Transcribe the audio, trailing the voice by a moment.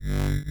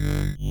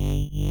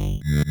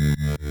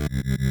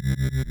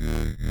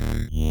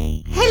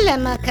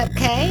Lemma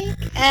Cupcake,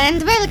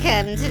 and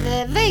welcome to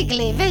the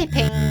vaguely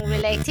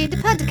vaping-related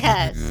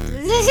podcast.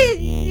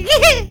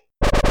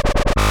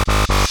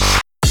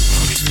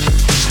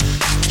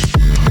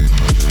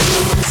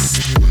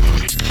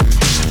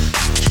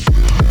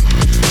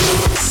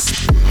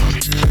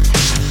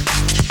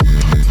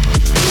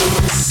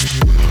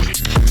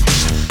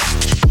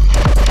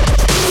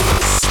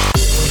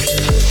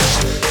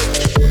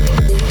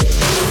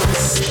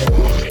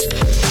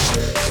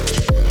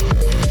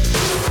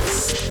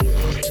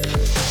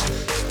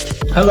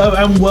 Hello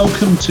and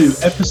welcome to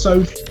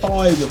episode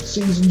 5 of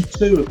season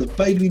 2 of the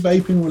vaguely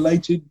vaping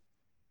related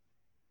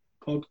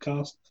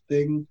podcast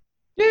thing.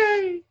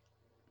 Yay!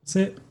 That's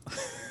it.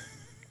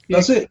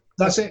 That's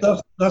it.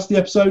 That's the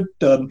episode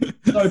done.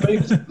 Sorry,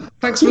 peeps.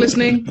 Thanks for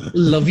listening.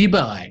 Love you.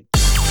 Bye.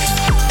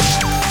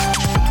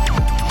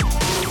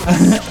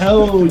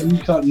 Oh, you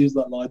can't use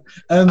that line.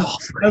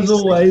 As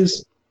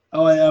always,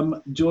 I am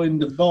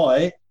joined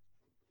by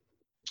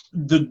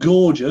the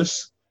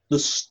gorgeous, the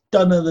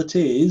stunner that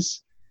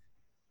is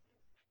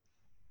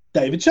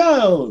David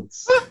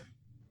Childs.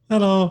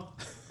 Hello.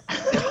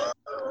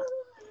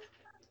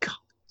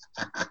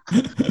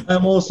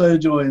 I'm also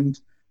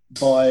joined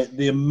by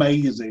the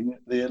amazing,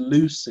 the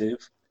elusive,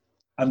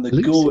 and the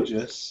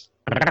gorgeous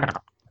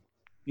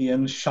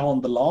Ian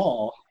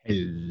Chandler.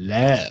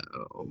 Hello,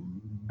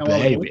 How are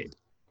you? baby.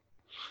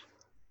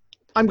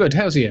 I'm good.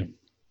 How's you?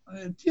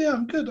 Yeah,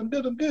 I'm good.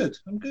 Yeah.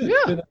 It's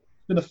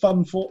been a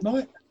fun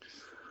fortnight.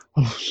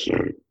 Oh,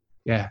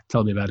 yeah,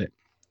 tell me about it.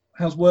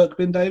 How's work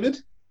been,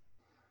 David?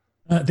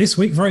 This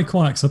week, very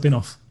quiet because I've been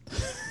off.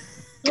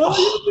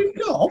 Oh, you've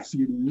been off,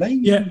 you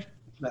lazy. Yeah.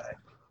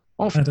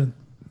 Off. Had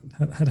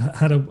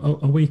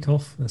a week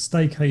off, a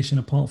staycation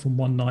apart from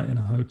one night in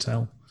a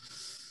hotel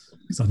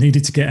because I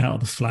needed to get out of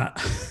the flat.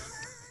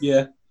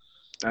 Yeah.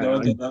 No,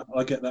 I get that.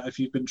 I get that. If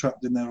you've been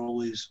trapped in there all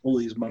these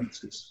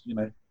months, it's,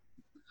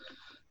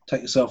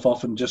 take yourself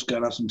off and just go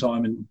and have some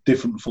time in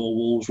different four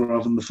walls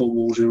rather than the four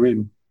walls you're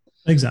in.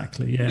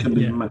 Exactly. Yeah. It can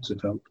be a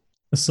massive help.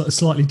 A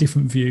slightly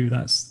different view.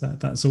 That's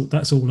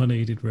all I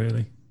needed,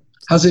 really.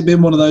 Has it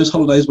been one of those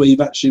holidays where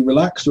you've actually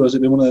relaxed, or has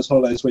it been one of those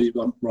holidays where you've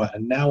gone, right,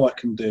 and now I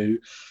can do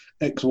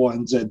X, Y,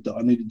 and Z that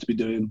I needed to be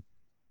doing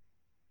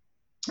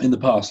in the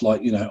past?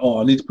 Like,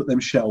 I need to put them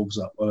shelves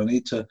up, or I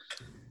need to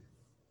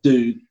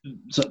do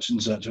such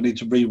and such. I need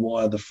to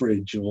rewire the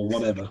fridge or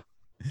whatever.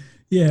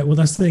 Yeah, well,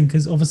 that's the thing,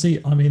 because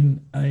obviously I'm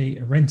in a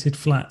rented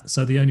flat,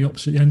 so the only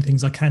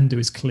things I can do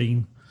is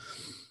clean.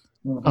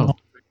 Oh.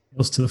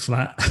 Else to the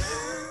flat.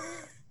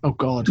 Oh,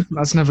 God.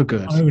 That's never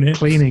good. Own it.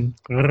 Cleaning.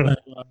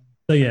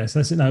 So yes,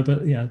 that's it. No,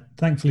 but yeah,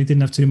 thankfully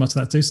didn't have too much of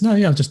that to do. So no,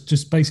 yeah,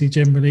 just basically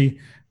generally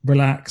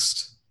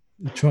relaxed,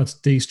 try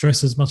to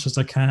de-stress as much as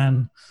I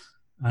can,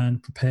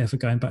 and prepare for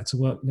going back to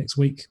work next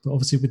week. But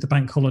obviously with the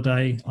bank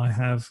holiday,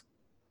 I've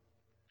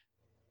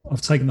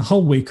taken the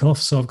whole week off,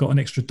 so I've got an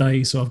extra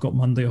day. So I've got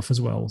Monday off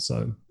as well.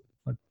 So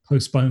I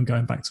postponed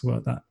going back to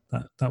work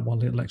that one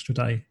little extra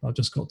day. I've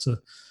just got to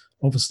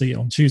obviously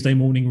on Tuesday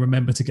morning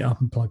remember to get up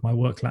and plug my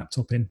work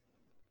laptop in.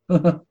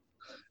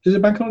 Is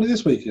it bank holiday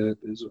this week?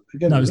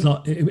 No,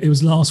 it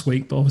was last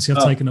week, but obviously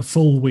I've taken a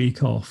full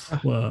week off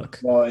work.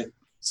 Right.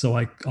 So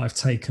I've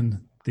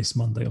taken this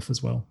Monday off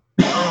as well.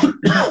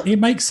 It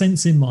makes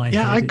sense in my head.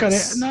 Yeah, I got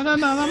it. No,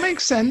 that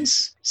makes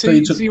sense. So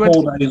you took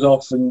 4 days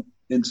off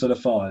instead of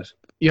 5?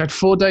 You had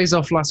 4 days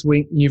off last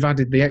week, and you've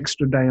added the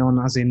extra day on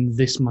as in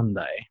this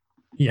Monday.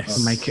 Yes.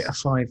 To make it a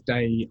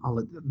 5-day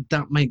holiday.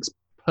 That makes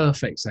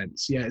perfect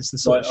sense. Yeah, it's the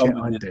sort of shit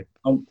I do.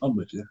 I'm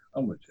with you.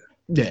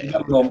 Yeah.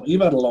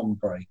 You've had a long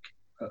break.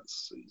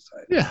 That's what you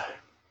say. Yeah.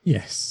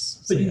 Yes.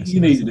 But So, yes, you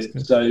needed that's it.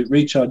 good. So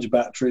recharge your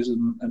batteries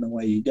and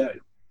away you go.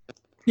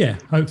 Yeah,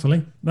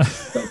 hopefully.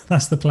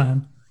 That's the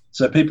plan.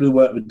 So people who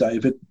work with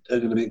David are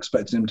going to be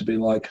expecting him to be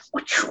like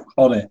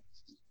on it.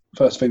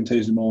 First thing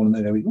Tuesday morning,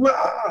 they're going to be,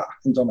 wah!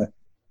 He's on it.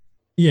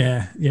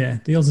 Yeah.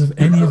 The odds of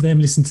any of them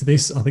listen to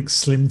this, I think,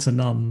 slim to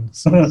none.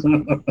 So.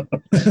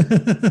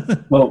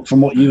 Well,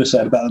 from what you were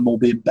saying about them all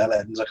being bell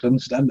ends, I can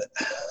understand it.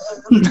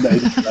 No,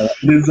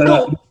 you didn't say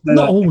that.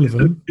 Not all of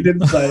them. You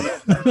didn't say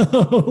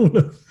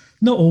that.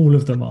 Not all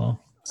of them are.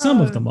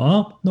 Some of them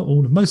are. Not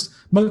all of them.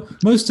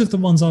 Most of the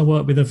ones I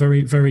work with are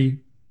very,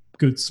 very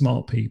good,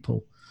 smart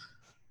people.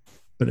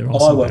 But there are I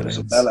some work bell with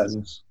some ends. bell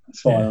ends.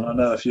 It's fine. Yeah. I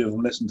know a few of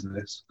them listen to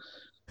this.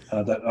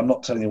 I'm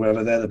not telling you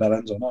whether they're the bell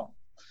ends or not.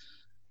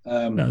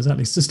 No,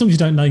 exactly. So as long as you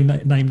don't name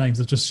names,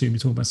 I'll just assume you're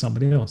talking about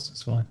somebody else.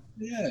 It's fine.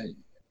 Yeah.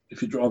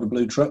 If you drive a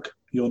blue truck,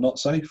 you're not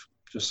safe.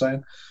 Just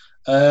saying.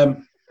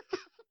 One's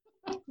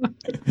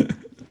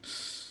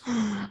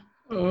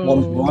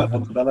right,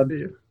 one's a bell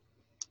end.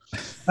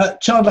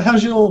 Chandler,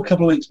 how's your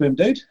couple of weeks been,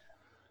 dude?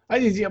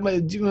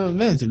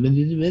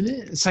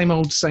 Same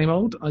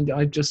old.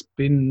 I've just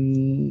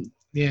been,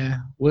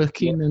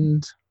 working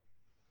and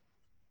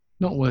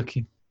not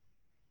working.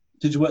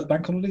 Did you work the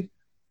bank holiday?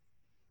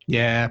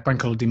 Yeah,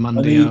 bank holiday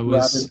Monday. I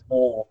was.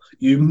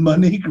 You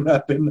money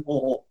grabbing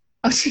whore.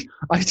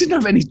 I didn't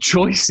have any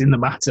choice in the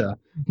matter.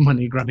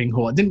 Money grabbing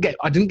whore.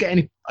 I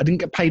didn't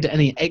get paid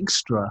any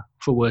extra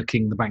for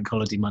working the bank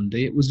holiday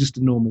Monday. It was just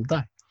a normal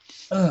day.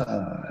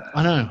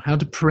 I know. How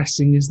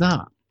depressing is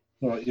that?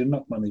 All right, you're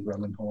not money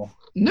grabbing whore.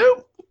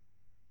 No.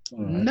 All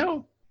right.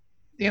 No.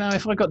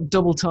 If I got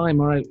double time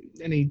or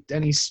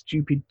any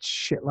stupid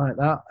shit like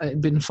that,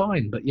 it'd been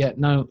fine. But yeah,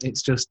 no,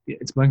 it's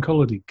bank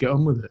holiday. Get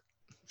on with it.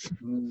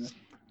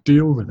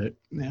 Deal with it.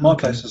 Yeah, My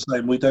case is the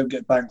same. We don't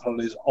get bank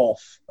holidays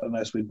off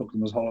unless we book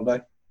them as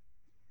holiday.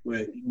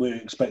 We're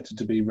expected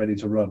to be ready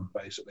to run,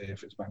 basically,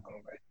 if it's bank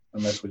holiday,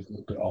 unless we've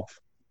booked it off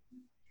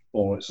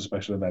or it's a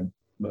special event.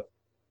 But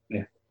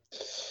yeah,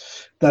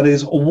 that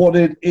is what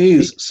it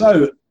is.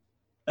 So,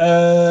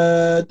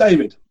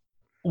 David,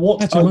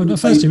 what? Actually, well,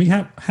 first, Jimmy,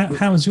 how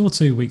has your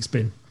 2 weeks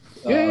been?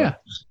 Yeah.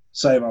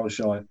 Same old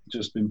shite.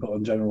 Just been put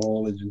on general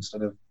haulage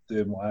instead of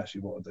doing what I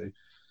actually want to do.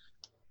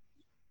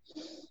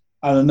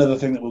 And another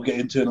thing that we'll get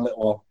into in a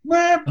little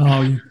while. Oh,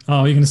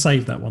 you're going to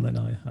save that one then,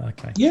 are you?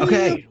 Okay. Yeah.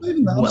 Okay.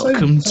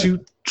 Welcome to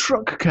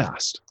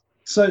Truckcast.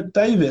 So,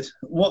 David,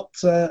 what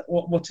are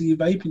you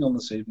vaping on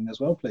this evening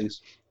as well,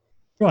 please?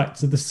 Right.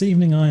 So this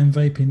evening I am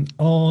vaping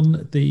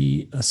on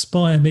the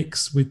Aspire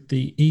mix with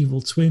the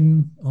Evil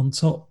Twin on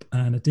top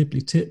and a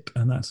Dibbly tip,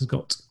 and that has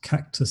got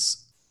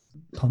Cactus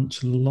Punch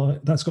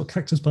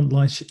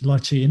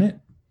lychee in it.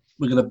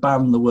 We're going to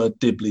ban the word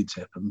Dibbly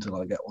tip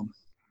until I get one.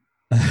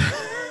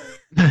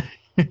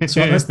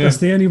 So that's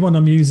the only one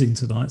I'm using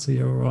tonight, so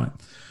you're all right.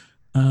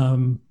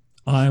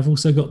 I have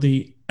also got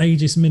the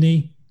Aegis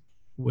Mini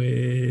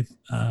with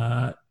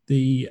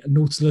the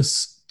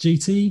Nautilus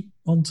GT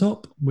on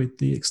top with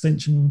the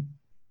extension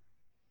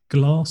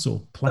glass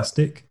or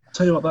plastic. I'll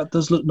tell you what, that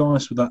does look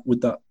nice with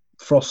that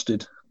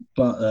frosted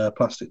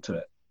plastic to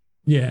it.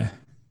 Yeah.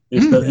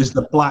 It's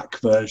the black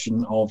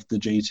version of the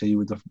GT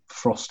with the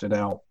frosted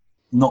out,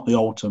 not the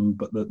Ultim,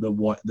 but the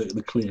white,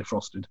 the clear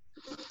frosted.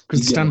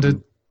 Because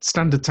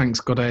standard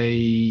tank's got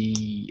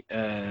a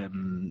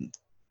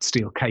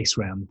steel case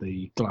round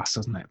the glass,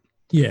 hasn't it?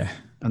 Yeah.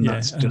 And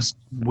that's just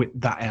whip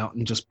that out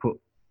and just put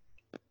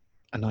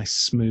a nice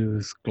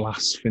smooth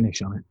glass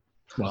finish on it.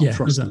 Well, yeah,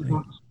 frosted. exactly.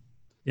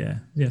 Yeah.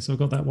 So I've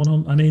got that one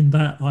on, and in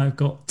that I've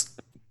got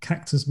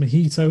Cactus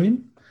Mojito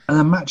in, and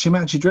a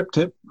matchy drip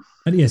tip.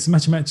 And yes,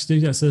 matchy.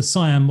 That's a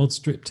Cyan Mods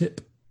drip tip.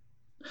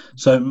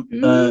 So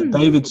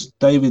David's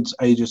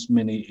Aegis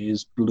Mini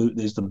is blue.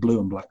 There's the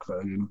blue and black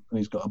version, and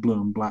he's got a blue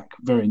and black,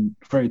 very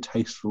very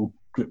tasteful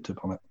drip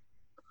tip on it.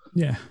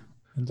 Yeah.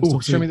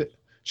 Oh, show me the mod.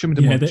 Show me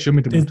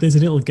the mod. There's a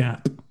little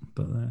gap,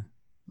 but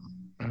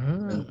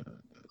nice.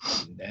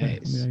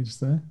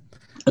 Just there.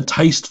 A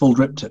tasteful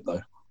drip tip,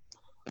 though.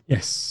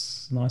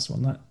 Yes, nice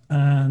one. That.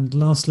 And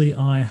lastly,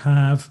 I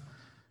have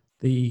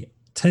the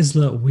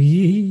Tesla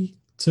Wii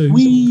 2.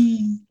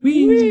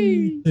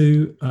 Wii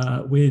 2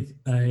 with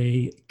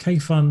a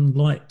K-Fun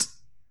Light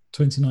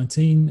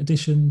 2019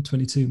 edition,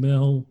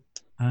 22mm,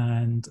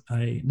 and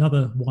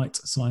another white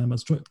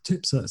Cyanamaz drip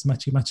tip. So that's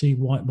matchy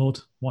white mod,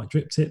 white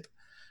drip tip.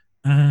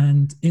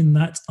 And in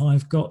that,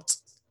 I've got.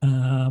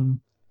 Can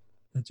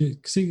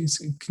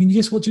you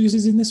guess what juice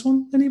is in this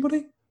one?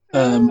 Anybody?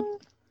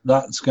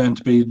 That's going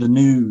to be the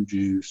new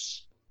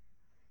juice.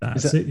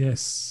 That's it.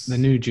 Yes, the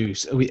new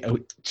juice.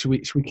 Should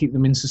we keep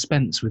them in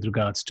suspense with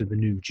regards to the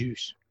new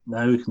juice?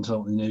 No, we can tell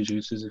what the new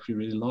juice is if you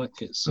really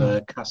like. It's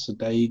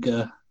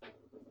Casadega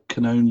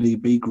Cannoli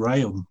B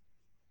Graham.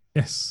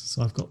 Yes,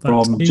 so I've got that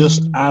from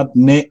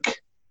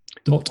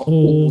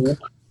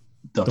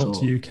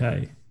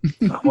justadnick.org.uk.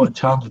 What a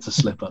chance to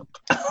slip up.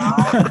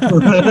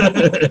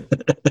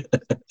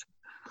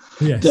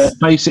 Yes.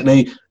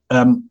 Basically,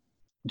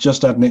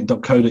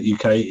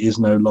 justadnick.co.uk is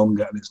no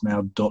longer, and it's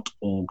now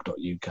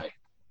 .org.uk.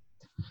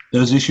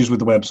 There was issues with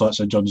the website,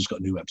 so John just got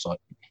a new website.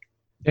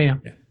 Yeah.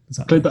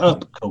 Exactly. Cleared that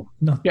up. Cool.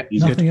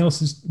 Nothing else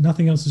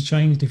has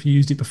changed. If you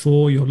used it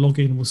before, your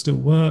login will still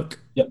work.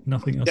 Yep.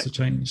 Nothing else has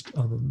changed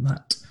other than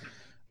that.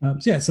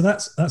 So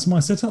that's my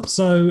setup.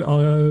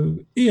 So,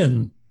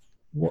 Ian,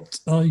 what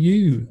are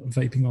you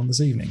vaping on this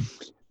evening?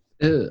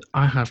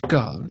 I have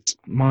got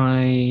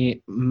my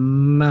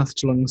mouth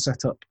to lung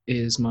setup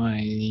is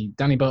my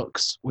Danny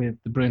box with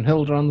the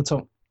Brunhilde on the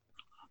top.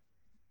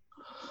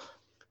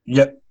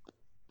 Yep,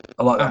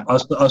 I like that.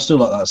 I still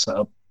like that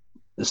setup.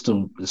 It's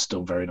still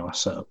very nice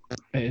setup.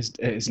 It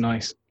is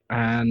nice,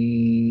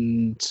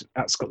 and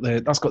that's got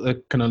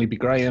the Cannoli B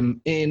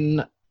Graham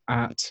in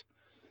at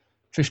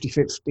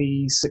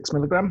 50/50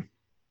 6mg.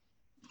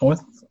 Oh,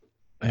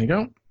 there you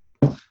go.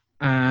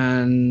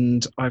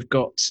 And I've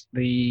got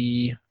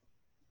the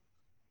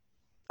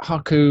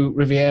Haku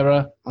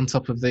Riviera on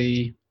top of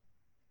the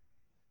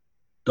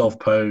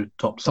Dovpo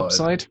top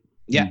side.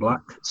 Yeah,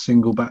 black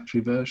single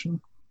battery version.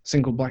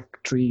 Single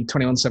battery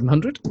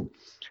 21700.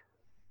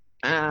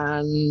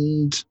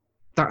 And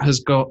that has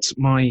got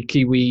my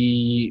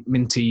Kiwi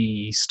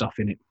Minty stuff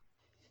in it.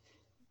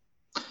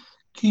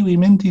 Kiwi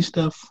Minty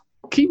stuff.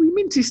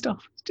 It's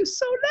just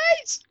so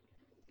nice.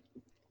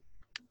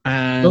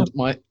 And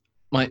my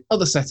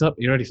other setup,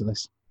 you ready for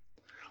this?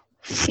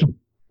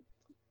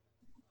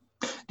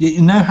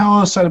 You know how I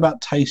was saying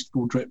about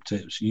tasteful drip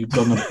tips? You've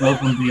gone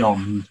above and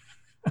beyond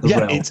the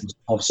realms of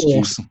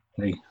awesome.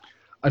 stupidity.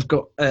 I've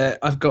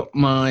got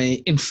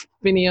my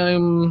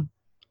Infinium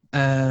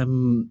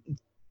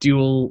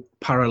dual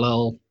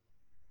parallel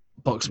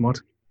box mod,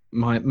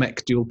 my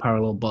mech dual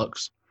parallel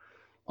box.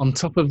 On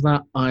top of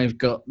that, I've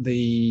got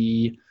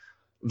the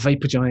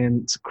Vapor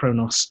Giant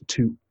Kronos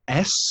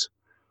 2S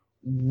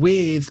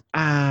with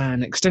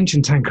an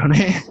extension tank on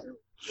it.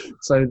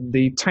 So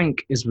the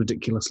tank is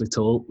ridiculously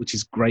tall, which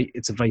is great.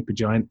 It's a Vapor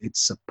Giant.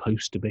 It's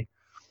supposed to be.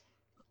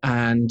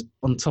 And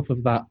on top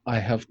of that, I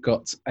have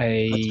got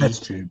A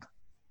test tube.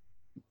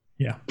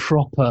 Yeah.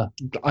 proper.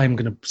 I'm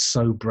going to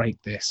so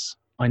break this.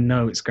 I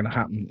know it's going to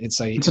happen. It's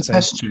a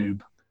test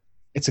tube.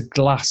 It's a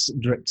glass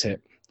drip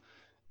tip.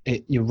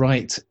 You're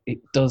right. It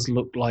does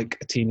look like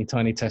a teeny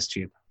tiny test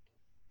tube.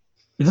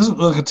 It doesn't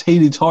look like a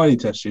teeny tiny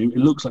test tube. It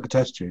looks like a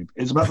test tube.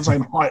 It's about the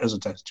same height as a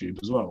test tube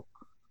as well.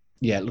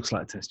 Yeah, it looks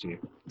like a test tube.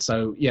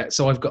 So yeah,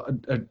 so I've got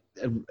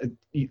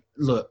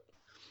look.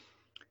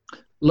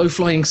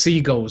 Low-flying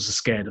seagulls are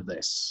scared of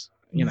this.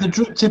 You know. The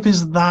drip tip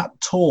is that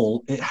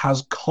tall. It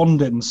has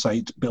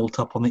condensate built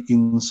up on the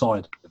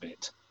inside of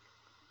it.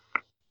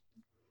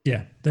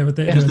 Yeah,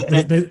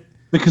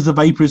 Because the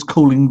vapor is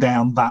cooling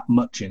down that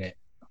much in it.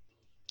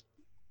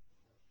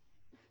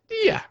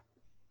 Yeah,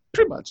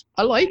 pretty much.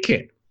 I like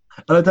it.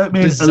 And I don't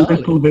mean Bizarrely. a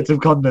little bit of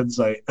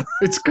condensate.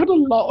 It's got a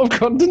lot of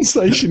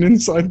condensation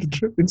inside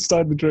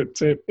the drip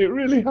tip. It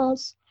really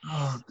has.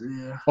 Oh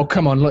dear. Oh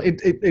come on! Look,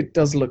 it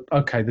does look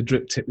okay. The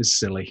drip tip is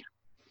silly.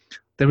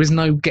 There is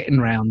no getting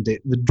around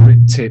it. The drip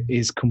tip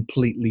is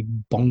completely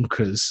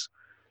bonkers.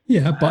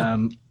 Yeah,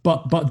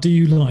 but do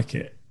you like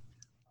it?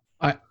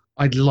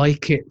 I'd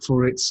like it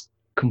for its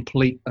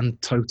complete and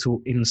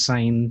total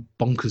insane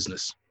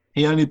bonkersness.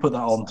 He only put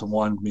that on to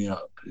wind me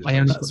up. I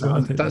only That's what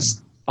I think then.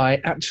 I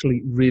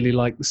actually really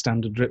like the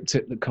standard drip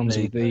tip that comes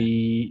with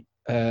the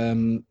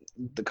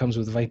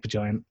Vapor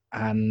Giant,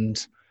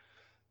 and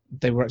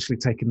they were actually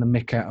taking the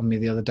mick out of me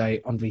the other day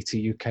on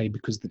VT UK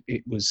because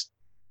it was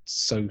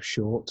so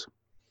short.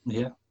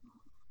 Yeah.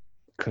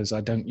 Because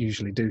I don't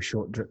usually do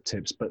short drip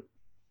tips, but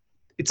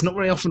it's not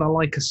very often I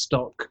like a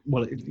stock.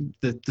 Well,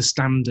 the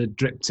standard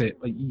drip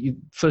tip.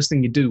 First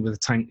thing you do with a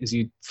tank is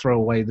you throw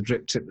away the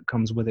drip tip that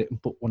comes with it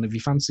and put one of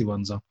your fancy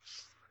ones on.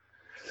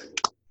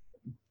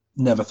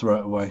 Never throw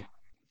it away.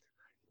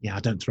 Yeah, I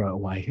don't throw it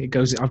away. It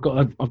goes. I've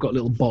got a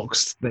little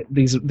box.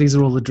 These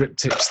are all the drip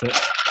tips that.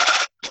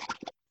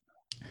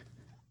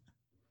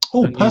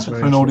 Oh, perfect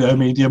for an audio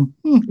medium.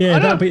 Yeah,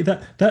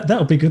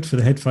 that'll be good for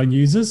the headphone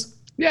users.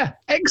 Yeah,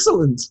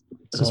 excellent.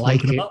 Just like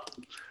waking it. them up.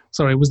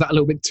 Sorry, was that a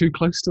little bit too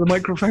close to the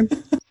microphone?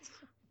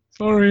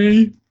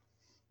 Sorry.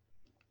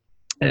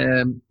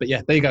 But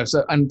yeah, there you go.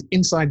 So, and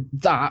inside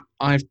that,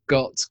 I've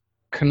got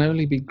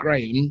Cannoli B.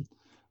 Graham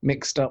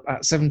mixed up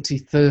at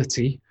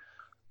 70-30,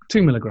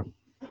 2 milligram.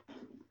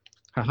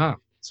 Haha.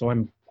 So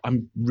I'm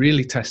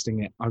really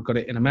testing it. I've got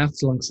it in a mouth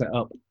to lung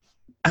setup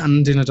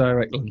and in a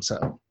direct lung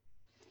setup.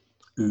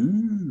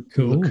 Ooh,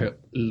 cool.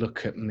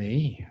 Look at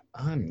me.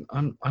 I'm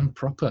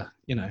proper.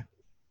 You know,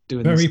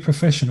 doing Very this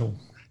professional.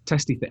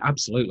 testy thing.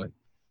 Absolutely.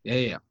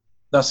 Yeah.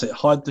 that's it.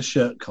 Hide the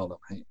shirt collar,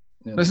 mate.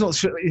 Yeah. But it's not.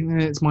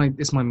 It's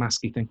my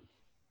masky thing.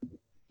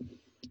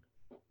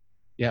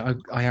 Yeah,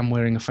 I am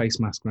wearing a face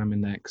mask around my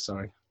neck.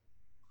 Sorry.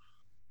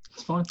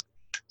 It's fine.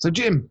 So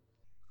Jim,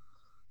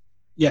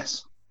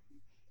 Yes.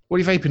 what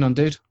are you vaping on,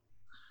 dude?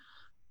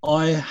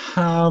 I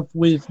have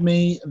with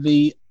me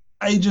the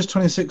Aegis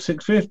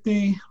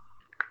 26650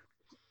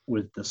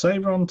 with the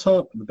saver on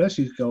top, the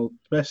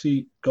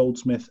Bessie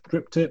Goldsmith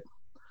drip tip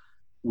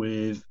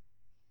with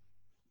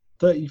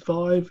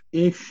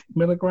 35-ish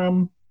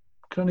milligram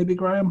Cannoli B.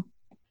 Graham.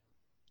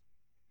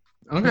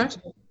 Okay.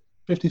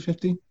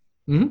 50-50.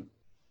 Hmm.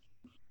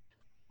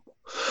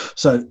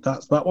 So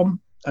that's that one.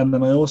 And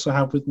then I also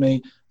have with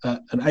me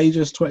an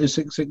Aegis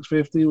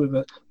 26650 with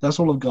a. That's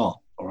all I've got.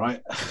 All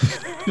right.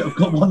 I've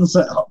got one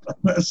set up.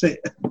 That's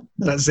it.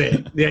 That's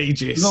it. The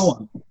Aegis. No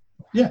one.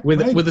 Yeah.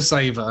 With Aegis. a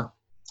saver.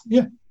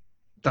 Yeah.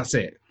 That's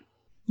it.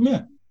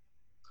 Yeah.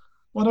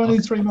 What do I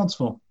need 3 months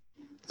for?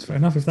 It's fair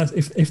enough. If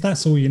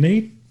that's all you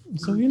need,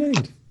 that's all you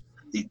need.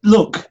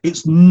 Look,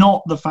 it's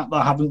not the fact that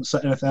I haven't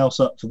set anything else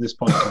up for this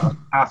podcast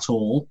at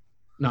all.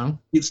 No.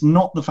 It's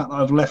not the fact that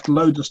I've left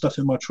loads of stuff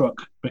in my truck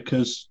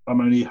because I'm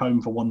only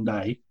home for one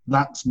day.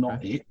 That's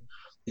not it.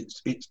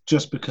 It's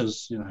just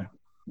because, you know.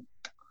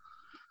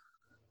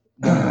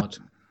 God.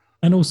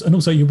 And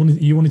also you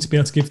wanted to be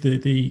able to give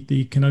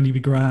the Cannoli B.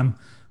 Graham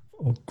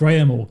or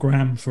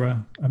Graham for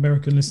our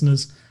American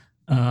listeners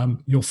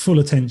your full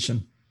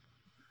attention.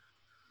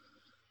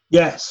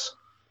 Yes.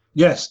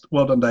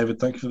 Well done, David.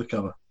 Thank you for the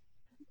cover.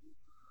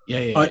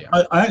 Yeah.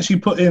 I actually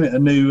put in it a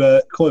new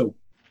coil.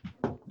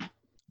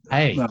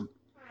 Hey. No,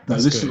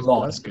 That's this good. is a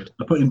lie. That's good.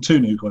 I put in 2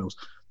 new coils.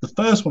 The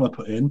first one I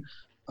put in,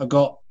 I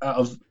got out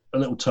of a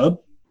little tub.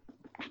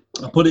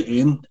 I put it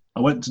in.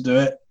 I went to do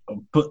it. I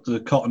put the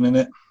cotton in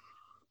it,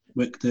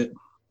 wicked it.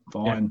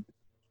 Fine.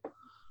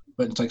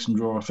 Went to take some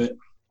draw off it.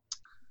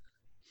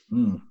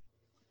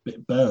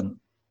 Bit burnt.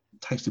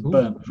 tasted Ooh.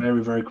 burnt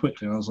very, very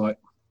quickly. And I was like,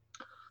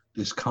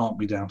 this can't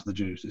be down to the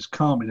juice. This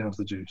can't be down to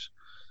the juice.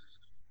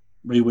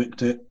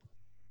 Rewicked it.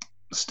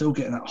 Still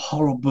getting that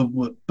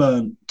horrible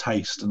burnt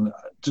taste, and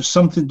just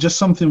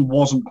something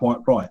wasn't quite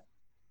right.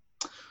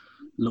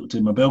 Looked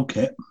in my build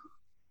kit,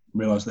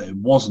 realised that it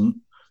wasn't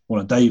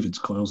one of David's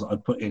coils that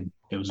I'd put in.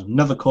 It was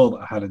another coil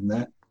that I had in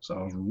there. So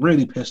I was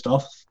really pissed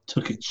off,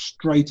 took it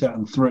straight out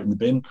and threw it in the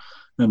bin,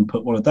 and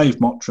put one of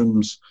Dave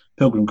Mottram's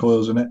Pilgrim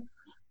coils in it,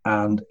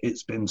 and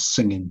it's been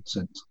singing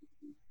since.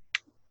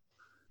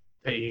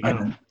 There you go.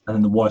 And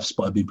then the wife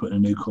spotted me putting a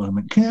new coil and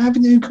went, "Can I have a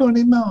new coil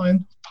in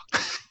mine?"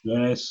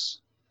 Yes.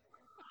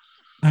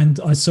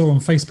 And I saw on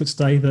Facebook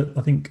today that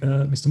I think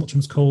Mr.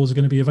 Mottram's coils are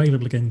going to be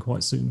available again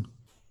quite soon.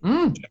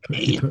 Mm.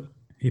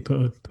 He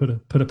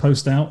put a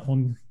post out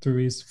on through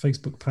his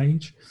Facebook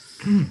page.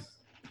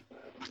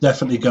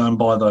 Definitely go and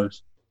buy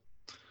those.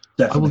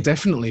 I will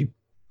Definitely.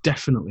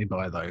 definitely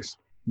buy those.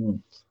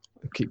 Mm.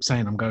 I keep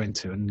saying I'm going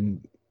to,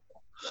 and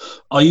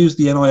I use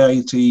the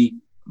NI80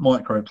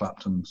 micro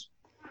Claptons,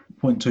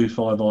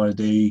 0.25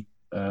 ID.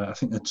 I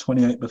think they're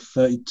 28 by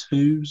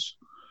 32s.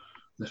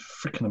 They're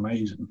freaking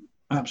amazing.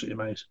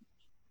 Absolutely amazing.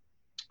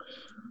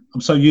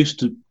 I'm so used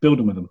to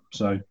building with them.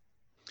 So,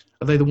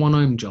 are they the 1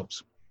 ohm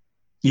jobs?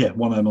 yeah,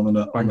 1 ohm on the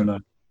nut.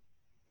 Bang.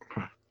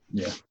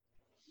 Yeah.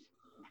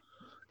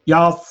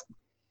 Yeah, I've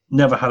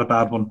never had a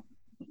bad one.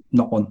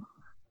 Not one.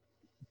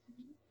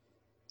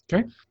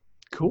 Okay,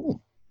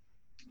 cool.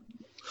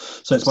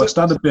 So it's my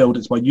standard build.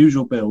 It's my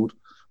usual build.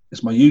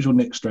 It's my usual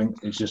nick strength.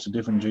 It's just a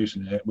different juice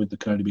in it with the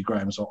Cannoli B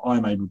Graham. So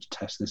I'm able to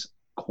test this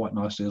quite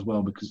nicely as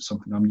well because it's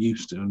something I'm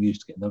used to. I'm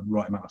used to getting the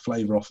right amount of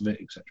flavour off of it,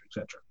 etc.,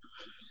 etc.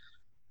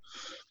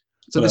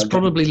 So this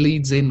probably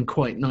leads in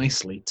quite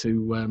nicely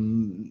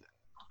to.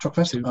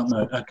 Truckfest? Oh,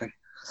 no, okay.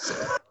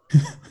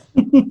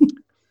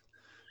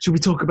 Should we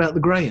talk about the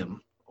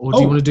Graham, or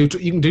do you want to do?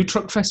 You can do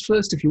Truckfest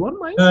first if you want,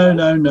 mate.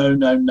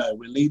 No.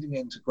 We're leading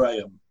into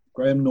Graham.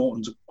 Graham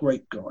Norton's a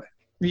great guy.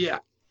 Yeah.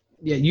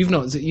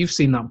 You've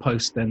seen that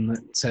post then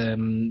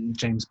that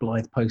James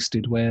Blythe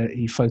posted where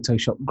he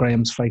photoshopped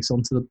Graham's face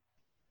onto the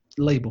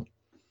label.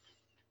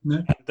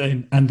 No.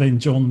 And then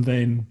John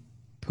then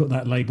put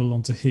that label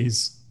onto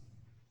his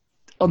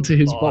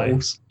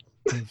bottles.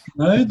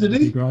 No, did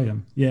he?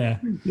 Graham. Yeah.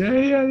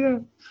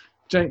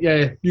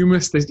 Yeah. You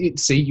missed this.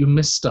 See, you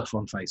missed stuff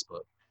on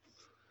Facebook.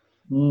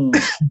 Mm.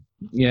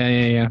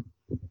 Yeah.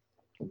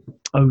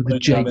 Oh, the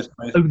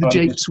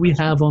japes we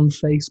have on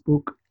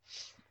Facebook.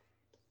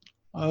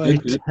 Oh, I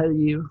tell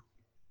you,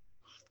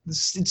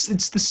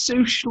 it's the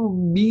social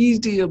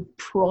media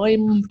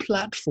prime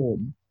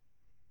platform.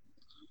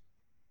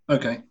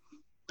 Okay.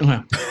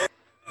 Uh-huh.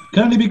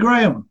 Cannoli B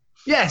Graham.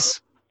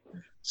 Yes.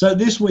 So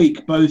this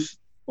week,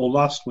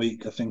 last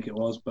week, I think it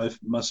was, both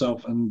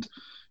myself and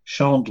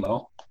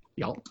Chandler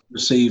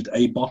received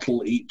a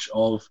bottle each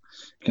of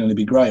Cannoli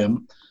B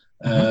Graham.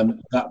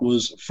 That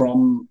was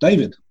from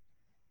David.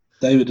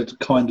 David had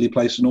kindly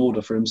placed an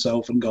order for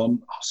himself and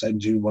gone, I'll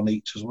send you one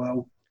each as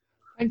well.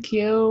 Thank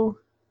you.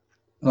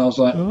 And I was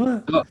like,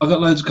 I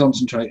got loads of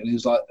concentrate. And he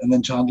was like, and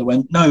then Chandler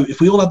went, no, if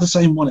we all had the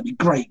same one, it'd be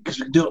great because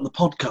we can do it on the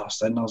podcast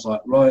then. And I was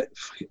like, right,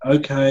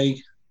 okay.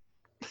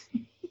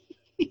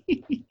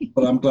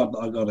 But I'm glad that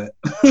I got it.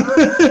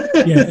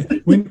 Yeah,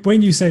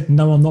 when you said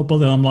no, I'm not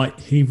bothered, I'm like,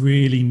 he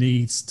really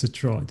needs to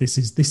try. This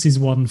is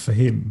one for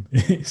him.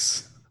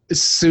 As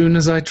soon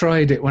as I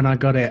tried it, when I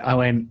got it, I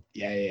went,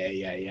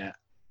 yeah.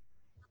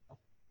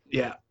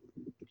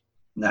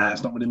 Nah,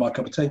 it's not really my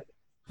cup of tea.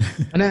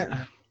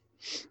 And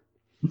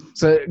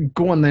so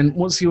go on then.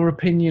 What's your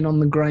opinion on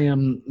the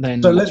Graham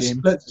then? So let's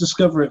Jim?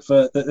 discover it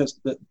for. Let's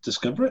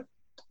discover it.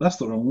 That's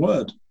the wrong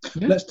word.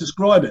 Yeah. Let's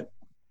describe it.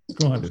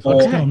 Describe it. For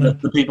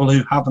the people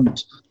who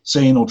haven't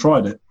seen or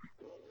tried it.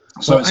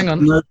 So hang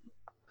on.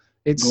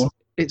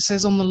 It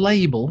says on the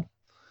label,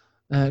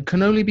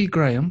 Cannoli B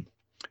Graham,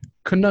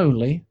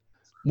 cannoli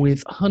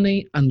with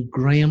honey and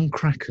graham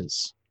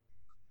crackers.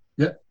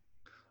 Yeah.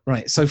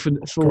 Right. So for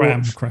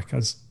graham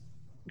crackers.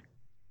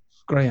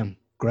 Graham.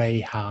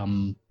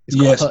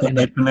 Yes, but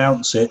they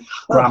pronounce it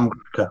graham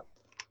cracker.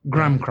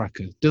 Graham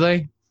cracker. Do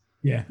they?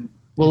 Yeah.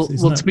 Well,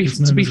 to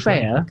be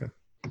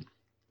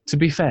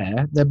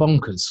fair, they're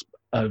bonkers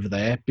over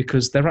there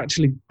because they're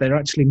actually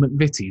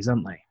McVitie's,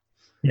 aren't they?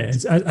 Yeah,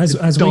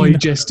 as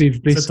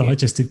digestive biscuit. It's a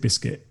digestive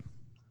biscuit.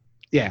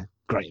 Yeah,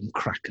 Graham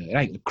cracker. It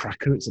ain't a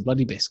cracker; it's a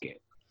bloody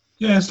biscuit.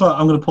 Yeah, it's like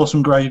I'm going to pour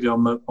some gravy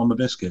on the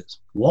biscuits.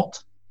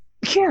 What?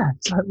 Yeah,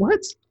 it's like what?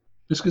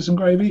 Biscuits and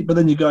gravy, but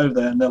then you go over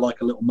there and they're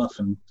like a little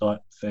muffin type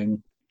thing,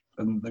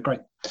 and they're great.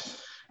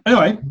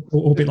 Anyway,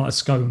 or a bit like a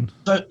scone.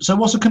 So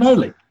what's a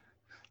cannoli?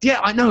 Yeah,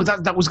 I know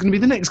that was going to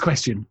be the next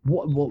question.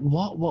 What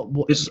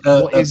It's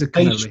what is a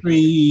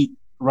cannoli?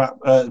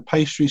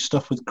 Pastry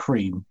stuffed with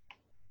cream.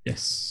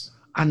 Yes.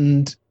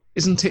 And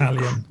isn't it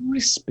Italian.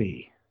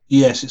 crispy?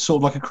 Yes, it's sort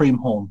of like a cream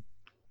horn.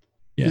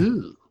 Yeah.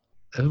 Ooh.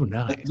 Oh,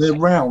 nice. They're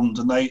round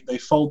and they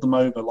fold them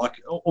over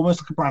like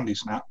almost like a brandy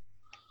snap.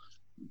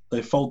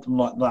 They fold them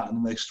like that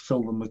and they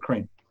fill them with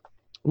cream.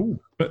 Ooh.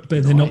 But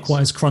they're not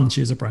quite as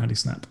crunchy as a brandy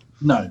snap.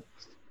 No.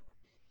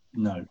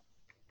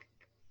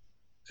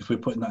 If we're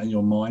putting that in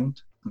your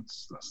mind,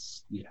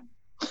 that's yeah,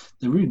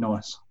 they're really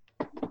nice.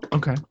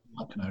 Okay.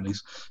 Like cannolis.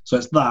 So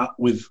it's that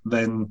with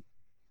then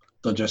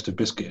digestive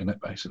biscuit in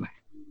it, basically.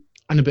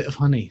 And a bit of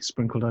honey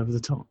sprinkled over the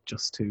top,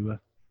 just to.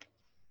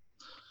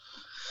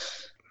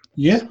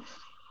 Yeah.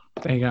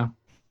 There you go.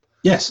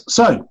 Yes.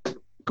 So,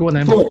 Go on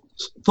then.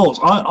 thoughts.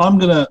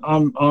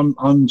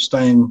 I'm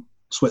staying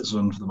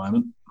Switzerland for the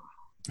moment.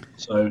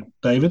 So,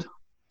 David.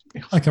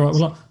 Okay, right.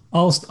 Well,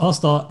 I'll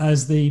start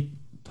as the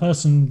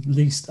person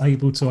least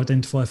able to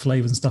identify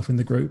flavours and stuff in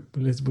the group.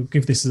 We'll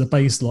give this as a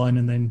baseline,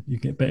 and then you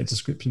get better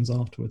descriptions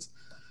afterwards.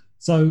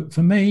 So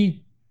for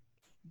me,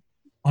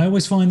 I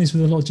always find this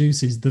with a lot of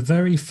juices. The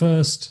very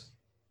first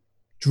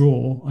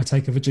draw I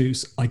take of a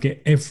juice, I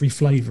get every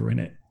flavour in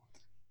it.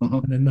 Mm-hmm.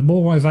 And then the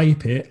more I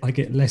vape it, I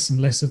get less and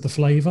less of the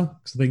flavour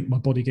because I think my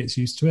body gets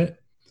used to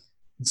it.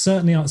 And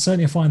certainly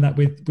I find that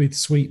with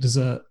sweet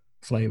dessert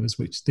flavours,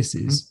 which this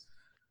is.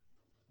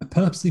 I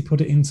purposely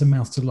put it into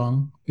mouth to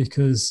lung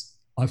because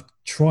I've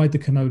tried the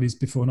cannolis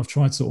before and I've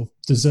tried sort of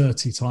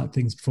desserty type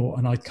things before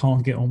and I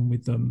can't get on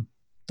with them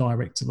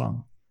direct to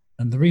lung.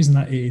 And the reason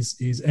that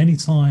is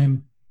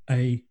anytime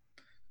a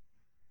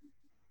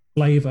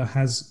flavour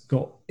has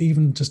got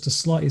even just a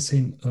slightest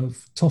hint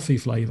of toffee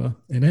flavour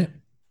in it,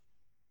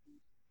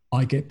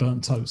 I get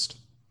burnt toast.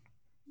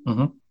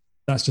 Mm-hmm.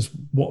 That's just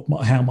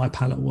how my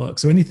palate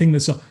works. So anything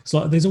that's it's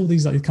like there's all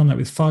these like coming out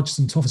with fudges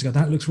and toffees. Go,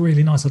 that looks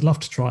really nice. I'd love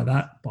to try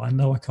that, but I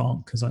know I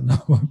can't because I know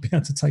I won't be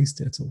able to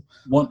taste it at all.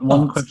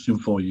 One question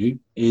for you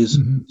is: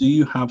 do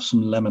you have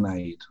some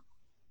lemonade?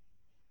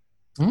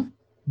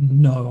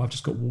 No, I've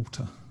just got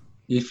water.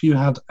 If you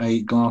had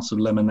a glass of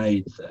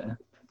lemonade there,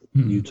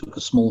 you took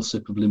a small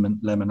sip of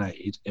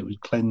lemonade, it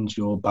would cleanse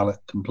your palate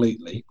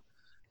completely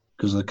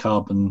because of the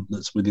carbon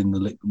that's within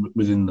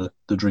the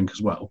drink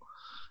as well.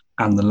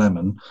 And the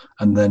lemon,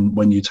 and then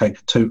when you take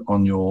a toot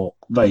on your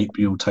vape,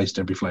 you'll taste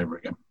every flavour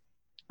again.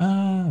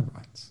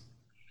 Right.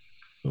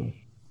 Cool.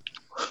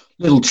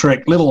 Little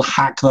trick, little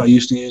hack that I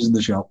used to use in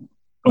the shop.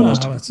 When I was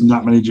tasting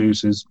that many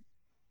juices.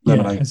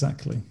 Lemonade. Yeah,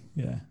 exactly.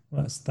 Yeah,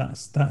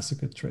 that's a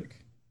good trick,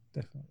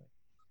 definitely.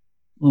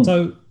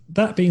 So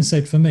that being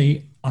said, for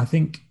me, I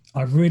think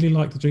I really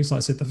like the juice. Like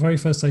I said, the very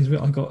first stage of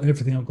it, I got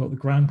everything. I've got the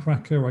graham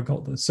cracker.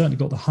 Certainly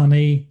got the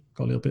honey.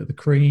 Got a little bit of the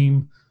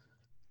cream.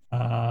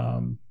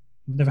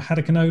 Never had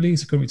a cannoli,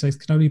 so I couldn't really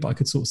taste cannoli, but I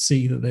could sort of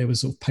see that there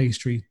was sort of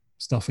pastry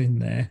stuff in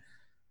there.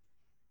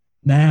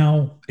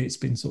 Now it's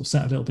been sort of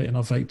sat a little bit and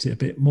I've vaped it a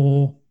bit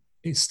more.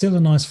 It's still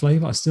a nice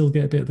flavour. I still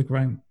get a bit of the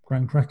graham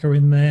cracker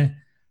in there.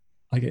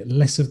 I get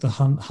less of the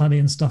honey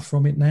and stuff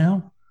from it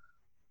now,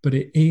 but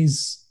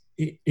it's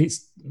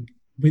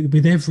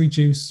with every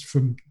juice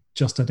from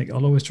Just Addict,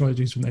 I'll always try a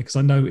juice from there because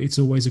I know it's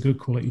always a good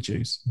quality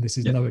juice. And this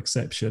is no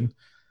exception.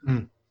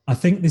 I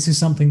think this is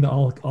something that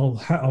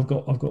I've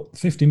got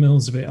 50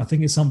 mils of it. I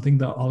think it's something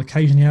that I'll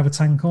occasionally have a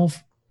tank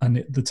of,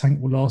 and the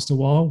tank will last a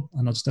while,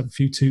 and I'll just have a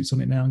few toots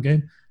on it now and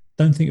again.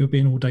 Don't think it would be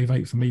an all-day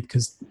vape for me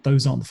because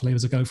those aren't the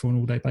flavours I go for on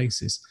an all-day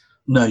basis.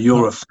 No,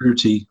 you're a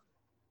fruity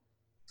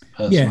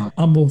person. Yeah,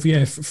 I'm more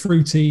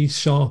fruity,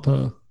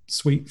 sharper,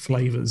 sweet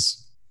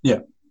flavours.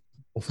 Yeah,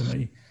 for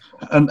me.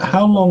 And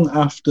how long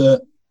after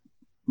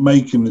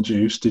making the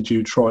juice did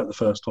you try it the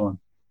first time?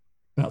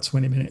 About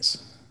 20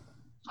 minutes.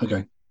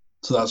 Okay.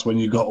 So that's when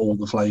you got all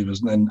the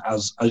flavours, and then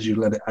as you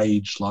let it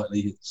age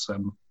slightly, it's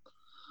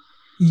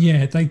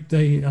yeah.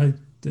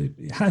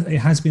 It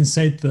has been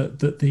said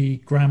that the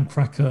graham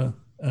cracker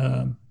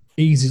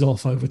eases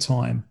off over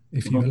time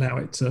if you allow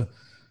it to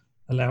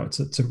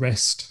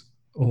rest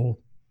or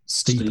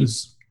steep,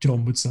 as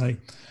John would say.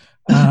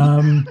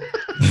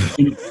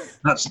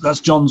 That's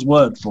John's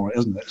word for it,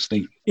 isn't it?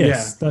 Steep.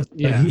 Yes.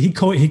 Yeah. He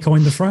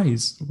coined the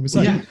phrase.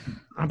 Yeah.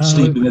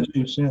 Absolutely. Steep in the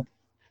juice. Yeah.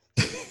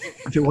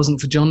 If it wasn't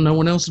for John, no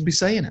one else would be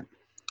saying it.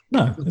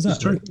 No,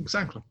 exactly.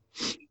 Exactly.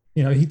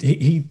 You know,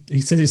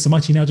 he says it so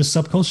much he now just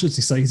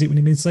subconsciously says it when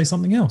he means to say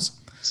something else.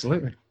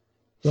 Absolutely.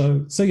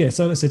 So yeah.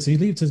 So let's say so you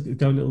leave it to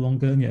go a little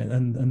longer,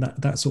 and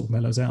that sort of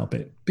mellows out a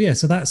bit. But yeah,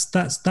 so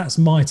that's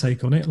my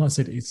take on it. Like I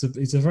said, it's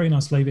a very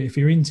nice flavour. If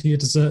you're into your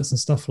desserts and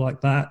stuff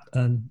like that,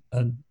 and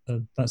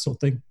that sort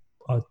of thing,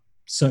 I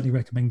certainly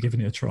recommend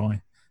giving it a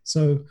try.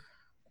 So,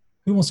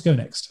 who wants to go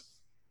next?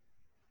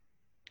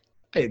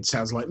 It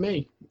sounds like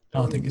me.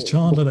 I think it's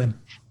Chandler then.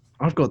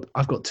 I've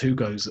got two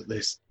goes at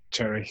this,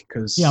 Cherry,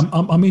 because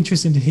I'm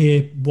interested to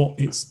hear what.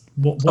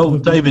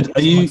 David,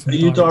 are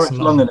you direct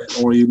lung in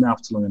it or are you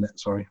mouth to lung in it?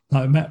 Sorry.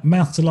 No,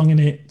 mouth to lung in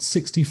it.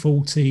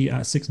 60-40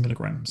 at 6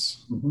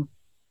 milligrams. Mm-hmm.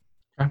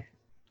 Okay.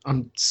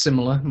 I'm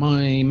similar.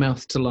 My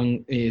mouth to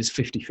lung is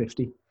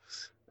 50-50,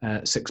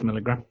 6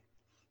 milligram,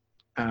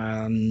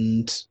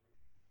 and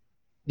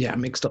I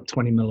mixed up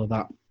 20 mil of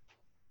that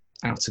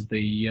out of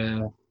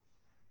the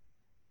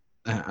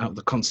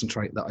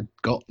concentrate that I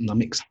got, and I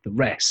mixed the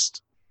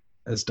rest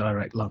as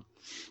direct lung.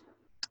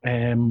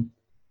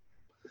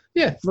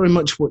 Very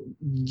much what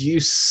you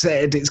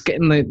said. It's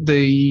getting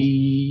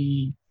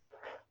the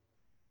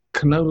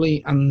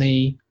cannoli and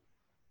the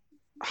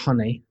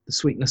honey, the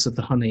sweetness of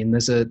the honey, and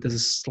there's a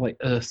slight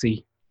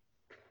earthy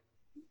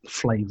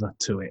flavour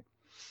to it.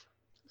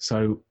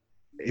 So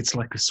it's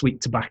like a sweet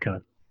tobacco.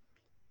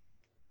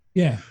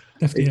 Yeah,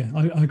 definitely.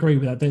 I agree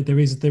with that. There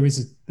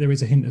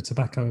is a hint of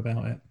tobacco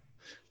about it.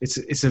 It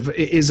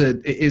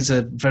is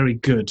a very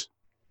good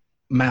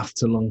mouth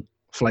to lung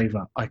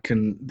flavour. I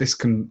can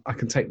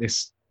take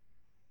this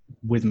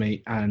with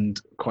me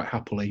and quite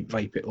happily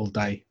vape it all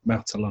day,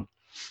 mouth to lung.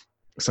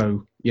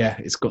 So yeah,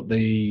 it's got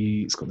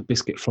the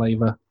biscuit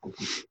flavour,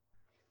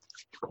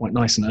 quite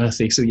nice and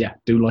earthy. So yeah,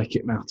 do like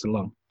it mouth to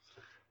lung.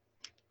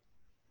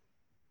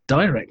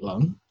 Direct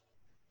lung,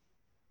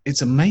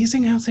 it's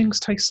amazing how things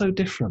taste so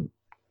different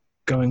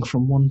going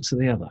from one to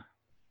the other.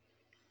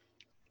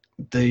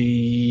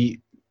 The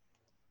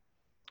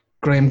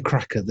graham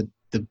cracker, the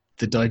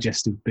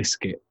digestive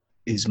biscuit,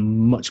 is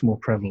much more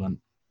prevalent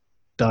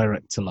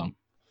direct to lung,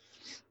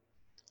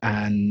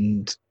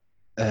 and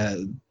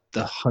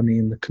the honey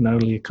and the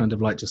cannoli are kind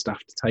of like just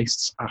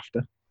aftertastes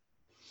after.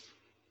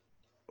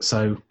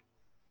 So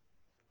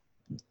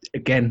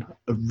again,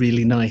 a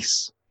really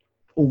nice,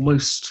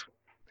 almost,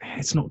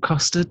 it's not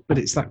custard, but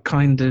it's that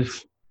kind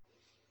of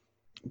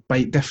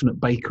definite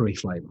bakery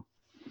flavour.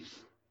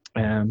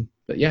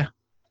 But yeah,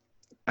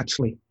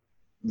 actually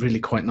really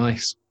quite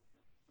nice.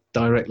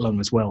 Direct lung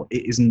as well.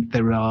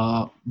 There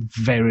are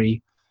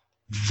very,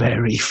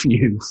 very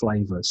few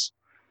flavours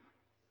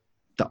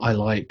that I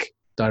like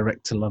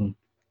direct to lung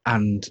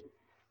and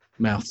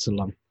mouth to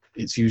lung.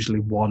 It's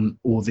usually one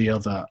or the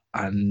other,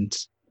 and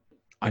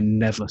I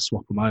never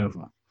swap them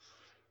over.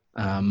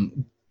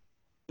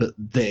 But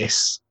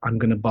this, I'm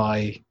going to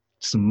buy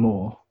some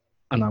more,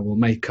 and I will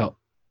make up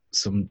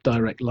some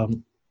direct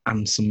lung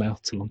and some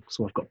mouth to lung,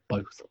 so I've got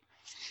both.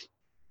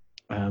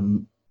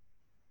 And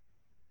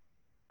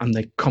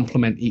they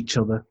complement each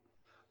other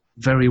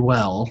very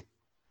well,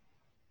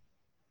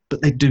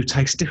 but they do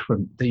taste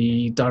different.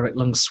 The direct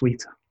lung's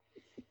sweeter.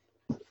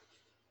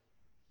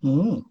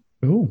 Mm.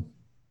 Oh,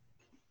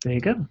 There you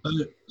go.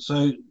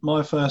 So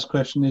my first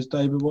question is,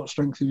 David, what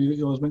strength have you got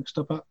yours mixed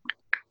up at?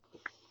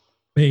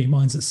 me,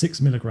 mine's at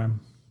 6 milligram.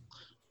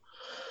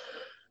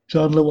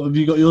 Chandler, what have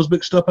you got yours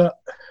mixed up at?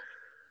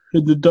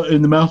 In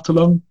the mouth to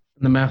lung?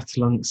 The mouth to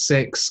lung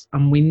 6,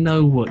 and we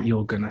know what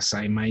you're going to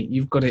say, mate.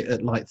 You've got it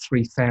at like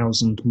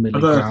 3,000 I don't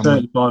milligram. have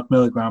 35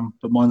 milligram,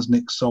 but mine's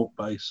Nick's salt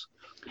base.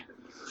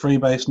 Free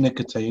base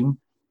nicotine,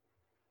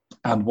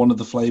 and one of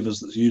the flavours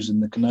that's used in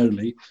the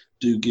cannoli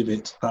do give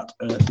it that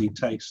earthy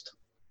taste.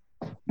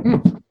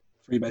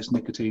 Free base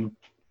nicotine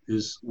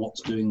is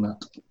what's doing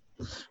that,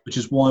 which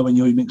is why when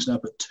you're mixing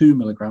up at 2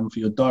 milligram for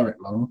your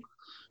direct lung,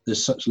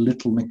 there's such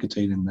little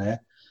nicotine in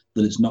there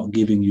that it's not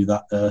giving you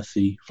that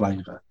earthy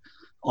flavour.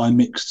 I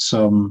mixed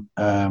some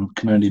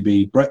Cannoli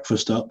Bee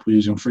breakfast up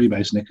using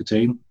freebase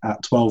nicotine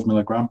at 12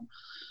 milligram,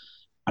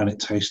 and it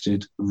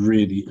tasted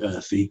really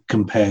earthy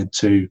compared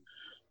to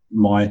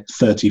my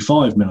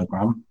 35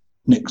 milligram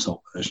Nick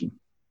salt version.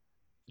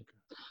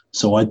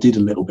 So I did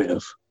a little bit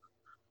of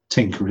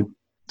tinkering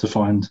to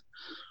find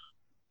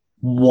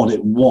what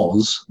it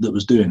was that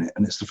was doing it,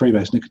 and it's the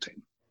freebase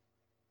nicotine.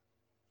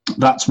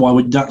 That's why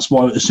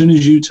as soon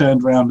as you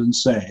turned around and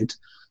said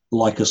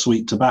like a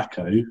sweet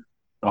tobacco,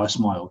 I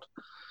smiled.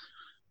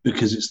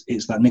 Because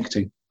it's that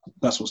nicotine.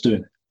 That's what's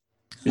doing it.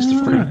 It's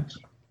the fruit.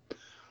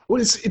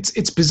 Well,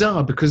 it's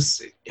bizarre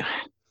because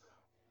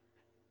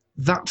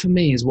that for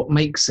me is what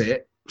makes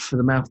it for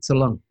the mouth to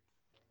lung.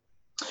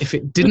 If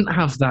it didn't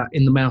have that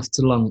in the mouth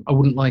to lung, I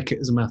wouldn't like it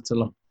as a mouth to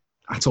lung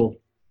at all.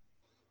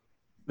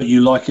 But you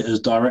like it as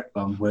direct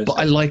lung. But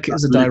I like it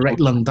as a direct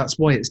lung. That's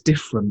why it's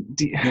different.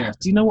 Do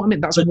you know what I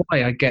mean? That's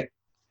why I get.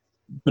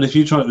 But if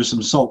you try it with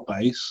some salt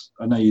base,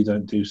 I know you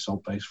don't do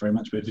salt base very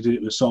much, but if you did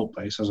it with salt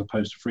base as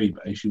opposed to free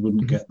base, you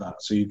wouldn't get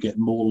that. So you get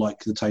more like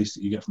the taste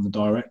that you get from the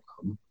direct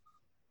lung.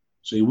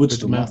 So you would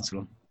still mouth to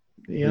lung.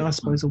 Yeah, I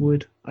suppose I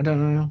would. I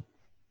don't know.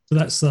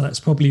 So that's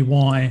probably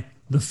why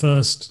the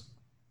first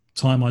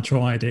time I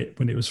tried it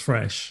when it was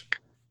fresh,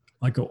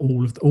 I got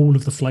all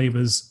of the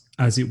flavors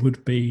as it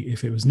would be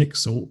if it was Nick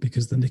salt,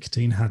 because the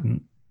nicotine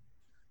hadn't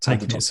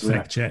taken its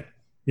effect yet.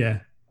 Yeah.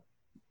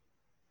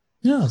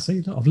 Yeah,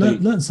 see, I've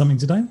learned something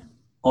today.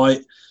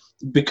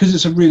 Because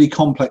it's a really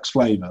complex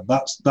flavour.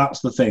 That's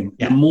the thing.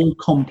 Yeah. The more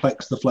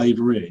complex the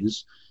flavour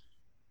is,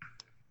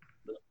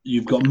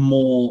 you've got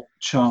more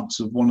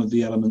chance of one of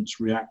the elements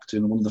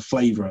reacting, one of the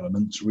flavour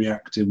elements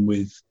reacting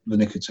with the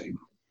nicotine,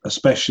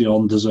 especially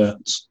on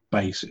desserts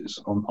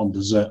bases, on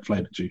dessert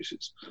flavoured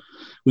juices.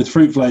 With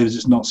fruit flavours,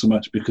 it's not so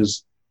much,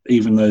 because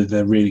even though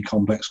they're really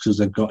complex, because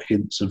they've got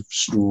hints of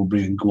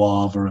strawberry and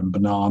guava and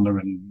banana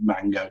and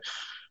mango,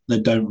 they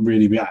don't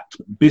really react.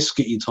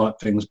 Biscuity type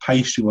things,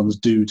 pastry ones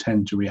do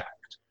tend to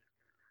react.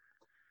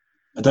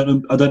 I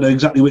don't know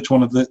exactly which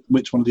one of the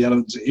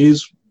elements it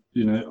is.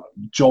 You know,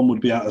 John would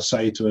be able to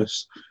say to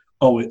us,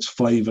 "Oh, it's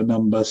flavour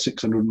number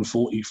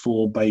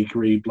 644,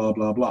 bakery, blah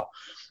blah blah."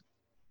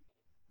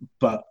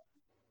 But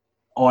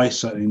I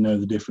certainly know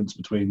the difference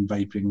between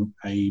vaping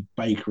a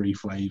bakery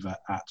flavour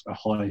at a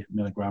high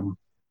milligram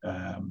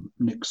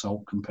Nick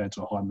salt compared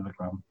to a high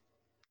milligram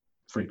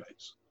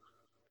freebase.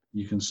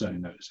 You can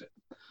certainly notice it.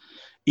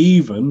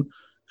 Even,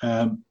 do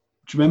you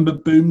remember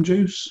Boom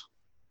Juice?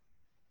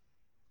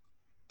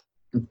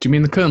 Do you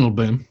mean the Colonel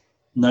Boom?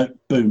 No,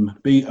 Boom.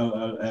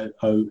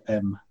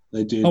 Boom.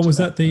 They did. Oh, was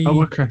that the?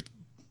 Oh, okay.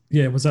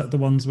 Yeah, was that the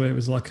ones where it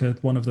was like a?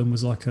 One of them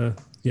was like a.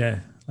 Yeah,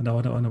 I know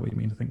what you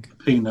mean. I think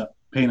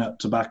peanut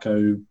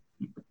tobacco,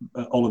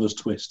 Oliver's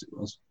Twist. It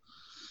was,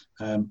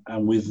 and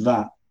with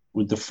that,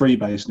 with the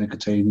freebase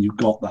nicotine, you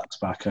got that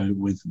tobacco.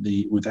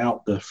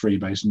 Without the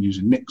freebase and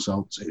using nic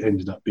salts, it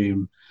ended up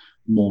being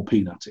more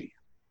peanutty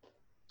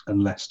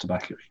and less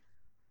tobacco-y.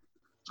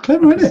 It's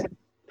clever, isn't it?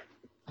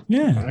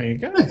 Yeah. There you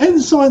go.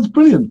 Enzyme's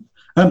brilliant.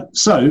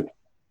 So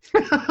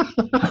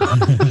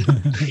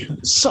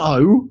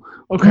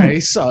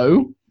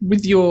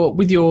with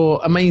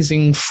your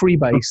amazing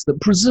freebase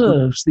that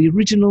preserves the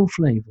original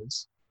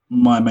flavours.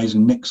 my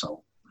amazing nic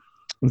salt.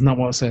 Isn't that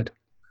what I said?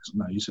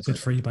 No, you said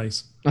It's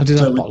freebase. I did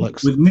so have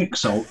bollocks. with nic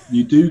salt,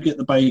 you do get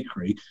the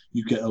bakery.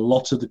 You get a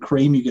lot of the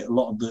cream. You get a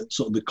lot of the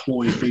sort of the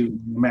cloy feeling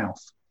in your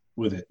mouth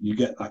with it. You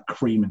get that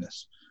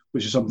creaminess,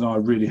 which is something I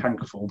really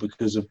hanker for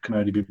because of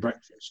Cannoli Big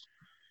Breakfast.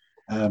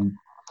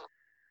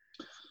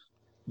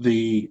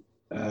 The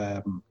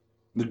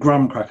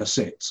graham cracker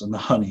sits and the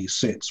honey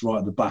sits right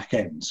at the back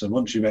end. So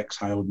once you've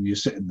exhaled and you're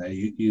sitting there,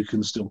 you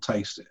can still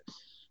taste it.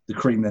 The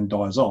cream then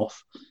dies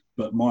off.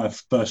 But my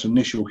first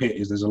initial hit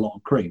is there's a lot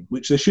of cream,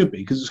 which there should be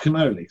because it's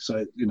cannoli.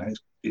 So,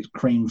 it's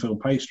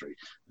cream-filled pastry.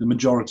 The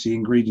majority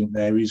ingredient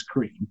there is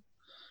cream.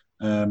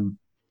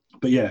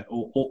 But yeah,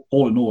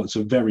 all in all, it's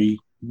a very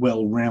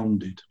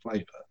well-rounded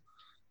flavour.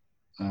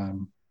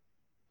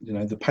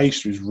 The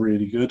pastry is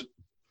really good.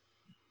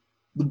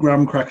 The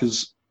graham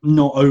crackers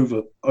not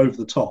over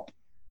the top,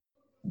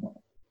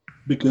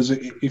 because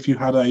if you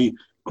had a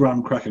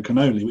graham cracker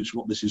cannoli, which is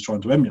what this is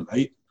trying to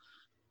emulate,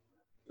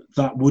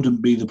 that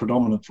wouldn't be the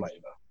predominant flavour.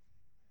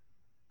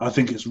 I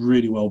think it's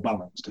really well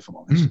balanced, if I'm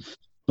honest.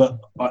 But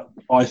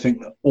I think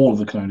that all of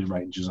the cannoli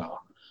ranges are.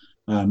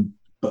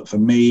 But for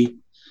me,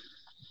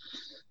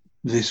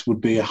 this would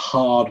be a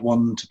hard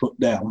one to put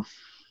down.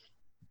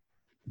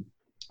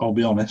 I'll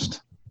be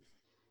honest.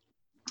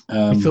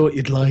 I thought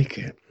you'd like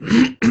it.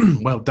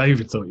 Well,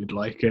 David thought you'd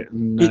like it,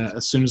 and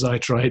as soon as I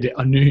tried it,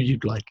 I knew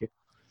you'd like it.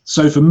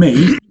 So for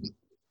me,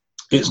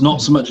 it's not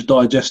so much a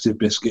digestive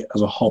biscuit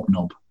as a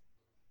hobnob.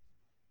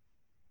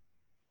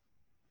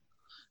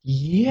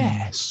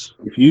 Yes.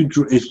 If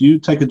you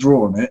take a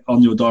draw on it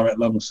on your direct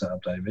lung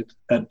setup,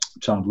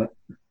 Chandler,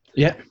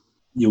 yeah,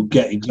 you'll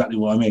get exactly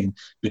what I mean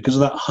because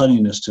of that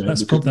honeyness to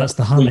it. That's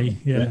the honey.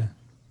 Yeah,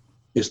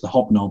 it's the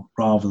hobnob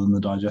rather than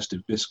the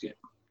digestive biscuit.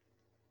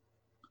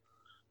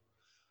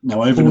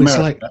 Now over in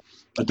America,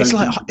 it's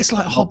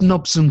like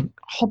hobnobs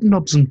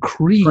and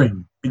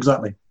cream.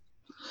 Exactly.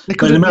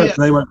 But in America,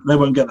 they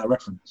won't get that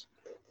reference.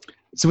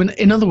 So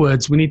in other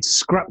words, we need to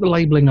scrap the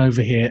labelling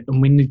over here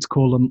and we need to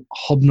call them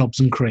hobnobs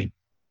and cream.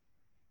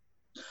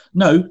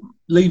 No,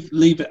 leave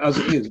it as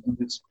it is.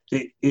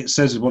 It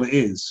says what it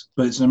is,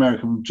 but it's an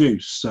American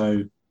juice,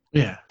 so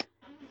yeah.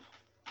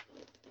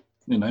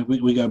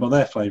 We go by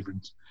their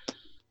flavourings.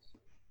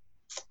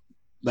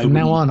 From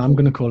now on, I'm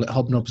going to call it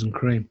hobnobs and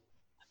cream.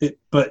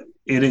 But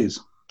it is.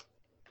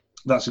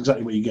 That's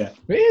exactly what you get.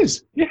 It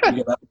is, yeah.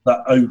 You get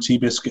that OT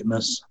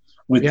biscuitness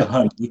with the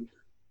honey.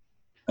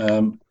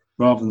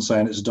 Rather than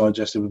saying it's a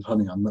digestive with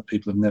honey on that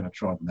people have never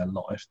tried in their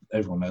life.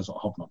 Everyone knows what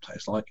hobnob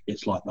tastes like.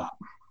 It's like that.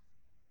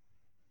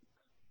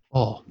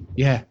 Oh,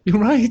 yeah, you're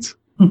right.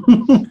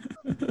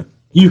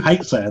 You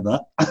hate saying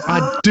that.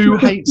 I do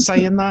hate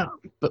saying that,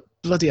 but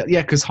bloody hell,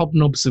 yeah, because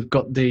hobnobs have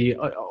got the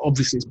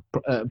obviously it's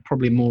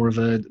probably more of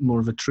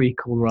a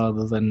treacle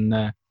rather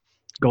than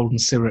golden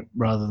syrup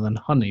rather than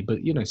honey, but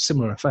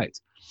similar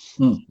effect.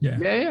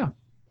 Yeah.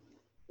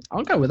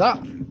 I'll go with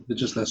that. They're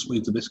just less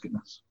sweeter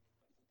biscuitness.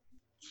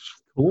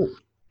 Cool.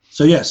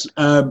 So yes,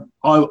 I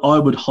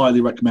would highly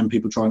recommend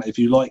people trying it. If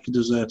you like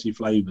desserty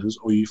flavours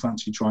or you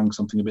fancy trying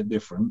something a bit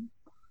different,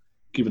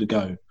 give it a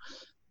go.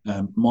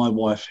 My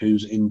wife,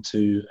 who's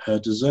into her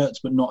desserts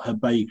but not her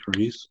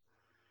bakeries,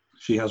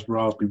 she has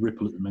raspberry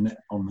ripple at the minute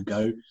on the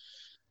go.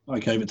 I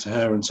gave it to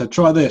her and said,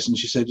 try this. And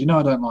she said,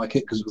 I don't like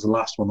it because it was the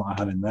last one that I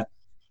had in there,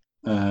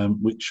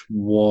 which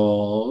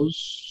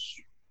was...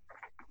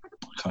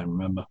 I can't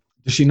remember.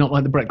 Does she not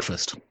like the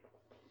breakfast?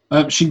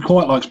 She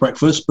quite likes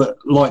breakfast, but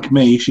like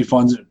me, she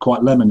finds it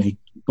quite lemony.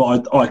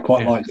 But I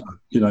quite like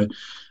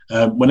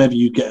that. Whenever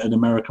you get an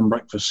American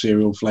breakfast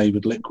cereal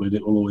flavoured liquid,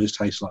 it will always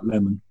taste like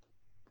lemon.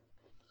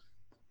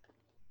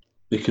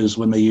 Because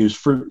when they use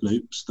Fruit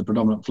Loops, the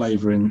predominant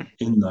flavour in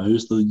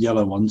those, the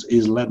yellow ones,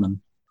 is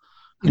lemon.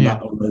 And that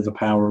will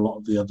overpower a lot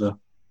of the other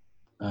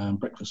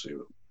breakfast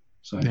cereal.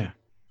 So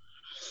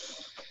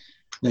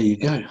there you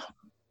go.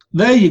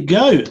 There you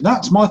go.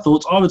 That's my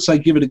thoughts. I would say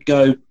give it a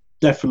go.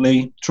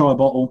 Definitely try a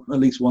bottle at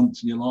least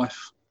once in your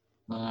life,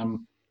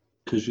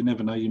 because you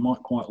never know, you might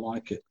quite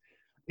like it.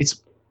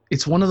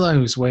 It's one of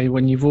those where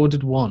when you've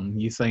ordered one,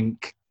 you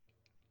think,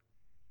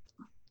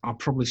 I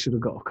probably should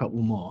have got a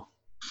couple more.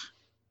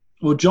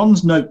 Well,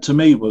 John's note to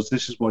me was,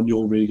 this is one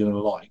you're really going to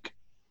like.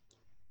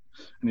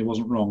 And he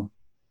wasn't wrong.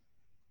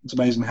 It's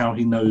amazing how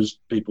he knows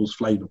people's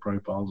flavour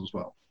profiles as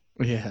well.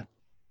 Yeah.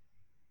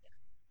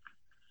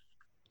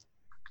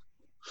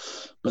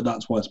 But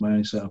that's why it's my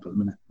only setup at the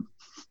minute.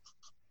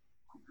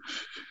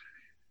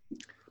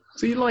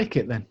 So you like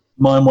it then?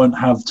 Mine won't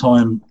have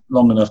time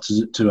long enough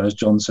to, as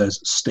John says,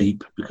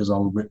 steep, because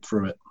I'll rip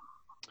through it.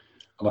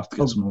 I'll have to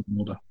get some more in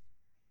order.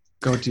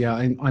 God, yeah,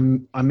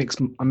 I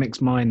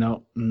mixed mine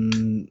up,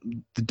 the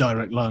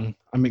direct lung.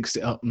 I mixed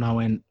it up,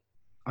 and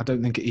I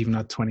don't think it even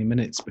had 20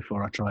 minutes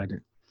before I tried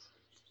it.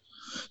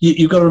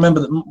 You've got to remember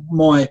that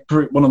one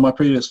of my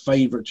previous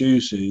favourite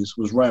juices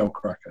was Rail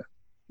Cracker,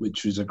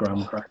 which is a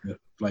graham cracker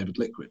flavoured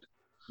liquid.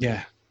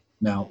 Yeah.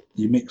 Now,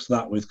 you mix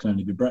that with Can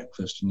Only Be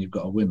Breakfast, and you've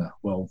got a winner.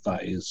 Well,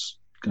 that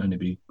Can Only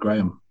Be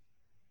Graham.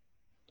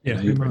 Yeah,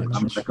 you know,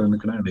 graham cracker and the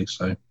cannoli.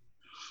 So,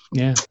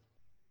 yeah.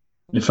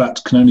 In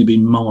fact, Can Only Be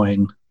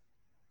Mine.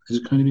 Is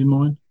it Can Only Be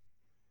Mine?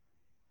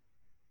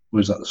 Or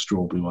is that the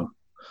strawberry one?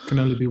 Can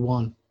only be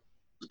one.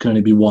 Can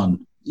Only Be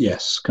One.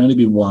 Yes, Can Only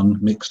Be One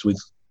mixed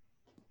with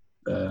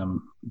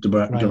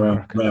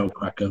the rail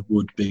cracker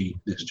would be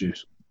this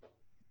juice.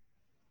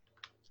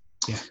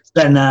 Yeah.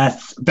 Very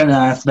nice, very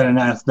nice, very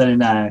nice, very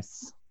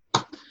nice.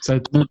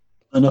 So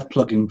enough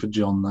plugging for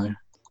John, though.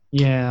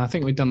 Yeah, I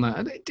think we've done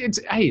that.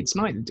 It's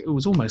nice. It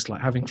was almost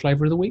like having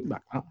flavour of the week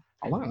back.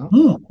 I like that.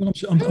 Well,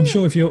 I'm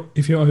sure if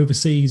you're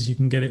overseas, you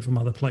can get it from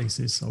other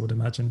places. I would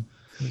imagine.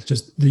 It's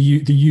just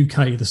the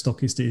UK. The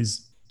stockist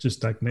is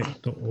just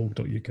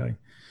agnic.org.uk.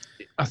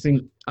 I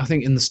think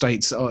in the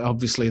States,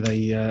 obviously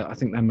I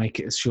think they make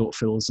it as short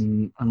fills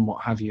and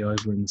what have you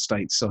over in the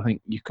States. So I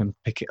think you can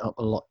pick it up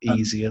a lot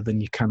easier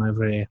than you can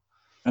over here.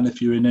 And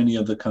if you're in any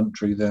other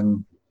country,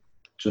 then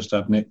just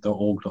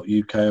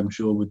agnic.org.uk, I'm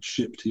sure, would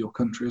ship to your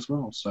country as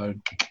well. So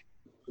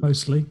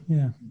mostly,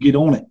 yeah. Get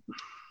on it.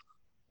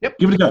 Yep.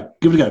 Give it a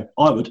go.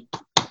 I would.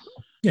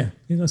 Yeah,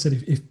 as I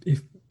said,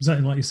 if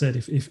exactly like you said,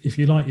 if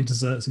you like your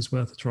desserts, it's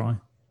worth a try.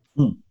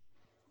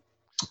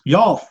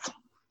 Yes.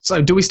 So,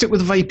 do we stick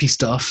with the vapey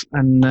stuff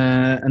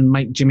and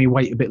make Jimmy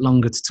wait a bit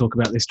longer to talk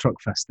about this truck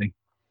fest thing?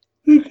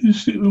 You can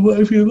stick with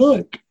whatever you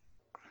like.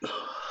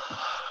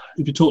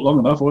 If you talk long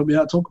enough, I won't be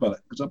able to talk about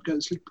it because I'm going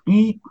to sleep.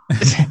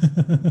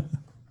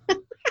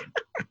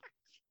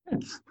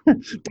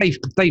 Dave,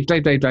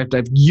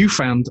 you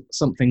found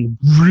something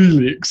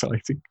really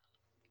exciting.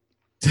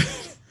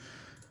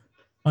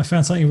 I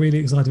found something really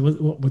exciting.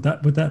 What would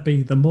that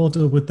be? The mod,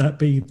 or would that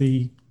be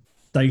the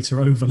data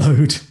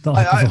overload that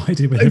I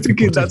provided with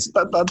everybody?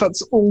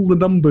 That's all the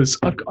numbers.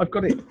 I've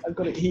got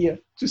it here.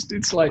 Just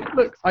it's like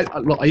look,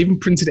 I even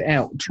printed it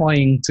out,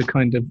 trying to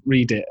kind of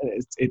read it.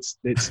 It's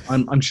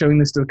I'm showing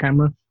this to the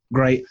camera.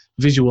 Great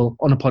visual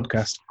on a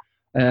podcast.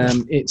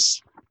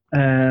 It's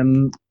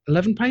 11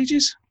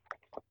 pages.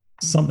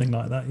 Something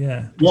like that,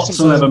 yeah. What's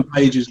 11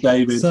 pages,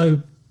 David?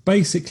 So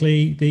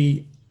basically,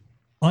 the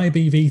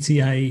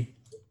IBVTA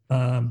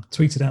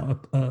tweeted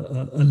out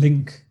a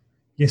link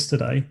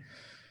yesterday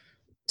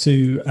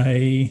to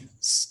a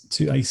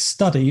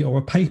study or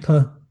a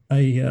paper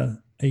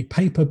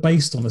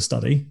based on a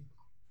study.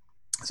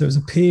 So it was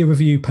a peer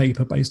review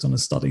paper based on a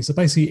study. So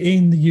basically,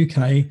 in the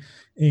UK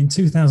in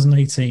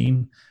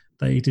 2018,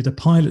 they did a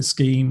pilot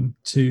scheme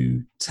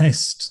to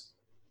test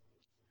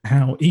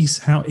how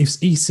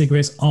if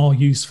e-cigarettes are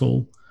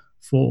useful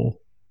for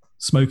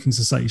smoking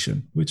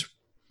cessation. Which, if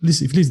you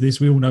listen to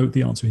this, we all know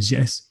the answer is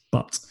yes.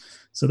 But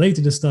so they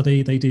did a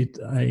study. They did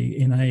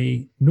in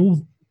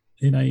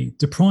a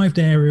deprived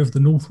area of the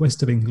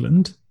northwest of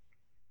England.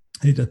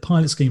 They did a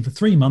pilot scheme for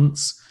 3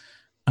 months,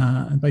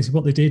 and basically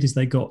what they did is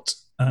they got.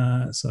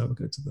 So I'll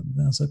go to them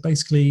now. So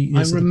basically,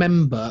 I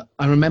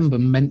remember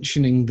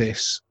mentioning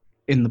this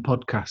in the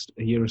podcast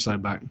a year or so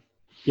back.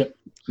 Yep.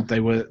 They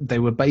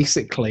were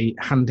basically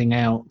handing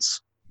out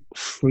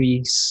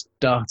free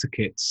starter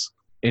kits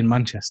in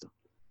Manchester,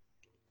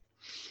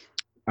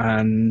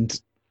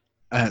 and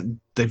I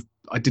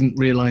didn't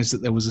realise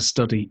that there was a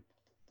study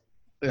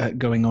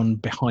going on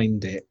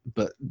behind it,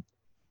 but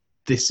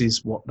this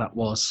is what that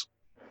was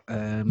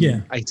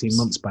 18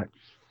 months back.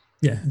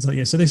 Yeah,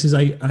 so this is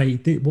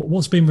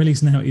what's been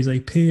released now is a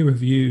peer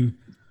review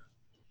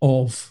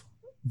of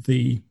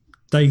the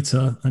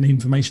data and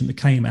information that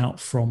came out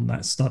from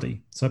that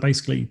study. So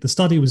basically, the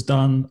study was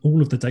done,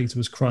 all of the data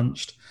was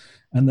crunched,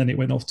 and then it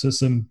went off to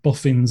some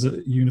boffins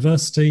at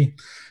university,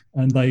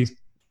 and they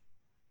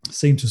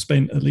seem to have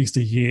spent at least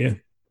a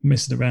year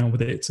messing around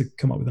with it to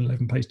come up with an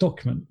 11-page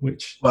document,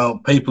 which... Well,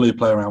 people who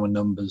play around with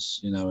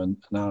numbers, and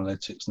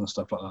analytics and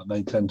stuff like that,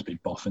 they tend to be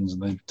boffins,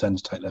 and they tend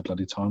to take their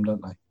bloody time,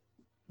 don't they?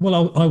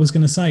 Well, I was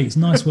going to say it's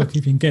nice work if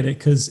you can get it,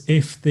 because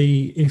if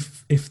the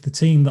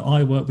team that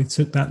I work with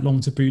took that long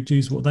to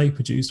produce what they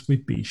produced,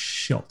 we'd be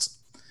shot.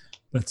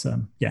 But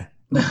yeah,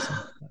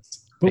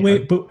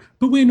 but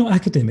we're not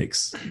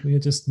academics. We are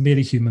just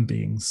merely human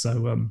beings.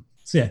 So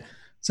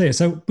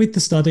with the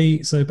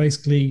study, so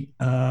basically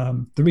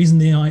the reason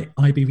the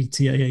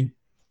IBVTA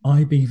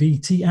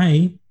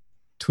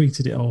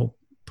tweeted it or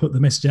put the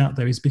message out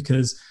there is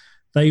because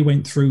they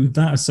went through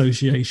that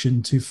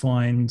association to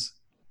find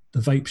the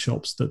vape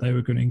shops that they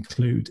were going to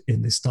include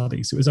in this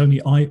study. So it was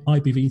only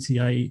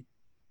IBVTA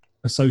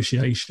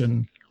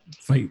association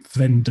vape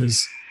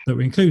vendors that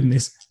were including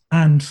this,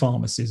 and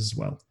pharmacies as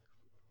well.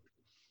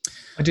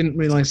 I didn't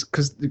realise,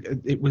 because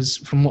it was,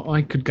 from what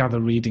I could gather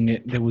reading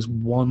it, there was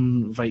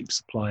one vape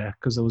supplier,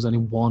 because there was only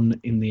one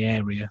in the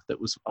area that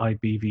was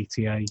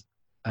IBVTA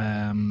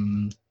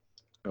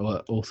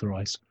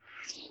authorised.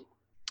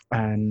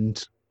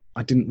 And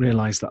I didn't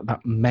realise that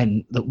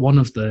meant that one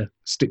of the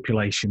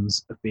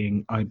stipulations of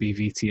being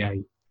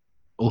IBVTA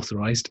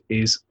authorised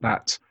is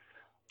that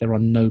there are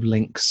no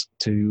links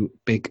to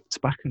big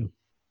tobacco.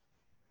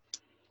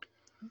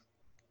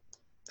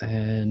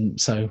 And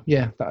so,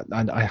 yeah,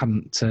 I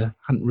hadn't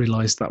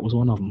realised that was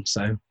one of them.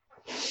 So,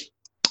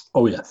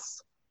 oh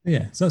yes,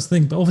 yeah. So that's the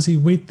thing. But obviously,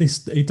 with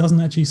this, it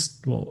doesn't actually.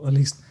 Well, at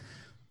least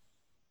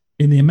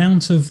in the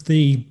amount of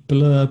the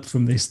blurb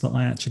from this that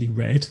I actually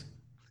read,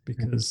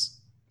 because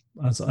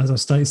as I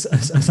said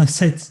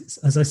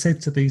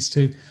to these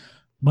two,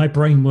 my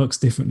brain works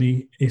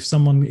differently. If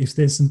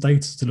there's some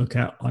data to look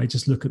at, I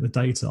just look at the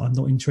data. I'm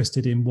not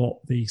interested in what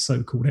the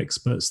so-called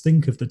experts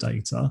think of the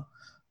data.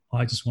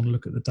 I just want to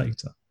look at the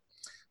data.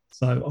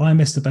 So I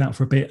messed about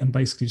for a bit and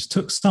basically just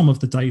took some of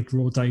the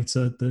raw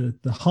data,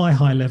 the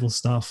high level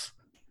stuff,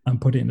 and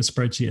put it in a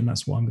spreadsheet, and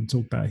that's what I'm going to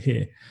talk about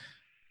here.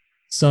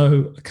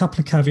 So a couple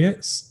of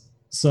caveats.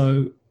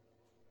 So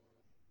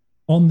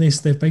on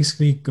this, they've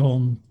basically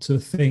gone to a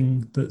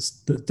thing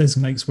that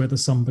designates whether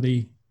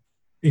somebody,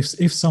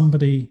 if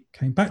somebody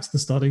came back to the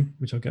study,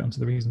 which I'll get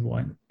onto the reason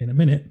why in a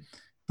minute,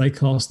 they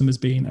class them as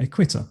being a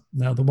quitter.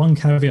 Now, the one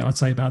caveat I'd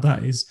say about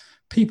that is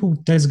people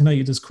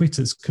designated as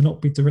quitters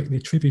cannot be directly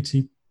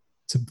attributed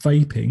to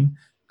vaping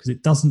because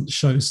it doesn't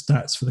show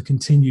stats for the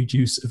continued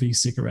use of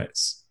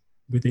e-cigarettes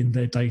within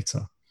their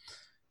data.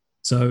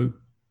 So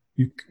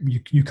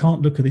you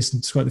can't look at this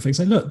and describe the fact,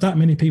 say, look, that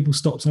many people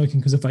stopped smoking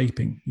because of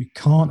vaping. You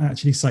can't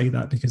actually say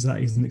that because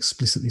that isn't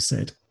explicitly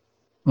said.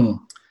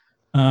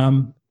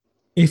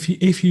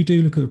 If you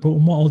do look at the report,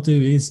 and what I'll do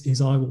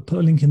is I will put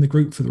a link in the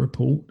group for the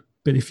report.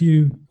 But if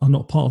you are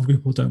not part of the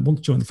group or don't want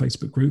to join the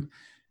Facebook group,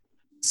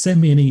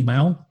 send me an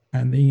email,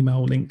 and the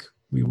email link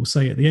we will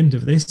say at the end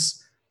of this,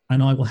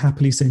 and I will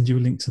happily send you a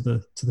link to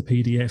the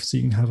PDF so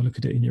you can have a look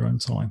at it in your own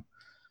time.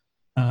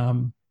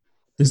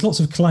 There's lots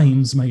of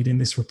claims made in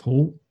this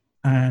report,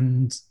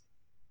 and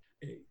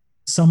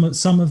some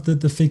of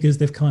the figures,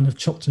 they've kind of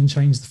chopped and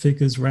changed the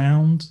figures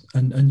round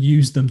and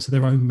used them to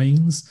their own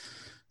means.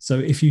 So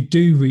if you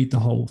do read the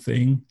whole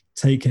thing,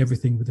 take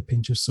everything with a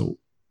pinch of salt.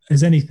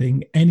 As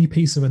anything, any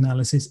piece of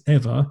analysis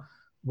ever,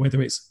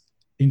 whether it's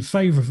in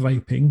favour of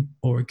vaping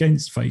or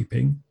against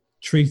vaping,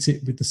 treat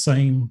it with the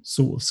same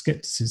sort of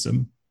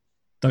scepticism.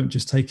 Don't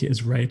just take it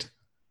as read.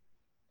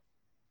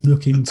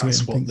 Look into it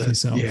and think for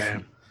yourself.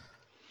 Yeah.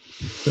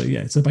 But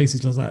yeah, so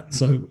basically that.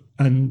 So,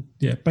 and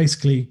yeah,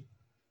 basically,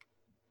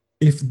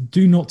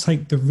 do not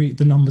take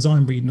the numbers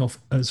I'm reading off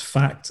as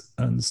fact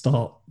and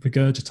start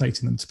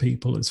regurgitating them to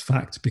people as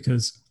fact,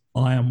 because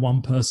I am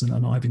one person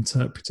and I've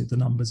interpreted the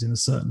numbers in a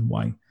certain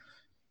way.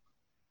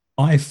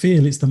 I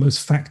feel it's the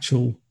most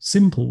factual,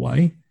 simple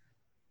way,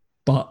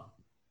 but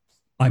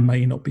I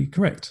may not be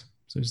correct.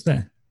 So it's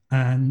there.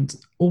 And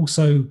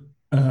also,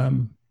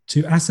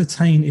 to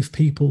ascertain if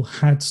people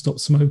had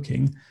stopped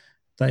smoking,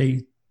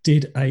 they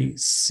did a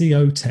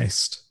CO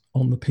test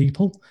on the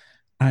people,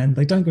 and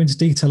they don't go into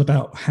detail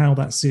about how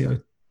that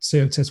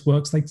CO test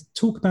works. They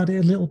talk about it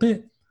a little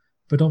bit,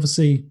 but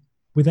obviously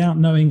without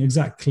knowing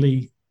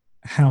exactly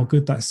how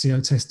good that CO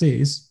test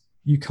is,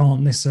 you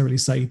can't necessarily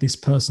say this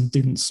person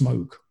didn't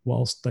smoke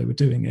whilst they were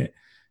doing it,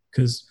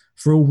 because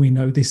for all we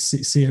know, this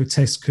CO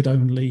test could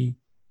only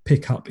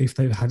pick up if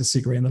they've had a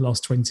cigarette in the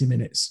last 20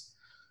 minutes.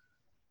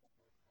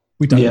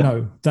 We don't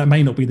know. That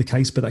may not be the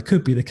case, but that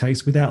could be the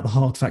case. Without the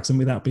hard facts and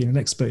without being an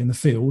expert in the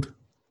field,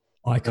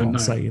 I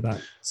can't say that.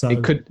 So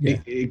it could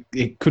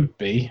it could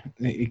be.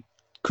 It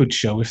could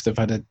show if they've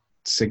had a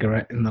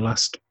cigarette in the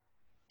last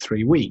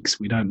 3 weeks.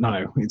 We don't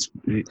know.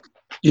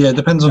 It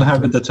depends on how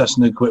good the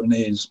testing equipment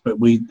is. But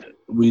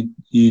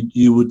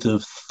you would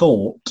have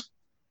thought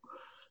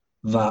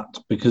that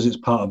because it's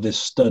part of this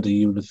study,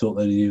 you would have thought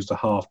they'd used a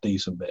half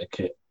decent bit of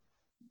kit.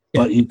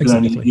 Yeah, but you can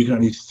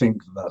only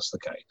think that that's the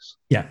case.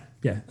 Yeah.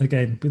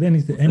 Again, with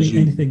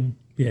anything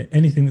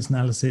that's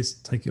analysis,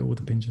 take it all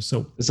with a pinch of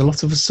salt. There's a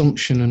lot of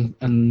assumption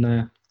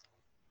and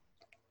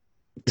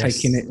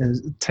taking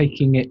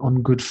it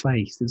on good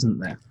faith, isn't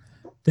there?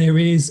 There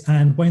is,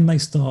 and when they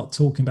start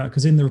talking about,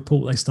 because in the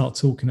report they start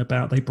talking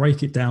about, they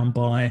break it down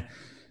by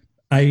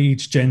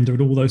age, gender,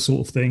 and all those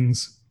sort of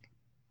things.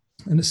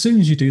 And as soon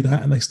as you do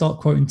that, and they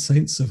start quoting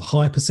states of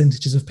high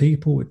percentages of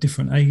people at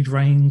different age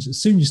range, as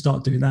soon as you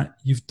start doing that,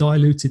 you've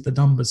diluted the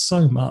numbers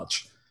so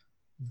much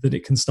that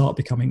it can start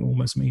becoming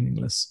almost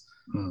meaningless.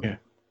 Yeah.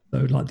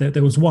 So like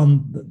there was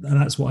one,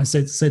 and that's what I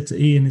said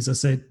to Ian, is I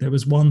said there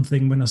was one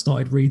thing when I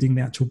started reading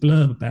the actual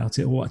blurb about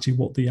it, or actually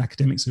what the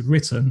academics had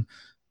written,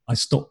 I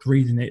stopped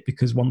reading it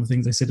because one of the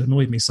things they said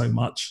annoyed me so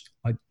much,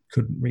 I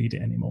couldn't read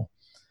it anymore.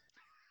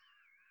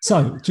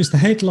 So just the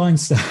headline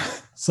stats.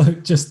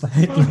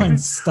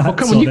 Oh,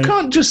 come on, you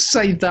can't just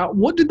say that.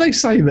 What did they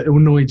say that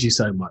annoyed you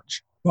so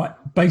much? Right.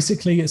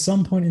 Basically, at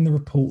some point in the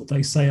report,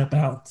 they say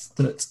about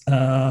that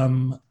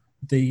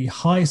the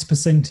highest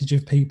percentage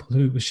of people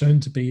who were shown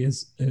to be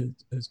as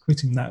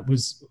quitting that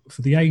was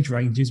for the age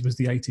ranges was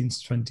the 18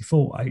 to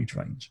 24 age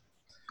range,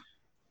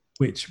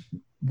 which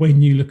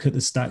when you look at the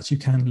stats, you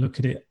can look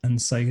at it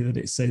and say that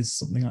it says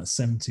something like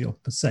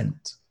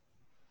 70%.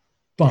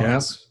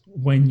 But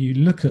when you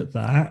look at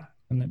that,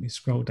 and let me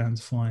scroll down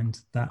to find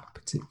that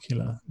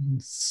particular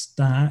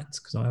stat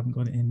because I haven't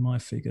got it in my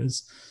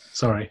figures.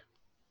 Sorry.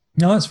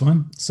 No, that's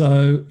fine.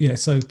 So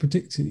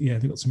predicted. Yeah,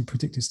 they've got some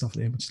predictive stuff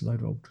there, which is a load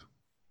of old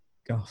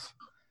guff.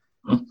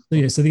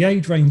 So the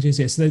age ranges.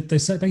 So they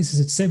basically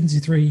said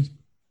 73%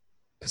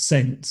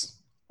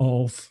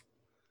 of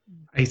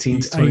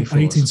 18 to 24.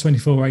 18 to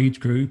 24 age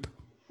group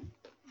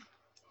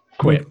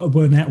Quit.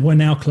 were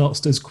now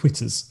classed as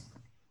quitters.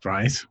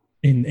 Right.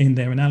 In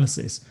their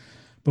analysis.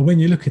 But when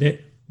you look at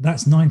it,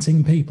 that's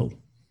 19 people.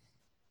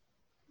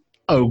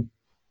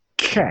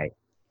 Okay.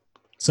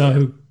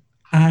 So,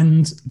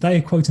 and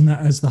they're quoting that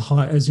as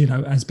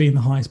as being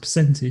the highest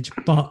percentage,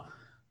 but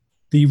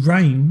the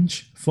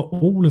range for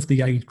all of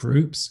the age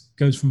groups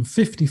goes from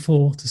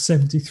 54 to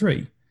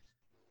 73.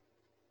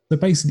 So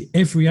basically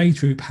every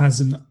age group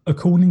has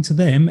according to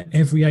them,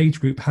 every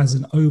age group has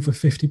an over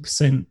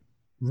 50%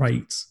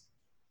 rate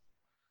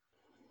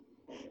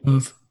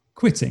of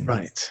quitting.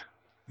 Right.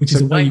 Which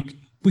is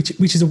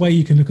a way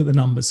you can look at the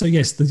numbers. So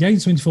yes, the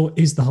age 24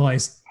 is the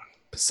highest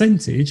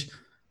percentage,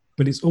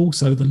 but it's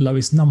also the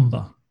lowest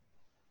number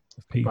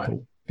of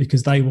people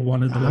because they were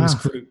one of the lowest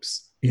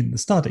groups in the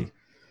study.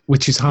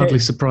 Which is hardly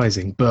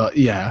surprising, but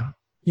yeah.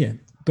 Yeah,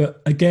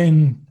 but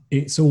again,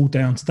 it's all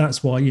down to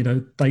that's why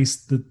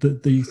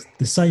the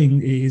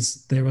saying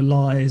is there are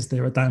lies,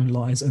 there are damn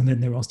lies, and then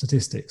there are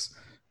statistics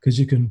because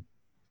you can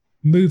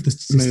move the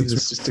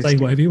statistics, say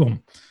whatever you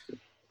want.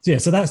 Yeah,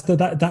 so that's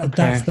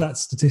that's that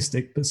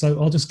statistic. But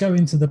so I'll just go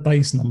into the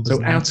base numbers.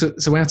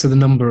 So out of the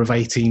number of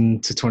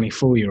 18 to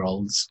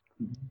 24-year-olds,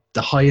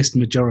 the highest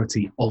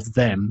majority of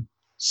them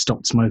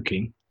stopped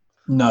smoking.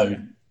 No,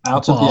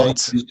 out of the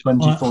 18 to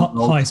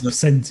 24, highest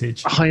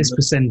percentage. Highest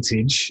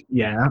percentage,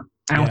 yeah.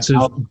 Out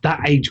of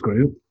that age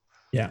group,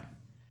 yeah.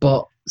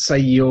 But say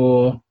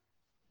you're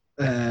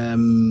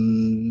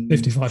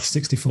 55 to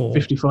 64.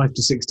 55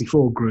 to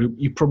 64 group,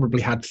 you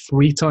probably had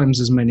 3 times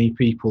as many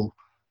people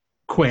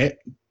quit,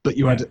 but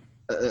you had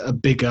a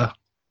bigger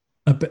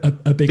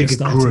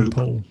starting group.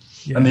 pool.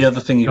 Yeah. And the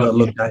other thing you've got to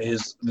look at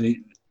is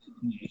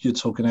you're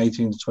talking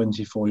 18 to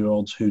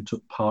 24-year-olds who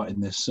took part in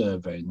this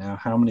survey. Now,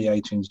 how many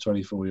 18 to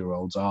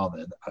 24-year-olds are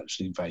there that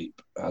actually vape,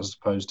 as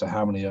opposed to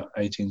how many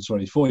 18 to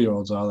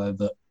 24-year-olds are there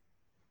that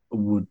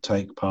would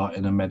take part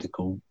in a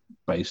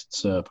medical-based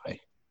survey?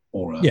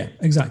 Yeah,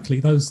 exactly.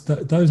 Those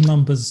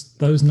numbers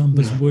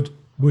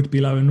would be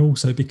low, and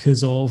also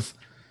because of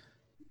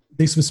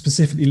this was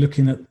specifically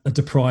looking at a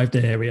deprived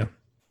area.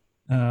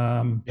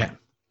 But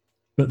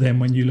then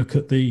when you look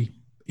at the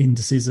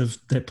indices of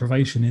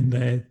deprivation in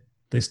there,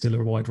 there's still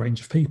a wide range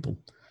of people.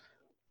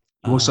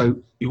 You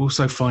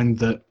also find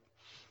that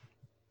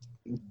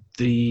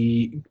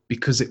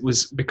because it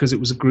was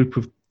a group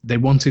of, they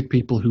wanted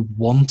people who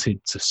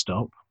wanted to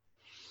stop,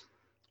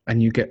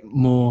 and you get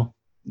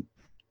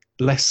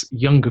less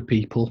younger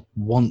people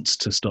want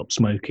to stop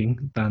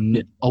smoking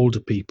than older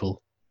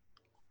people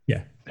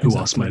who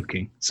are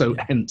smoking. So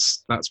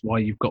hence that's why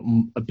you've got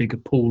a bigger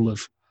pool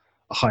of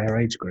a higher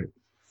age group.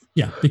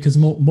 Yeah, because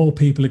more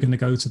people are going to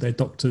go to their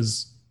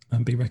doctors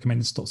and be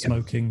recommended to stop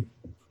smoking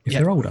if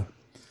they're older.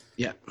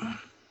 Yeah.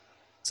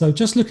 So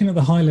just looking at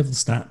the high level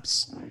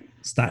stats,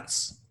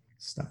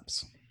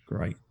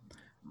 great.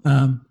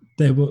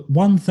 There were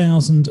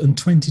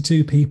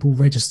 1,022 people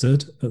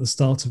registered at the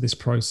start of this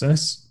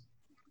process.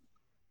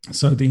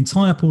 So the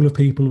entire pool of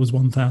people was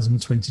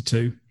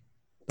 1,022.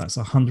 That's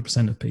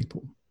 100% of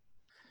people.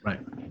 Right.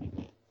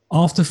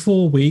 After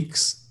 4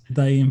 weeks,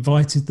 they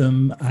invited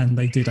them and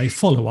they did a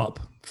follow-up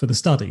for the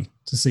study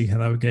to see how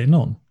they were getting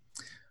on.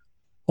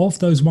 Of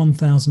those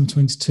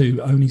 1,022,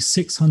 only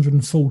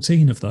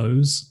 614 of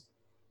those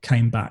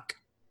came back.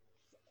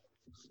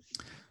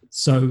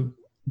 So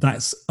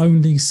that's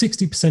only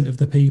 60% of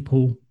the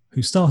people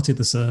who started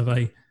the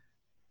survey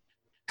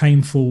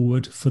came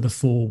forward for the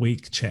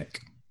 4-week check.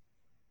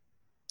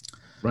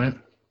 Right.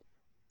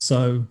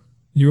 So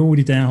you're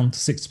already down to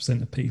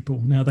 60% of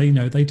people. Now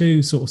they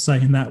do sort of say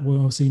in that, well,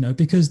 obviously,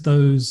 because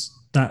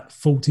that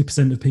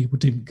 40% of people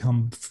didn't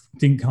come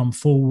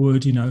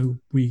forward,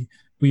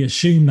 we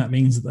assume that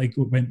means that they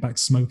went back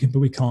to smoking, but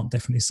we can't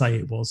definitely say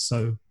it was.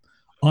 So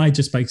I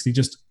just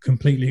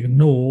completely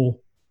ignore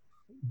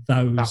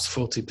those that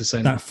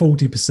 40%. That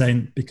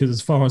 40%, because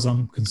as far as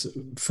I'm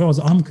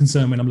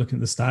concerned, when I'm looking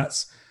at the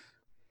stats,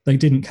 they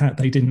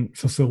didn't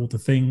fulfill the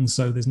things,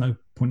 so there's no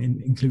point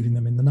in including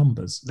them in the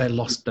numbers. They're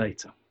lost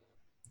data.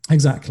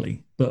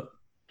 Exactly. But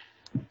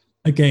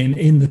again,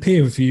 in the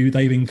peer review,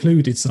 they've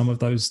included some of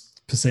those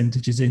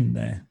percentages in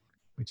there,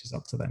 which is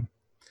up to them.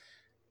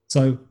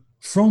 So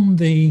from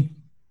the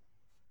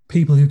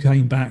people who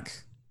came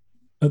back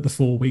at the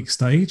 4-week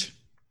stage,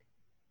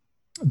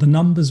 the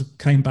numbers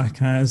came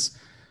back as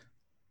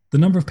the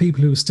number of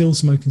people who were still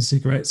smoking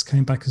cigarettes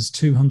came back as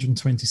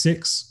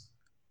 226.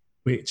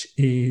 which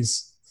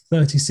is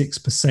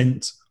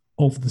 36%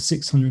 of the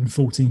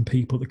 614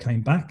 people that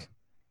came back.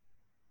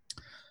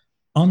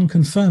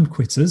 Unconfirmed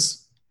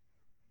quitters,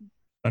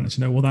 don't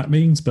actually know what that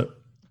means, but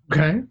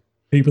Okay.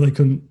 people they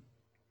couldn't,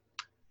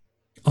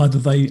 either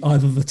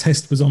the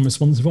test was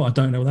unresponsive, or I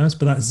don't know what that is,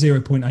 but that's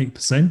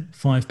 0.8%,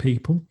 5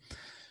 people.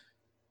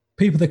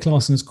 People they're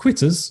classing as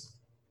quitters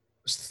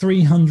was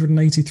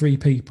 383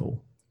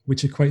 people,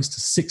 which equates to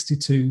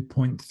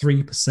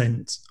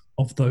 62.3%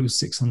 of those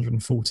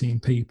 614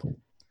 people.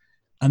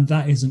 And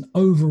that is an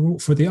overall,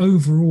 for the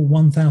overall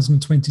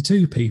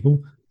 1,022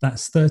 people,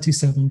 that's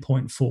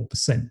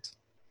 37.4%.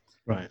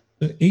 Right.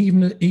 So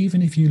even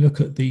if you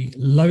look at the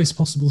lowest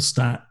possible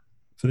stat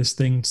for this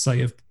thing to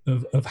say of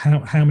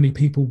how many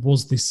people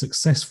was this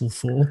successful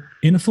for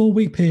in a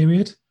 4-week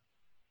period,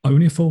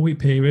 only a 4-week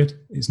period,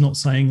 it's not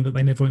saying that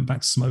they never went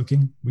back to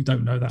smoking. We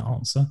don't know that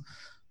answer.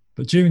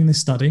 But during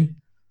this study,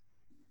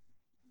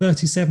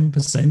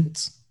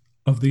 37%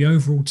 of the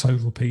overall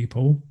total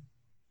people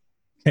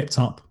kept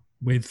up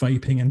with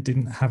vaping and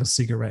didn't have a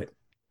cigarette,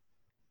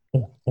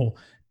 or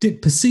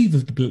did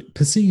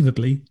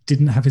perceivably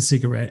didn't have a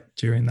cigarette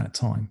during that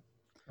time.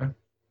 Okay.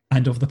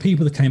 And of the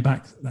people that came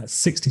back, that's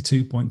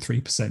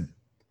 62.3%.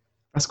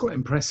 That's quite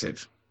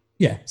impressive.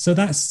 Yeah, so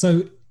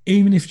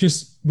even if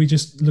we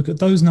just look at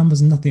those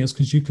numbers and nothing else,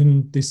 because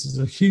this is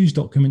a huge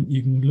document,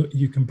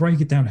 you can break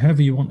it down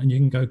however you want, and you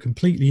can go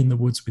completely in the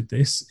woods with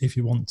this if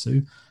you want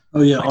to.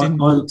 Oh yeah, I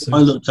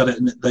looked at it,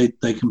 and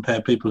they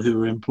compare people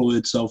who are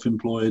employed,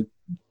 self-employed,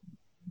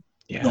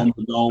 on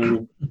the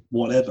dole,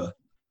 whatever.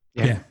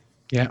 Yeah,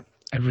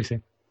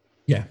 everything.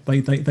 Yeah,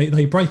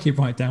 they break it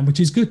right down, which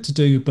is good to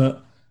do,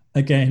 but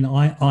again,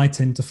 I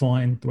tend to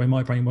find the way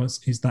my brain works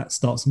is that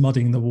starts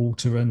muddying the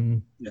water,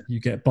 and you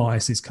get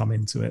biases come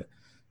into it.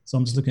 So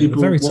I'm just looking at the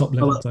very top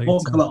level data.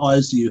 What colour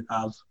eyes do you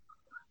have?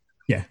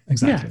 Yeah,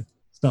 exactly. Yeah.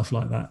 Stuff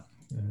like that.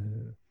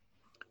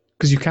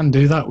 Because you can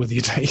do that with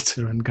your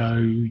data and go,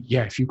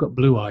 if you've got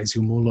blue eyes,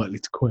 you're more likely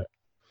to quit.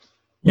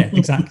 Yeah,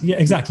 exactly. Yeah,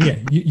 exactly. Yeah,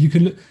 you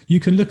can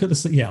look at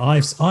the. Yeah,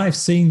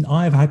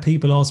 I've had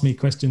people ask me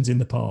questions in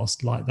the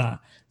past like that,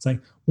 saying,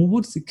 "Well,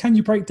 what is it? Can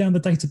you break down the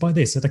data by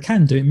this?" And I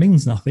can do. It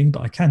means nothing,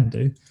 but I can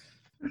do.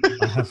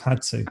 I have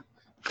had to.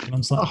 And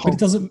I'm just like, but it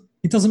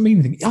doesn't mean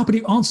anything. Oh, but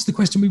it answers the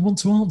question we want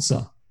to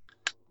answer.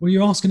 Well,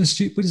 you're asking it's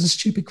a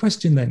stupid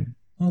question then.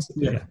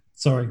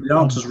 Sorry. The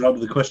answer's right,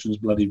 but the question's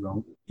bloody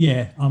wrong.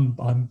 Yeah,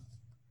 I'm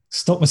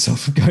stop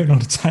myself from going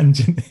on a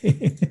tangent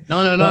here.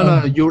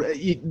 No.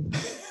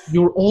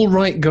 You're all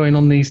right going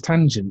on these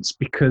tangents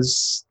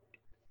because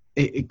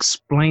it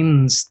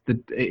explains the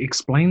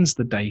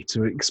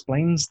data. It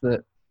explains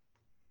that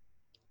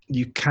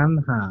you can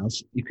have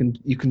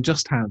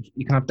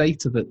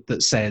data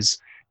that says,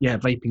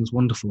 vaping's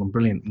wonderful and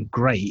brilliant and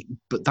great,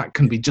 but that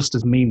can be just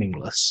as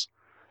meaningless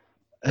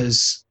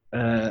as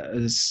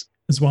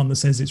one that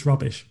says it's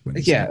rubbish.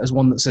 As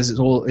one that says it's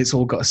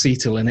all got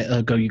acetyl in it,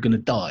 ergo you're going to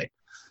die.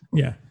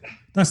 Yeah,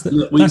 that's the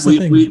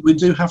thing. We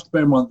do have to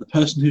bear in mind that the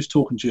person who's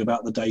talking to you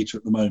about the data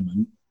at the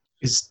moment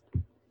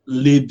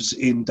lives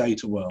in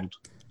data world.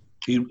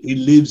 He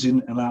lives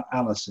in an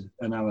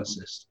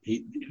analysis.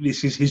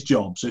 This is his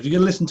job. So if you're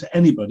going to listen to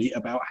anybody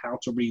about how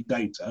to read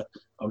data,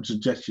 I would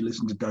suggest you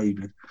listen to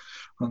David.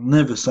 I'm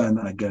never saying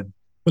that again.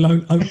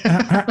 Well,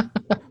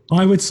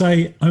 I would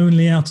say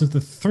only out of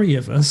the three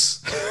of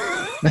us,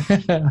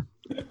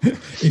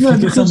 if you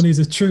get someone who's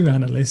a true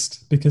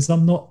analyst, because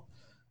I'm not.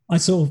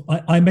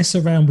 I mess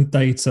around with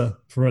data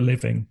for a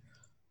living.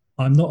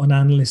 I'm not an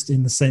analyst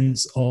in the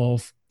sense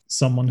of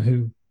someone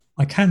who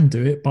I can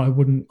do it, but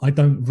I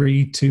don't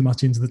read too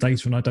much into the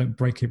data and I don't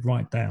break it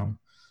right down.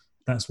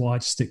 That's why I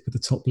just stick with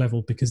the top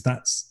level, because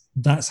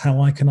that's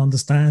how I can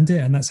understand it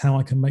and that's how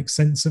I can make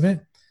sense of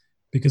it.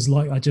 Because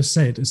like I just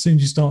said, as soon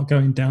as you start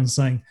going down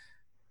saying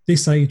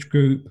this age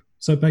group,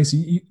 so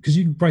basically, because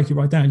you can break it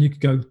right down, you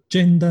could go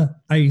gender,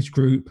 age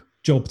group,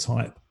 job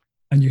type,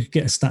 and you could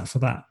get a stat for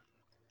that.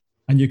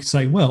 And you could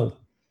say, well,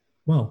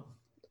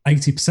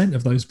 80%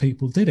 of those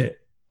people did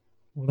it.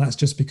 Well, that's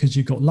just because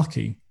you got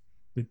lucky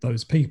with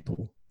those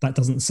people. That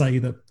doesn't say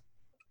that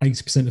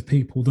 80% of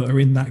people that are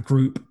in that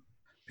group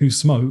who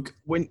smoke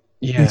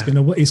it's going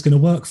to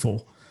work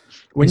for.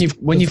 When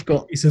you've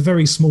got, it's a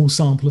very small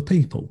sample of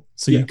people,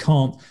 so you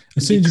can't.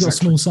 As soon as you've got a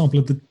small sample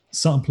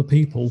of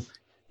people,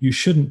 you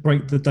shouldn't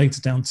break the data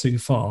down too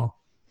far,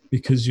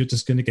 because you're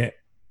just going to get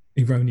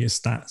erroneous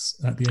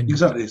stats at the end.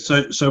 Exactly.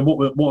 So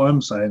what I'm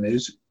saying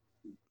is,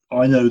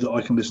 I know that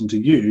I can listen to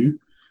you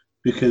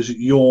because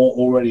you're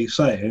already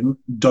saying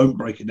don't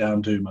break it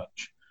down too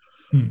much.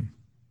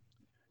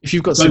 If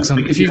you've got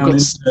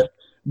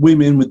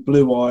women with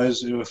blue eyes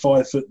who are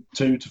 5'2"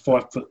 to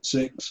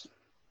 5'6",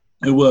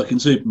 who work in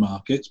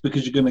supermarkets,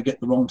 because you're going to get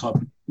the wrong type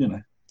of,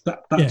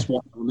 that's why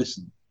I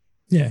listen.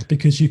 Yeah,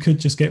 because you could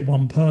just get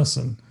one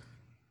person,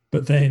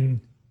 but then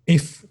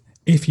if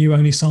you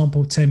only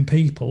sample 10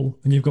 people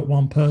and you've got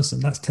one person,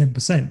 that's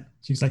 10%.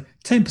 So you say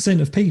 10%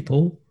 of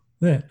people.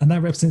 Yeah, and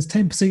that represents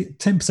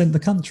 10% of the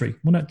country.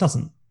 Well, no, it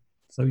doesn't.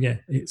 So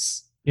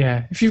it's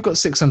if you've got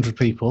 600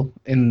 people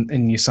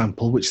in your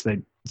sample, which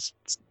they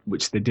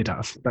which they did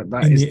have. In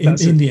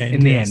the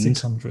end,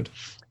 600.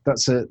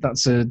 That's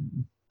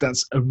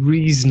a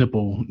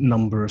reasonable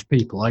number of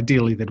people.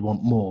 Ideally, they'd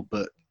want more,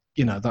 but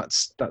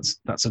that's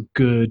a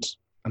good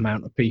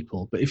amount of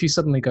people. But if you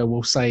suddenly go,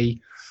 well, say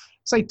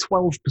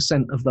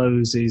 12% of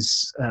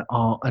those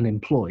are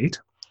unemployed,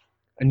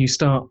 and you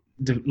start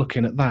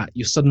looking at that,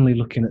 you're suddenly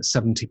looking at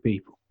 70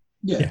 people.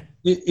 Yeah.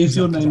 If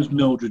your name's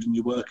Mildred and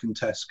you work in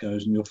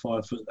Tesco's and you're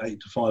 5'8"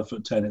 to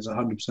 5'10", it's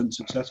 100%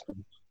 successful.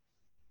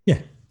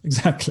 Yeah,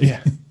 exactly.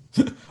 Yeah.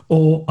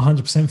 Or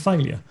 100%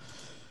 failure.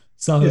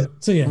 So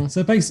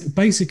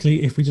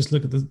basically, if we just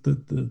look at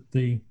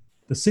the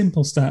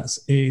simple stats,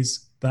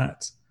 is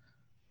that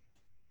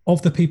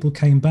of the people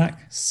came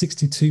back,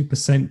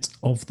 62%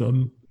 of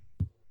them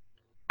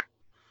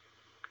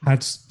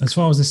had, as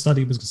far as this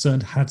study was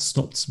concerned, had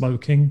stopped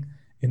smoking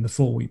in the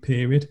 4-week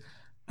period.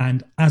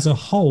 And as a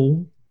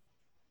whole,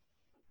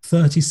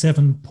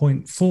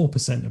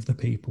 37.4% of the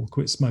people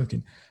quit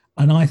smoking.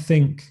 And I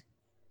think,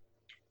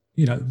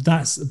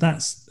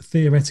 that's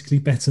theoretically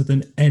better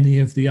than any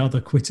of the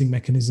other quitting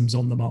mechanisms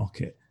on the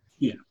market.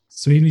 Yeah.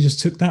 So even if you just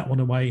took that one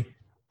away,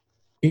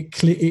 it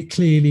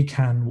clearly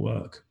can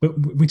work, but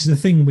which is a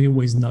thing we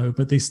always know,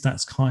 but these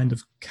stats kind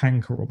of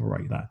can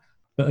corroborate that.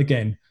 But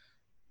again,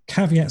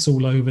 caveats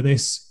all over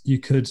this. You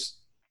could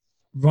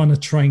run a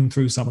train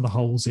through some of the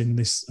holes in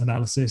this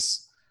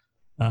analysis.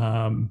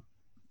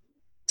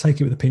 Take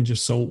it with a pinch of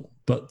salt,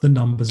 but the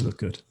numbers look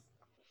good.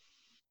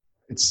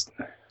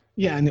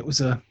 And it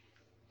was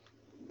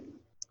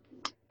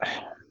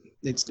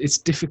it's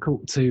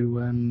difficult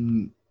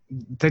to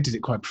they did it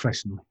quite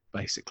professionally,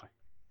 basically.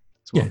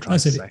 I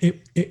said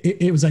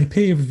it was a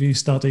peer review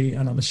study,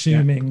 and I'm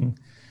assuming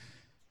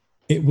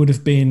it would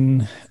have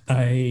been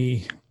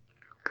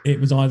it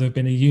was either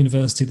been a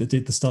university that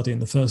did the study in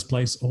the first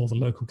place, or the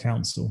local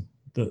council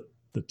that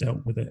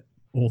dealt with it,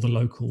 or the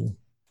local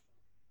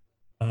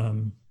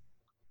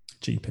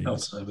GPs.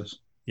 Health service.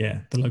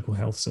 Yeah, the local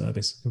health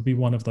service. It would be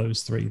one of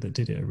those three that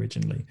did it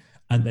originally.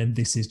 And then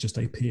this is just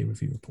a peer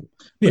review report.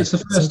 It's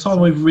the first time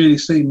we've really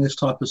seen this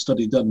type of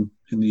study done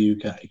in the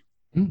UK.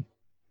 Mm.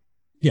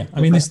 Yeah, I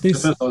mean, the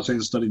first time I've seen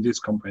a study this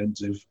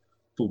comprehensive,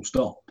 full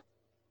stop.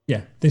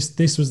 Yeah,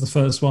 this was the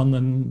first one,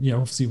 and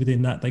obviously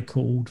within that they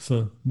called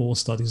for more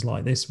studies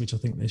like this, which I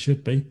think there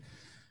should be.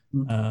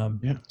 But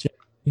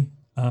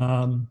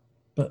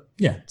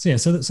so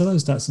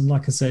those stats, and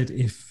like I said,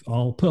 if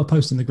I'll put a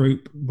post in the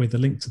group with a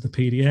link to the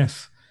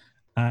PDF,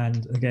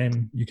 and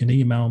again, you can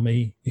email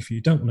me if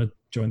you don't want to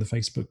join the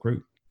Facebook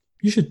group.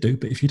 You should do,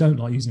 but if you don't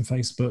like using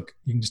Facebook,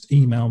 you can just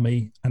email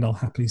me, and I'll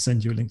happily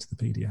send you a link to the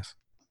PDF.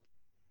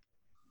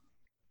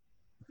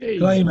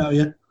 Can I email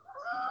you?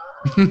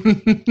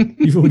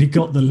 You've already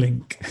got the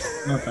link.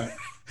 Okay.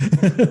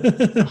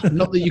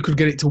 Not that you could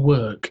get it to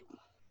work.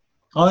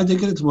 I did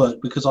get it to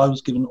work because I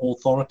was given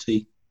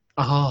authority.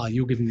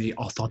 You're giving the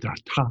authority.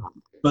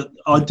 But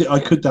I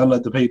could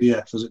download the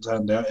PDF, as it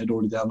turned out. It had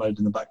already downloaded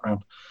in the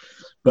background.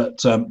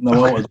 But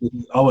no, I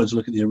always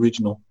look at the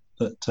original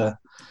that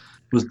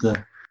was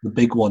the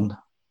big one.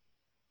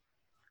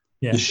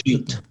 Yeah, the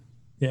sheet.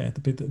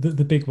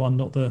 The big one,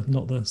 not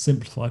the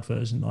simplified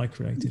version I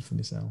created for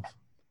myself.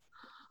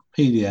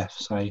 PDF,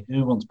 say.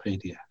 Who wants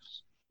PDFs?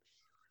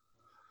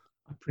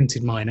 I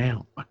printed mine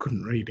out. I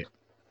couldn't read it.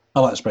 I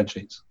like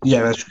spreadsheets.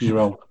 Yeah, that's because you're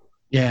old.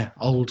 Yeah,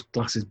 old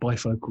glasses,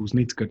 bifocals,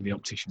 need to go to the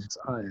opticians.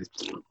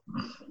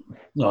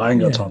 No, I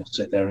ain't got time to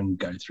sit there and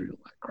go through all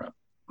that crap.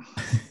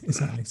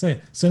 Exactly.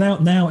 So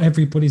now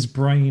everybody's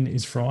brain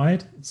is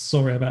fried.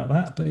 Sorry about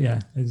that, but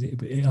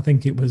I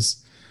think it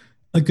was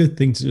a good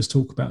thing to just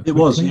talk about. It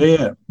was,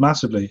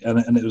 massively, and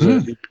it was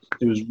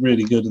it was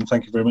really good. And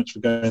thank you very much for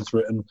going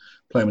through it and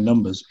playing with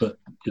numbers. But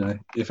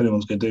if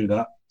anyone's going to do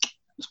that,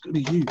 it's going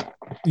to be you.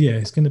 Yeah,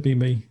 it's going to be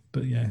me.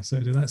 But so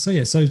do that. So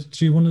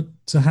do you want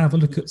to have a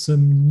look at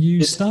some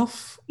new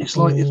stuff? It's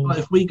like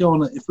if we go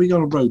on a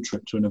road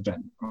trip to an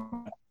event,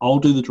 I'll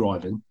do the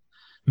driving.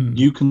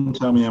 You can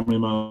tell me how many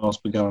miles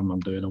per gallon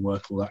I'm doing and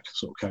work all that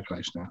sort of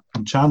calculation out.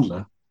 And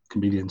Chandler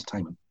can be the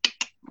entertainment.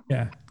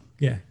 Yeah,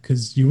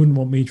 because you wouldn't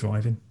want me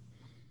driving.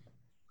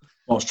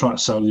 I was trying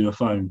to sell you a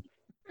phone.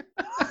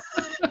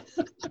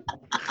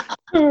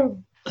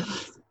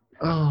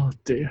 Oh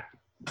dear.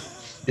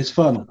 It's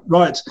fun.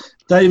 Right,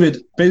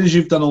 David, being as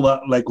you've done all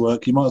that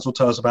legwork, you might as well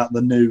tell us about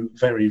the new,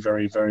 very,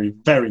 very, very,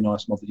 very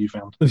nice mod that you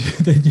found.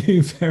 The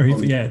new,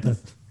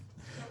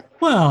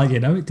 well,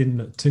 it didn't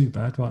look too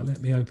bad. Right,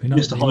 let me open up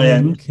Just high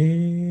end.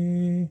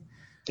 Here.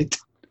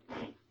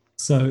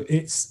 So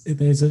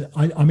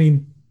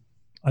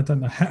I don't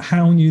know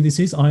how new this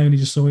is. I only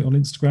just saw it on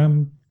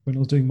Instagram when I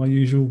was doing my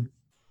usual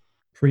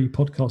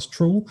pre-podcast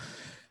trawl.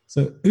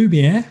 So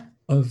Ubier,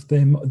 of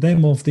them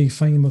of the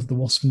fame of the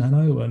Wasp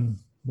Nano and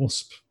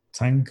Wasp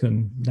Tank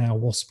and now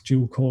Wasp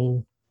Dual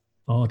Coil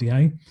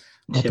RDA,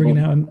 are bringing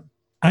out an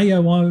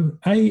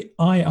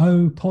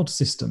AIO pod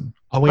system.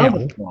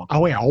 Yeah,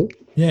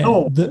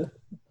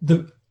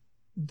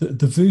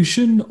 the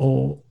Votion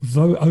or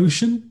Vo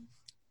Ocean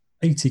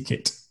 80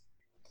 kit.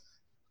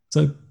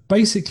 So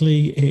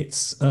basically,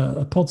 it's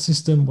a pod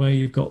system where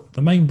you've got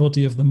the main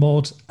body of the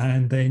mod,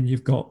 and then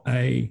you've got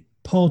a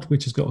pod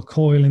which has got a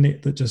coil in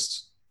it that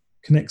just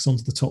connects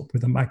onto the top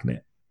with a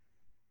magnet.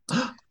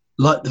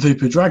 Like the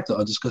Vupu drag that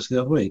I discussed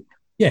the other week.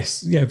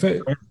 Yes, yeah,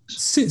 very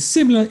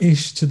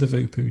similar-ish to the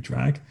Vupu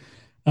drag.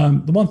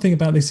 The one thing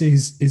about this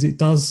is it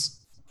does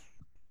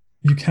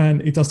take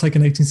an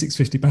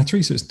 18650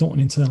 battery, so it's not an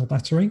internal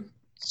battery.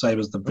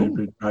 Same as the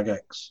Vupu drag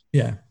X.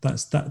 Yeah,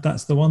 that's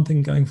the one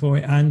thing going for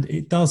it, and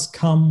it does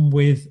come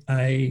with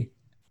a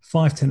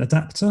 510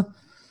 adapter,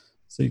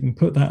 so you can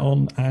put that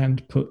on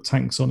and put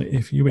tanks on it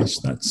if you wish.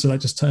 That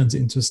just turns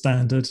it into a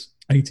standard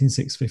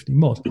 18650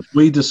 mod.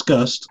 We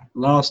discussed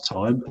last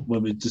time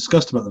when we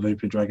discussed about the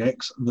Vupu drag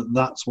X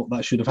that's what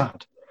that should have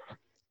had.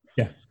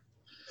 Yeah,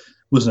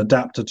 was an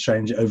adapter to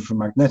change it over from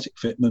magnetic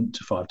fitment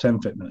to 510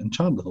 fitment, and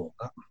Chandler thought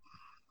that.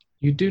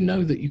 You do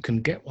know that you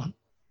can get one.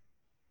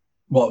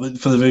 What,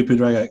 for the Vupu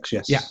drag X?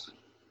 Yes. Yeah.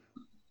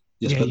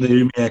 Yes, Yeah, but the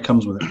Umia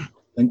comes with it. I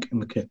think in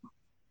the kit.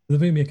 The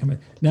Vimeo coming.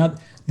 Now,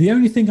 the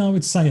only thing I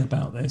would say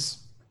about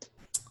this,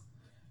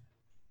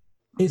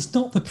 it's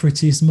not the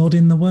prettiest mod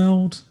in the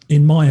world,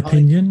 in my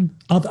opinion.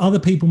 Other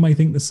people may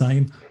think the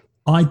same.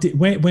 I did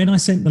when I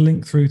sent the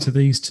link through to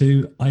these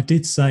two, I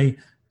did say,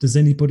 does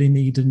anybody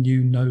need a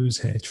new nose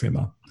hair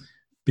trimmer?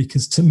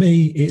 Because to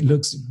me, it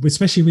looks,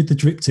 especially with the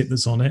drip tip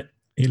that's on it,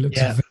 it looks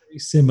very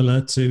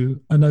similar to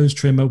a nose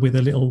trimmer with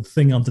a little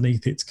thing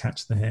underneath it to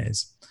catch the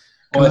hairs.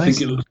 I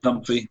think it looks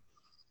comfy.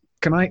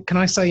 Can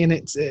I say in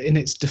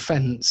its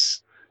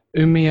defence,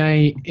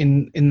 Umie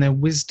in their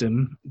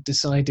wisdom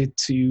decided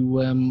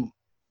to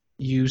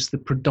use the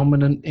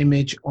predominant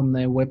image on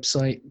their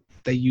website.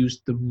 They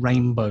used the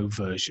rainbow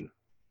version,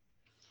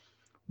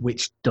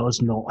 which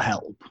does not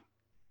help.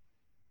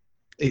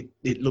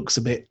 It looks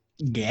a bit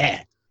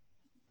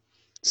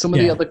Some of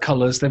the other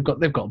colours they've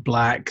got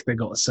black, they've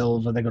got a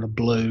silver, they've got a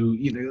blue.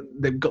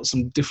 They've got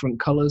some different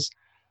colours,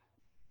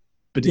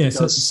 but it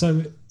does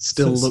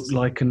still look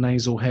like a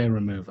nasal hair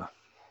remover.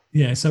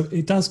 Yeah, so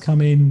it does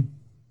come in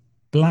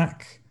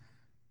black,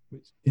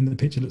 which in the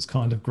picture looks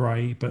kind of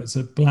grey, but it's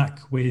a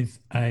black with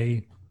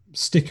a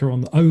sticker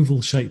on the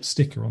oval-shaped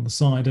sticker on the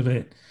side of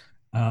it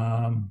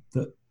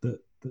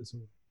that's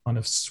kind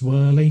of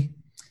swirly,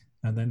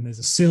 and then there's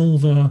a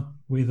silver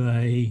with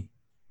a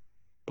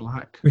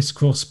black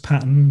crisscross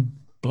pattern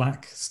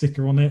black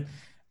sticker on it,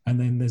 and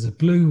then there's a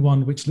blue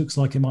one which looks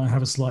like it might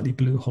have a slightly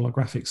blue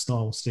holographic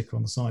style sticker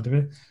on the side of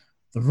it.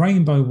 The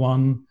rainbow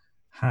one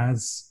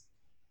has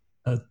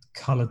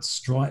coloured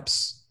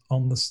stripes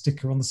on the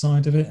sticker on the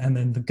side of it, and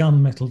then the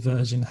gunmetal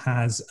version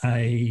has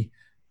a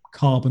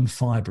carbon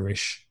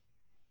fibre-ish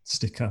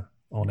sticker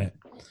on it.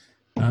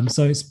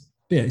 So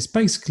it's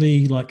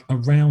basically like a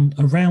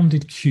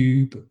rounded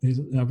cube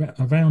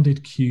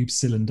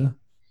cylinder.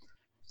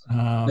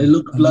 They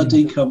look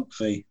bloody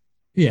comfy.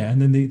 Yeah,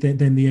 and then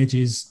the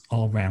edges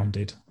are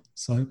rounded.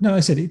 So no, I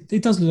said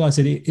it does look like I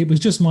said it was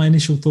just my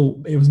initial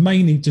thought. It was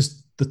mainly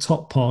just the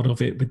top part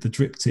of it with the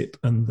drip tip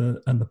and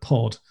the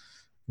pod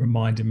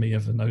reminded me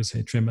of a nose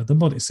hair trimmer. The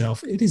mod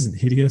itself, it isn't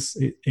hideous.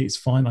 It's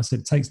fine. I said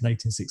it takes an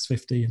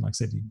 18650, and like I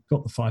said, you've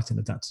got the 510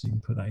 adapter, so you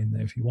can put that in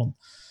there if you want.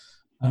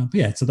 But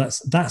yeah, so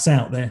that's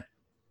out there.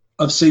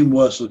 I've seen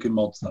worse looking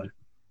mods though.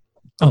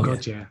 Oh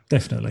god, yeah,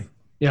 definitely.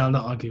 Yeah, I'll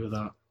not argue with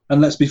that. And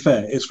let's be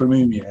fair, it's from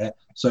Umia,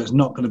 so it's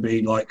not going to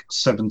be like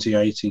 70,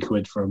 80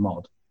 quid for a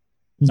mod.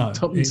 No,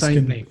 top and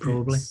Saintney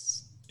probably.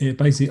 It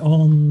basically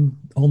on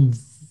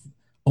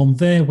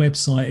their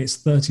website, it's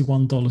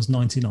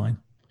 $31.99.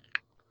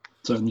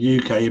 So in the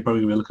UK, you're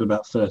probably looking at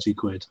about 30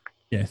 quid.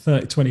 Yeah,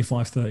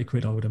 30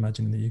 quid, I would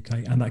imagine, in the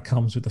UK. And that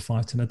comes with the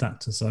 510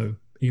 adapter. So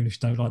even if you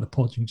don't like the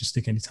pod, you can just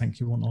stick any tank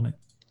you want on it.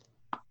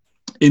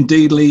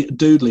 Indeedly,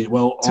 doodly.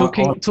 Well,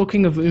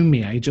 talking of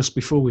Umie, just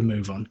before we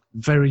move on,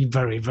 very,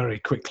 very, very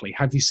quickly,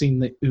 have you seen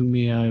the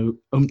Umie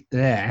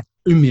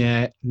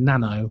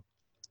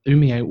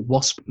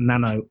Wasp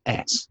Nano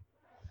S?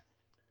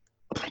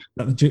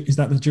 Is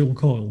that the dual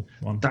coil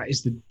one? That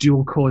is the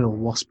dual coil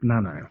Wasp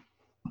Nano.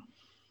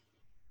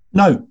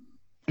 No.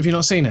 Have you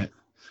not seen it?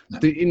 No.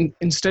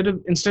 Instead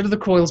of the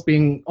coils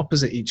being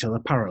opposite each other,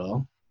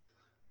 parallel,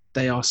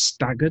 they are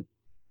staggered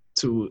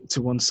to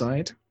one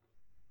side.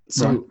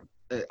 So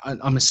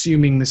I'm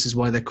assuming this is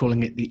why they're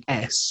calling it the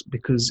S,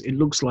 because it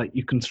looks like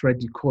you can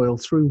thread your coil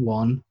through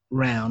one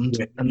round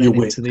and then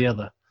into the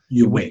other.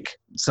 Your wick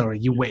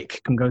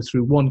can go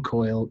through one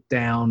coil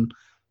down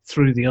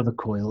through the other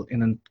coil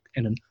in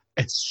an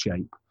S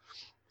shape.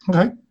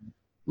 Okay.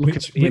 Look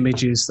at the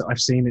images that I've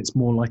seen. It's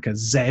more like a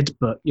Z,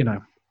 but you know.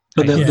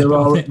 But there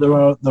are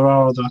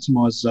other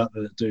atomizers out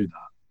there that do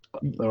that.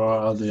 There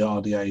are other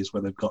RDAs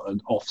where they've got an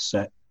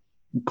offset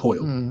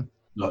coil,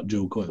 like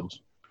dual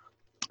coils.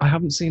 I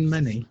haven't seen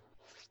many.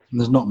 And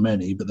there's not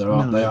many, but they are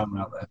out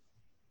there.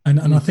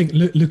 And I think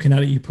looking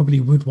at it, you probably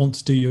would want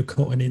to do your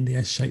cotton in the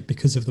S shape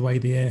because of the way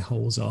the air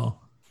holes are.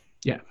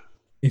 Yeah.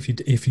 If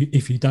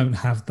you don't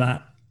have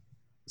that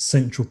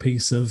central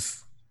piece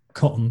of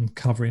cotton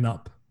covering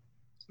up,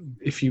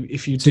 if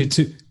you did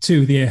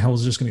two of the air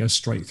holes are just going to go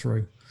straight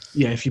through.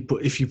 Yeah, if you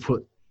put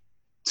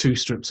 2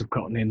 strips of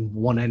cotton in,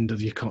 one end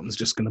of your cotton's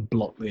just going to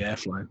block the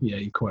airflow. Yeah,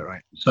 you're quite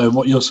right. So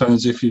what you're saying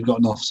is if you've got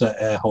an offset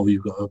air hole,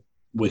 you've got to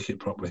wick it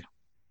properly.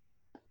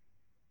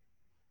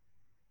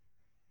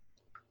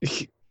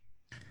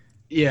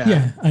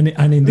 Yeah,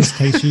 and in this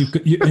case you've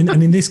got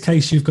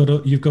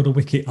you've got to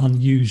wick it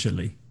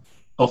unusually.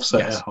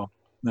 Offset air hole.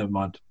 Never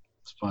mind.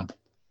 It's fine.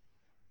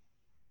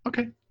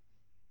 Okay.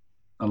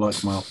 I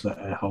like my offset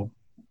air hole.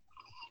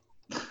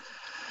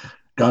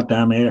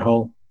 Goddamn air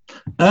hole.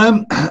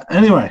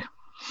 Anyway.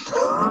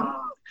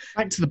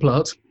 Back to the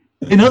plot.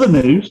 In other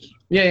news.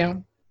 Yeah.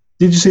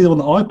 Did you see the one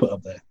that I put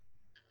up there?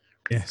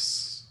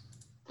 Yes.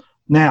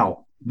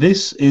 Now,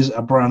 this is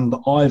a brand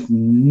that I've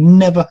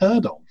never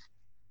heard of.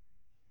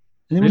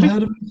 Anyone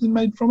heard of anything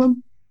made from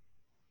them?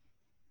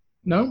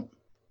 No.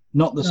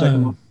 Not the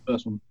second one, the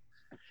first one.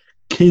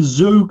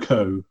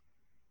 Kizuko.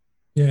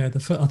 Yeah,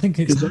 I think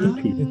it's.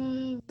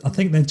 I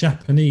think they're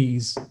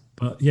Japanese,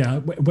 but yeah,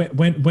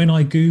 when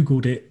I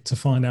googled it to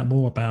find out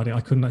more about it,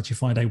 I couldn't actually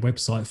find a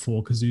website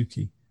for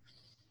Kazuki.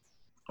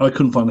 I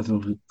couldn't find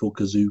anything for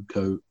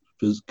Kazuko.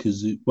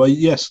 Well,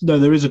 yes, no,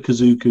 there is a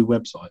Kazuku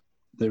website.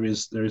 There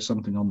is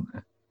something on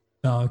there.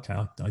 Oh,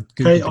 okay.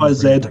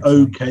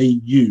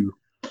 Kizoku.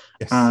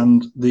 Yes.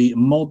 And the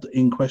mod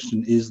in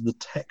question is the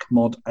Tech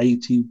Mod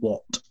 80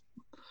 Watt.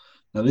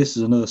 Now, this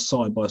is another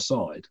side by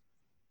side.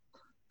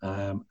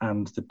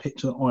 And the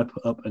picture that I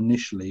put up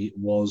initially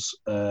was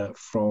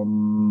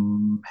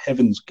from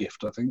Heaven's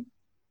Gift, I think.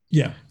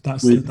 Yeah,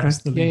 that's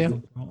the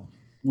link.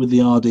 With the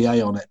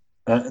RDA on it.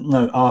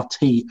 No,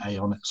 RTA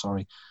on it,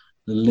 sorry.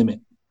 The limit.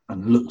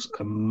 And looks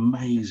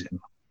amazing.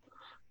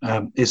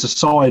 It's a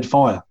side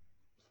fire.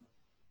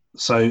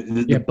 So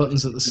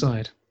buttons at the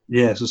side.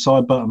 Yeah, it's a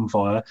side button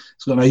fire.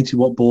 It's got an 80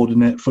 watt board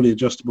in it, fully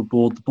adjustable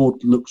board. The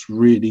board looks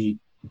really,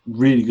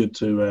 really good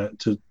to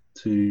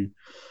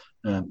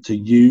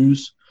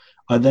use.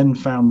 I then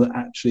found that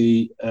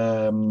actually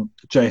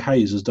Jay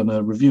Hayes has done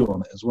a review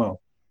on it as well.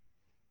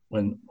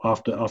 When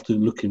after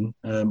looking,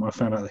 I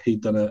found out that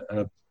he'd done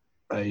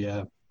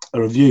a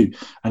review,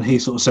 and he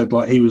sort of said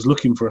like he was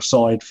looking for a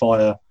side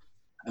fire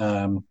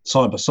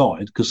side by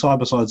side, because side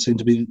by side seem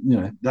to be,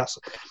 that's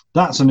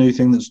a new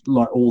thing that's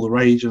like all the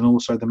rage, and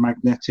also the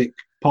magnetic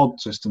pod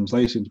systems,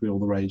 they seem to be all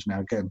the rage now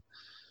again.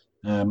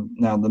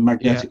 Now the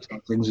magnetic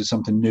things is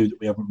something new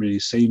that we haven't really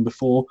seen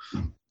before.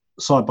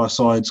 Side by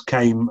sides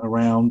came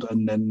around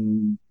and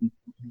then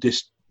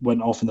this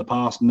went off in the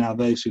past, and now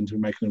they seem to be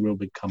making a real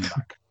big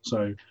comeback.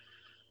 So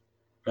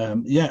I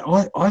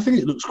think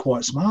it looks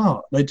quite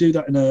smart. They do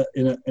that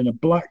in a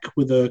black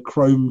with a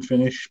chrome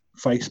finish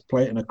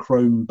faceplate and a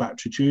chrome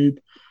battery tube.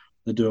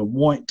 They do a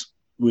white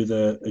with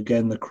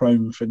the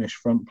chrome finish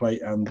front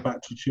plate and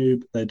battery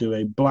tube. They do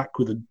a black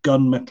with a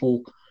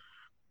gunmetal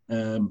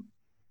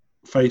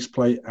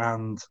faceplate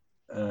and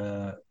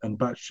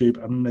battery tube,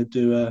 and they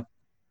do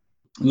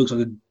it looks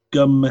like a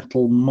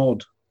gunmetal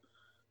mod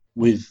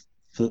with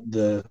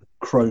the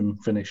chrome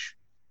finish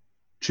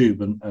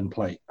tube and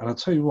plate. And I'll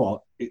tell you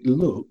what, it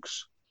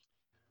looks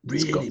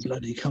really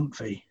bloody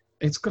comfy.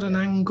 It's got an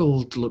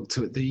angled look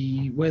to it.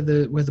 Where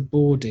the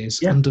board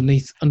is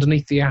underneath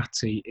the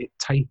ATI, it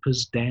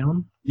tapers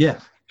down. Yeah.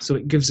 So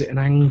it gives it an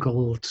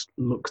angled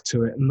look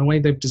to it, and the way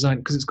they've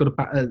designed, because it's got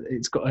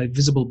a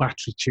visible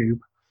battery tube.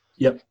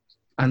 Yep.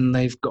 And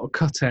they've got a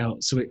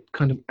cutout, so it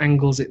kind of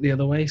angles it the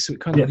other way, so it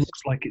kind of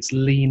looks like it's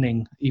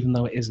leaning, even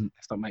though it isn't.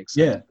 If that makes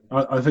sense. Yeah,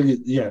 I think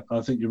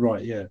I think you're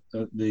right. Yeah,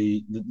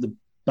 the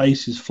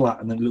base is flat,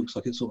 and then it looks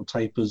like it sort of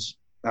tapers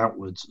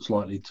outwards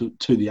slightly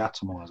to the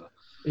atomizer.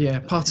 Yeah,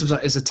 part of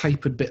that is a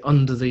tapered bit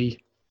under the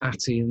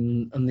ATI,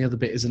 and the other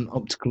bit is an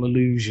optical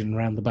illusion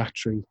around the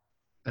battery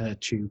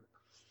tube.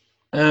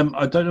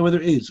 I don't know whether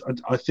it is.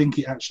 I think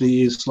it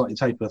actually is slightly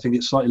tapered. I think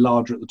it's slightly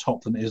larger at the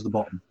top than it is the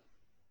bottom.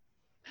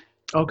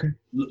 Okay.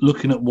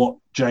 Looking at what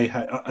Jay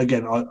Hayes,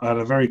 again, I had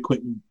a very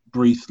quick,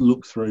 brief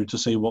look through to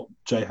see what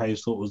Jay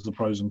Hayes thought was the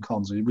pros and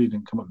cons. He really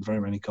didn't come up with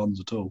very many cons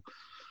at all.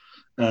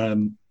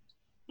 So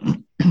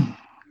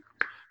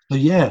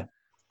yeah,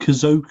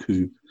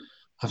 Kazoku.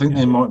 I think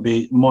they might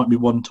be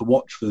one to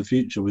watch for the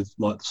future with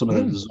like some of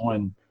the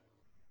design,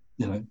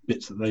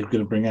 bits that they're going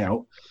to bring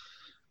out.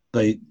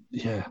 I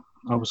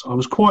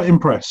was quite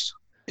impressed.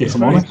 If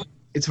I'm honest,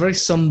 it's very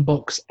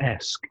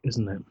Sunbox-esque,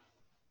 isn't it?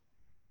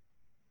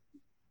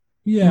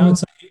 Yeah, I'd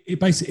say it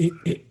basically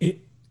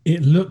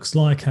it looks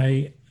like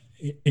a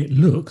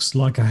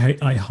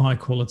high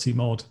quality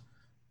mod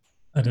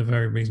at a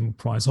very reasonable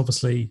price.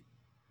 Obviously,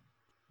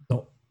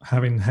 not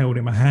having held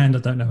in my hand, I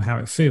don't know how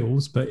it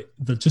feels, but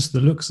just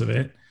the looks of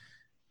it,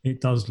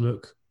 it does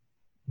look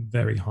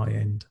very high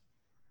end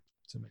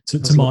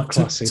to my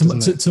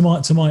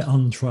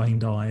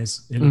untrained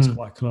eyes. It looks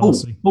quite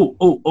classy.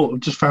 I've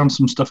just found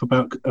some stuff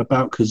about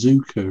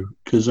Kazoku.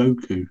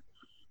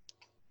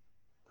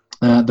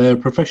 They're a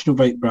professional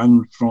vape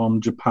brand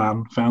from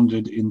Japan,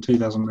 founded in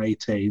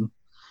 2018.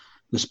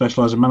 They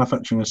specialise in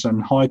manufacturing and selling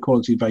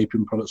high-quality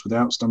vaping products with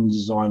outstanding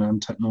design and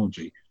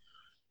technology.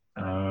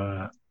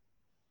 They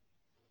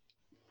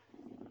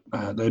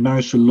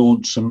managed to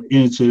launch some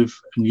innovative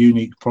and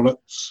unique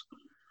products,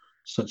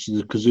 such as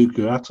the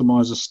Kazuku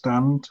atomizer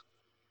stand,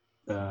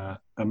 a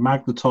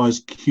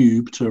magnetized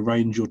cube to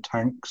arrange your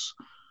tanks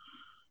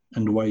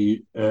and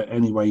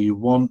any way you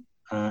want.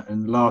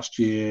 And last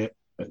year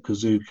at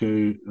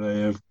Kazuku,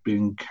 they have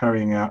been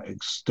carrying out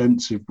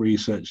extensive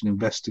research and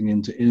investing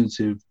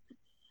into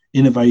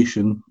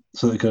innovation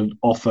so they can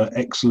offer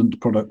excellent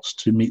products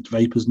to meet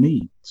vapors'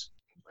 needs.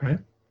 Right.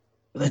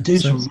 They do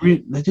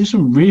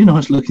some really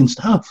nice looking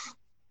stuff.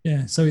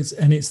 Yeah, so it's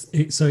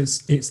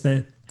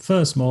their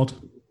first mod.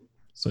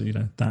 So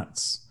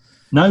that's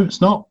No,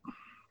 it's not.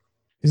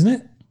 Isn't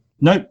it?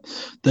 No,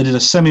 they did a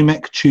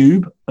semi-mech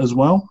tube as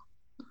well,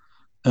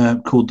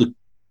 called the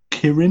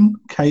Kirin,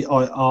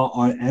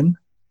 Kirin.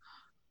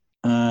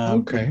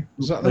 Okay.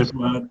 Is that They've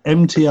got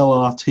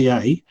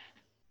MTLRTA,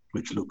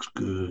 which looks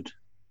good.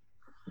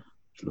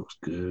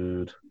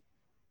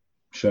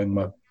 Showing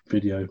my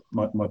video,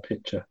 my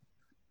picture.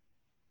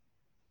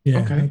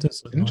 Yeah, okay. that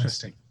does look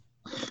Interesting.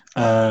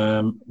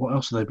 What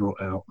else have they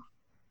brought out?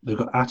 They've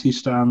got ATI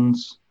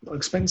stands. Not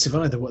expensive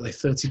either. What are they?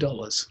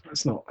 $30.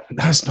 That's not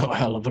a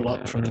hell of a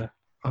lot for a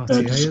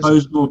RTA.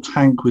 Disposable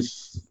tank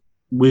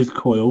with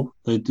coil.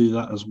 They do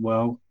that as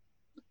well.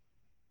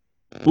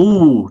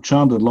 Ooh,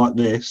 Chandler like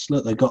this.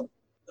 Look, they got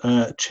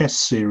chess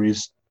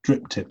series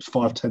drip tips,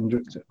 510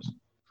 drip tips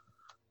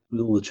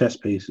with all the chess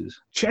pieces.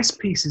 Chess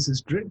pieces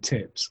as drip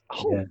tips.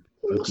 Oh, Yeah,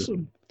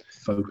 awesome!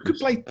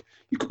 Focus.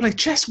 You could play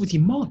chess with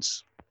your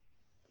mods.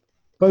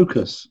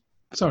 Focus.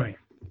 Sorry.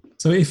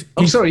 So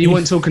sorry, you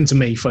weren't talking to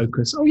me.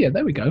 Focus. Oh yeah,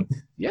 there we go.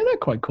 Yeah, they're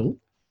quite cool.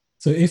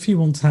 So if you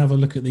want to have a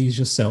look at these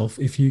yourself,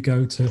 if you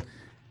go to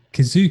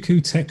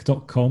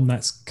kizukutech.com,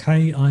 that's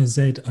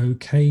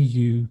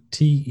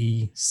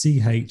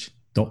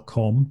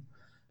KIZOKUTECH.com,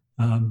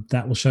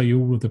 that will show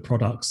you all of the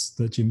products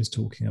that Jim is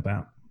talking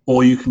about.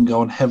 Or you can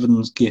go on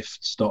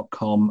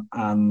heavensgifts.com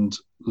and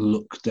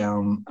look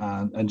down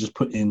and just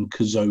put in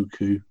Kazoku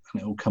and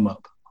it will come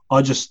up.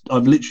 I've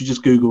literally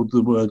just Googled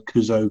the word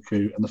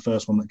Kazoku and the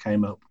first one that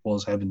came up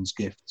was Heaven's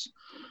Gifts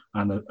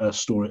and a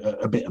story,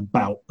 a bit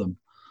about them.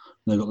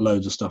 They've got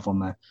loads of stuff on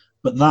there.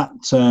 But that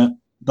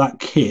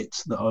kit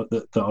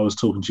that I was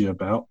talking to you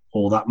about,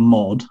 or that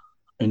mod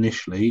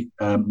initially,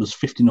 was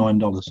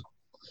 $59.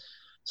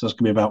 So that's going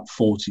to be about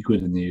 40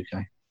 quid in the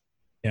UK.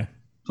 Yeah.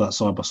 For that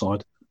side by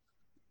side.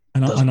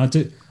 And I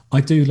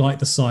do like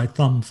the side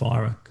thumb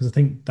firer because I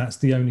think that's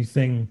the only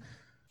thing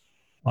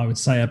I would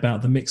say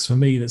about the mix for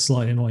me that's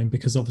slightly annoying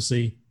because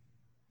obviously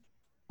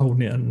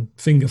holding it and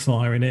finger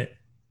firing it,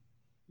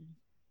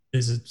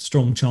 there's a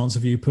strong chance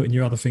of you putting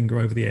your other finger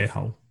over the air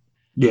hole.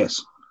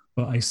 Yes.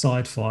 But a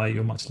side fire,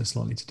 you're much less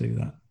likely to do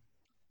that.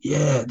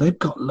 Yeah, they've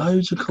got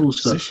loads of cool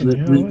stuff. Position,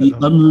 The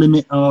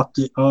Unlimited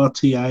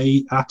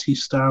RTA, ATI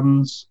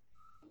stands.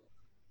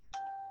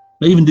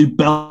 They even do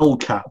bell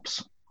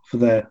caps for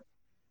their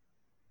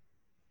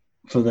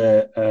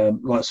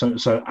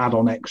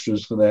add-on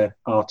extras for their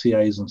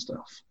RTAs and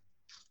stuff.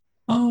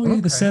 Oh yeah,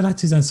 Okay. the said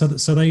ATI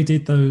stands. So they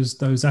did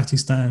those ATI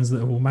stands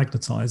that are all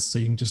magnetized, so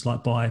you can just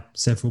like buy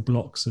several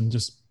blocks and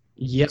just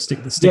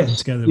stick them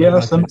together. Yeah,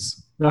 with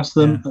magnets. That's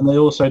them. Yeah. And they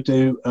also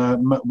do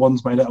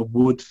ones made out of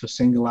wood for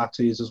single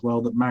ATIs as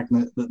well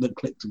that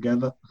click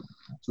together.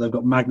 So they've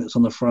got magnets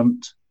on the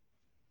front,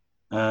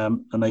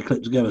 and they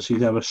click together. So you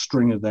can have a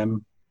string of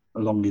them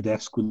along your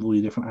desk with all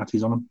your different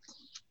ATIs on them.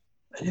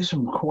 It is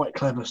some quite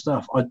clever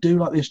stuff. I do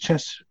like this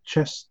chess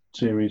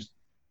series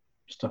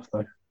stuff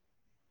though.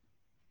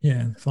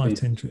 Yeah,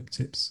 510 drip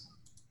tips.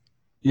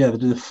 Yeah, they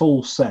do the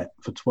full set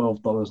for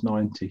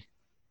 $12.90.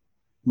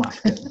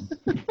 Might get them.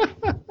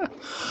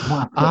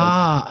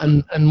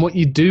 And what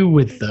you do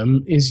with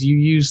them is you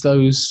use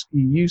those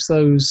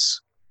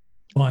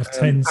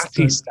 510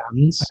 ATI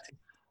stands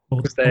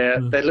because they're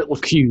little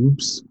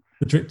cubes,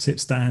 the drip tip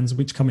stands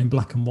which come in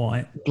black and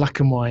white.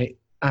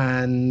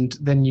 And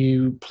then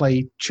you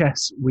play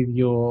chess with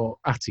your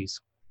ATIs.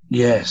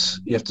 Yes,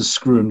 you have to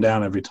screw them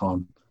down every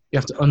time. You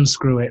have to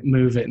unscrew it,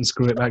 move it, and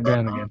screw it back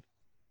down again.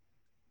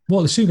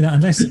 Well, assuming that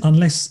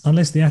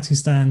unless the ATI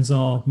stands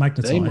are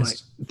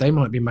magnetized, they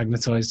might be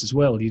magnetized as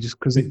well. You just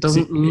because it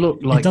doesn't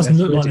look like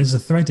there's a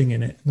threading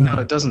in it. No,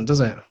 it doesn't, does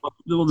it?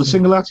 Well, the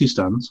single ATI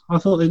stands, I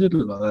thought they did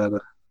look like they had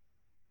a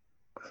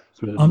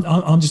thread.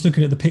 I'm just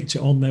looking at the picture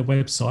on their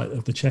website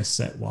of the chess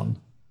set one.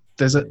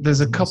 There's a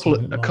couple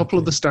of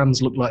the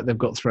stands look like they've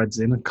got threads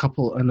in, a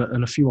couple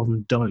and a few of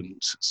them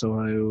don't.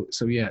 So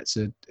yeah, it's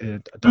it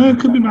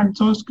could be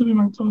magnetized.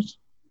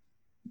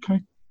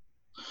 Okay,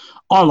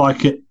 I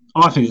like it.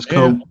 I think it's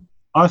cool. Yeah.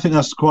 I think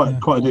that's quite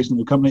a decent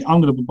little company.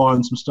 I'm going to be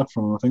buying some stuff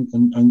from them, I think,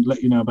 and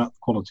let you know about the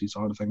quality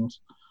side of things.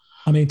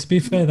 I mean, to be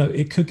fair though,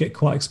 it could get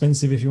quite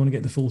expensive if you want to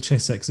get the full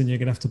chess set, and you're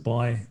going to have to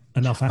buy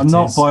enough. I'm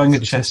not buying a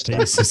chess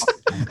piece.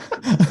 I'm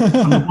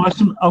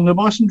going to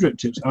buy some drip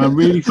tips, and I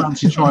really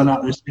fancy trying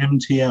out this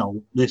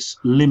this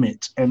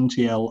Limit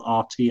MTL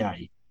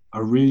RTA. I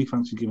really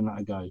fancy giving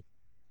that a go.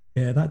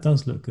 Yeah, that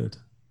does look good.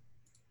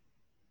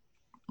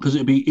 Because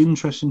it'd be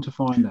interesting to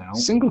find out.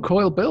 Single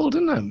coil build,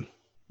 isn't it?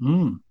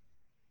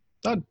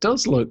 That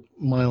does look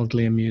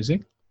mildly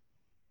amusing.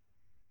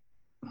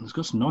 It's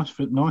got some nice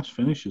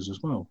finishes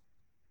as well.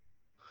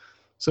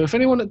 So if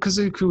anyone at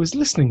Kazuku is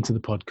listening to the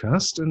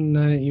podcast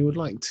and you would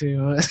like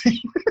to,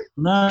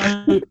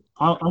 No,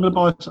 I'm gonna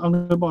buy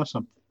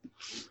some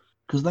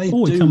because they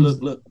do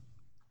look.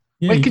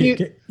 Yeah,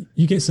 Wait,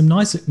 you get some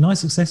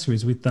nice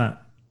accessories with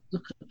that.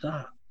 Look at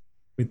that.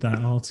 With that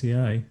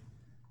RTA.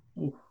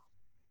 Ooh.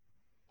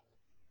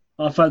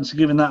 I fancy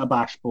giving that a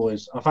bash,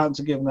 boys. I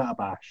fancy giving that a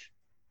bash.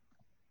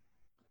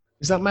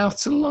 is that mouth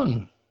to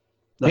lung?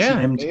 That's Yeah,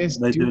 an it is.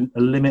 They're doing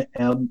a limit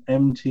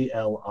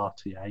MTL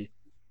RTA.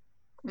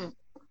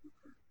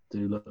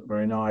 Do look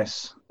very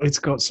nice. It's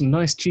got some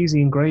nice cheesy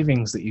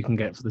engravings that you can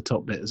get for the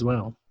top bit as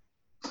well.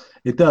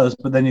 It does,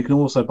 but then you can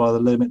also buy the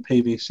limit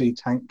PVC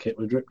tank kit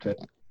with drip tip.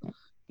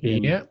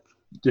 Yeah.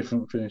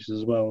 Different finishes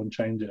as well and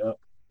change it up.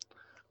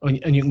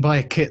 And you can buy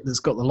a kit that's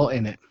got the lot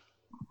in it.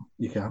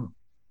 You can.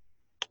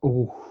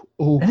 Oh.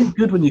 Isn't it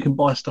good when you can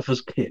buy stuff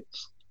as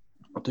kits?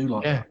 I do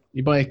like that.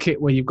 You buy a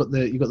kit where you've got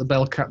the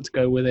bell cap to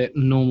go with it,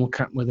 normal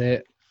cap with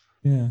it.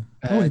 Yeah.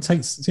 It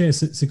takes. So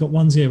it's got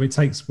ones here. It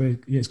takes where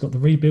it's got the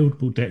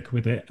rebuildable deck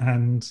with it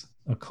and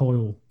a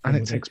coil. And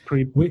it takes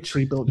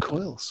pre-built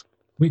coils,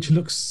 which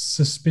looks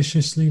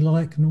suspiciously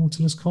like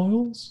Nautilus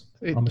coils.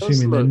 I'm does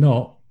assuming they're look-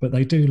 not, but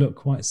they do look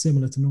quite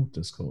similar to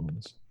Nautilus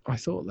coils. I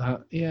thought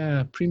that.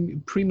 Yeah,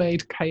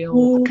 pre-made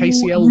Oh,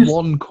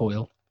 KCL1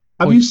 coil.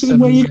 Have you seen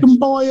where you 0.7 can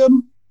buy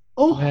them?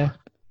 Oh, Yeah.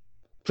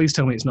 Please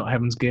tell me it's not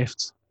Heaven's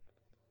Gifts.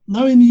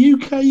 no, in the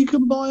UK you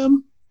can buy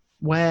them.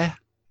 Where?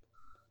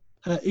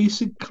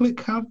 eSig Click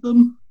have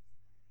them.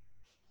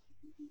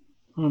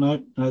 Oh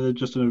no, they're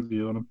just an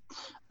overview on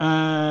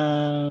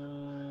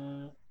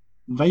them.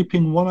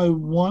 Vaping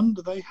 101,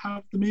 do they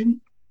have them in?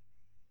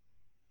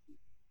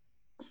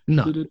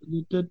 No.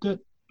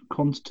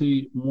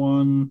 Quantity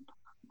 1,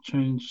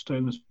 change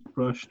stainless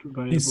brushed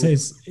available. It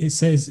says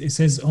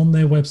on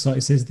their website.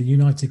 It says the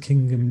United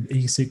Kingdom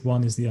eSig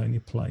one is the only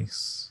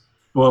place.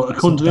 Well,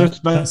 according to this,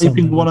 that's on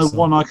Vaping the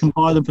 101, website. I can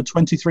buy them for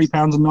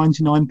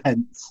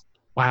 £23.99.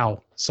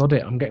 Wow. Sod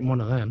it. I'm getting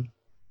one of them.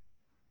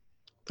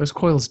 Those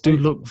coils do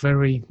look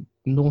very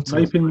naughty.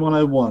 Vaping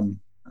 101,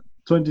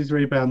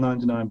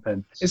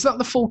 £23.99. Is that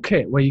the full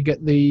kit where you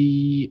get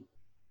the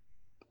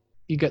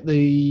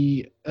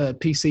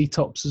PC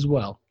tops as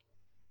well?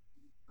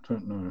 I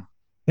don't know. I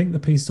think the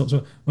piece tops.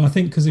 Well, I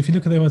think because if you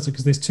look at their website,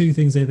 because there's two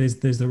things there.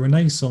 There's the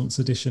Renaissance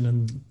edition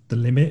and the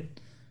Limit.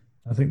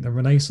 I think the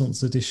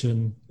Renaissance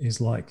edition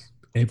is like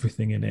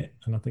everything in it,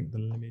 and I think the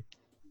Limit.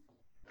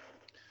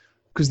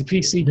 Because the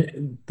PC,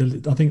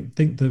 I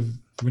think the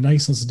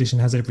Renaissance edition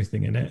has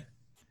everything in it.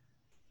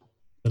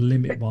 The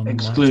Limit one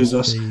Exclude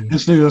us, be...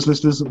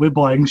 listeners. We're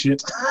buying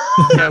shit.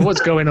 yeah,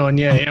 what's going on?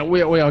 Yeah,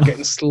 we are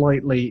getting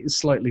slightly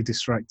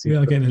distracted. We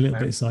are getting a little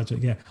bit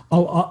sidetracked. Yeah.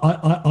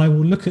 I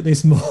will look at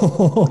this more.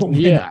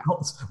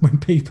 When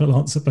people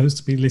aren't supposed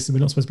to be listening,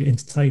 we're not supposed to be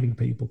entertaining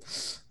people.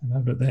 And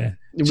over there,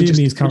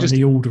 Jimmy is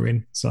currently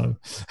ordering, so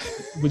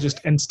we're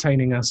just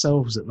entertaining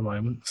ourselves at the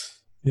moment.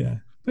 Yeah.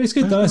 But it's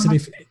good though. I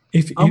said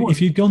if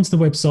you've gone to the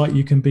website,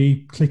 you can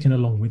be clicking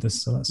along with us.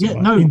 So that's yeah.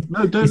 right.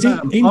 No, don't. It's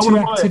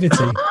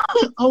interactivity.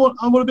 I want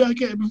to be able to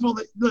get it before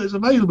it's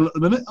available at the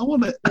minute. I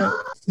want it.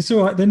 It's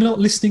all right. They're not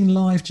listening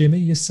live, Jimmy.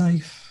 You're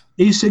safe.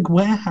 eSig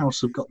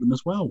Warehouse have got them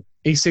as well.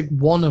 eSig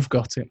 1 have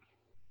got it.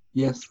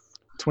 Yes.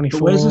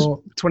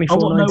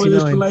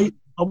 24.99.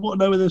 I want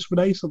to know where this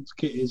Renaissance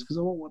kit is because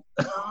I want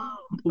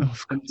one.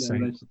 For God's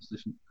sake. Renaissance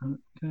edition.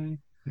 Okay.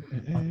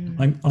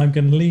 I'm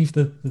going to leave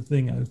the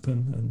thing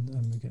open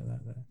and we get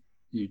that there.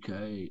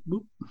 UK.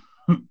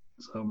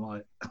 So I'm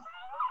like,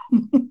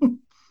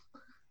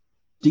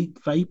 Deep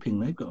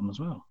Vaping, they've got them as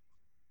well.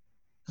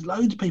 There's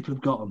loads of people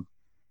have got them.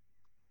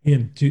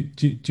 Ian, do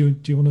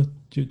you want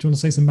to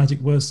say some magic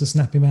words to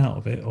snap him out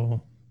of it,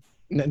 or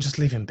no? Just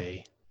leave him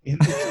be.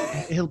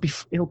 He'll be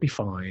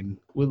fine.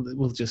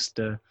 We'll just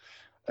yeah,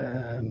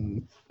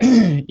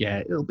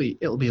 it'll be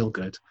all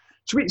good.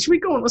 Should we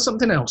go on to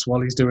something else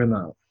while he's doing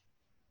that?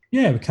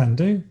 Yeah, we can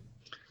do.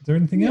 Is there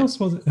anything else?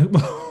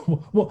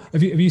 What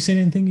have you seen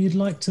anything you'd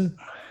like to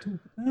talk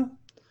about?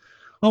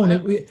 Oh no,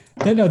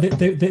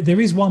 there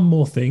is one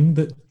more thing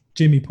that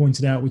Jimmy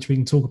pointed out, which we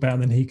can talk about,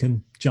 and then he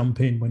can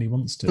jump in when he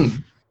wants to.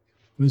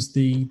 Was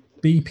the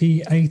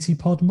BP80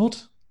 pod mod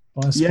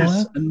by Aspire?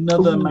 Yes,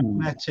 another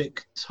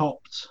magnetic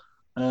topped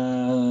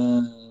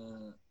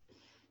all-in-one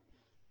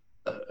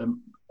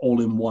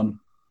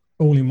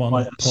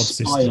pod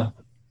system.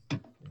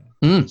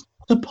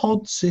 The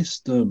pod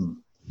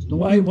system.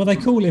 Well, they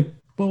call it.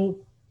 Well,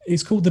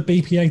 it's called the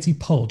BP80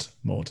 pod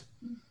mod.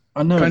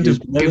 I know. Kind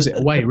of gives it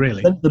away,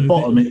 really. At the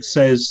bottom, it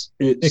says.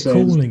 They're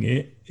calling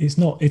it. It's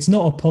not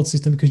a pod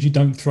system because you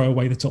don't throw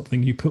away the top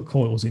thing. You put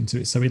coils into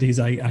it, so it is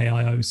a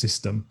AIO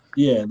system.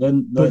 Yeah, but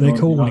they're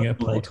calling it a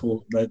pod.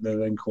 They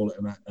then call it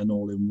an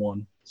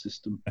all-in-one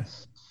system,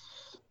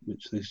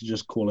 which they should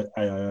just call it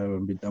AIO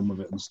and be done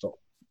with it and stop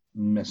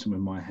messing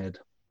with my head.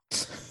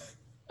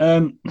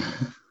 But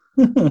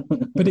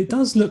it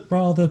does look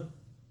rather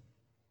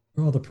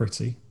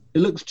pretty. It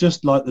looks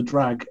just like the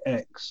Drag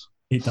X.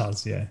 It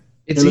does, yeah.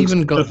 It's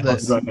even got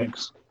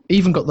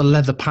the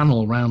leather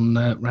panel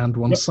round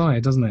one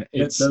side, doesn't it?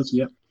 It does,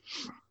 yeah.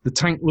 The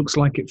tank looks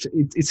like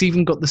it's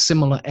even got the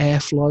similar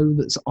airflow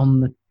that's on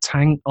the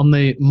tank, on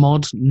the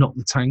mod, not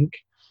the tank.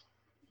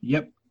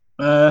 Yep.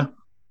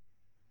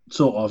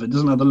 Sort of. It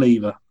doesn't have the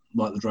lever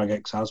like the Drag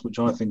X has, which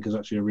I think is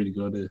actually a really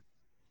good idea.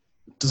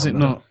 Does it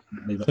not?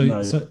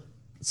 No.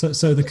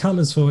 So the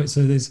colours for it,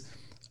 so there's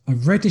a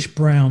reddish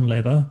brown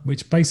leather,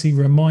 which basically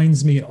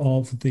reminds me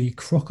of the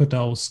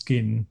crocodile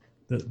skin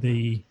that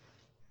the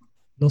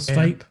Lost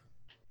Vape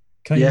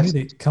came with.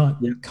 It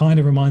kind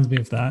of reminds me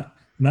of that.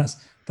 And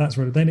that's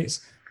red. Then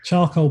it's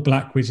charcoal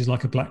black, which is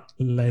like a black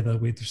leather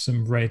with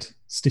some red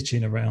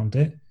stitching around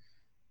it.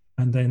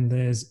 And then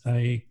there's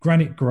a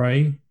granite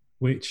grey,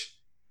 which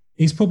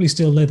is probably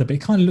still leather, but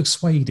it kind of looks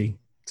suede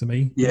to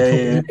me.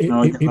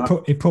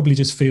 It probably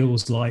just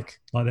feels like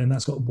then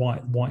that's got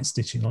white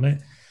stitching on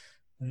it.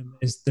 And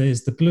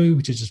there's the blue,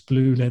 which is just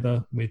blue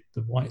leather with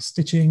the white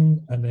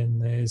stitching, and then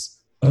there's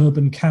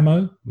urban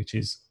camo, which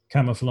is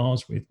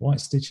camouflage with white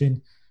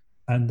stitching,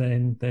 and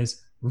then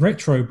there's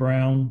retro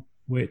brown,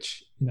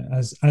 which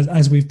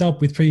as we've dubbed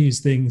with previous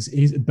things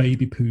is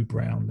baby poo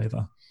brown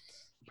leather.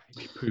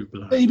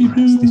 Baby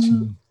poo.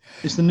 Stitching.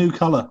 It's the new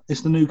color. I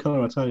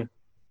tell you.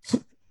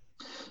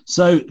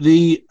 So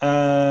the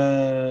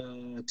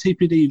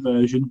TPD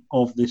version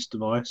of this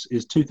device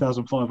is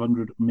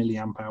 2,500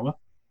 milliamp hour.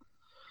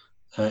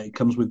 It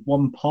comes with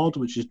one pod,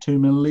 which is 2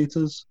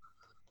 milliliters.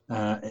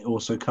 It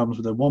also comes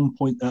with a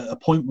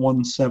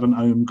 0.17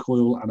 ohm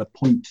coil and a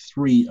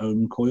 0.3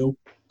 ohm coil,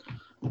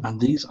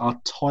 and these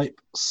are Type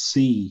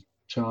C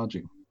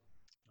charging.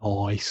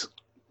 Nice.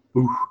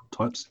 Ooh,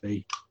 Type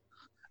C.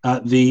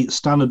 The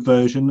standard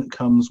version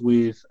comes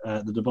with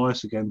the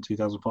device, again,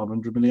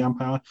 2,500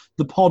 milliamp hour.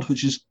 The pod,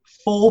 which is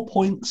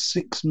 4.6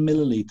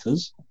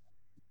 milliliters,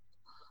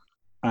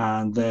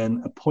 and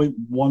then a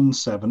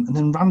 0.17, and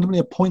then randomly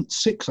a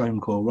 0.6 ohm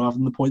coil rather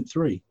than the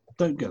 0.3.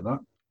 Don't get that.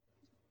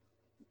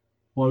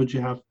 Why would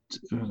you have?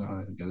 I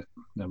don't get it.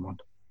 Never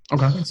mind.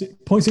 Okay.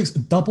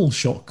 0.6 double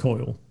shot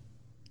coil.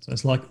 So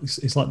it's like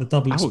the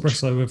double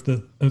espresso of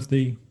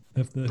the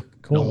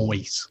coil.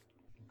 Noise.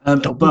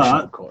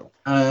 But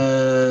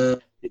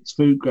it's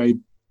food grade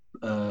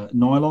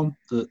nylon.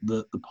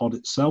 The pod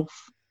itself.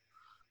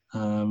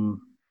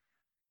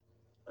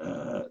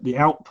 The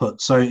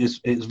output, so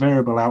it's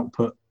variable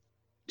output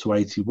to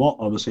 80 watt,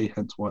 obviously,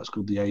 hence why it's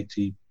called the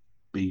 80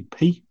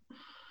 BP.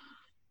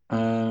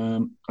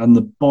 And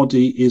the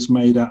body is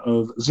made out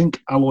of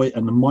zinc alloy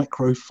and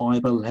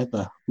microfiber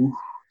leather. Ooh,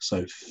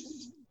 so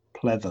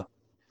pleather.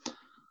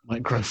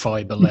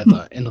 Microfiber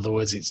leather. In other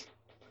words, it's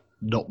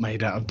not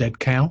made out of dead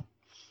cow.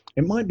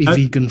 It might be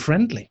vegan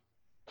friendly.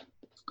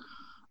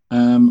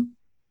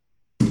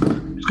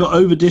 It's got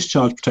over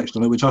discharge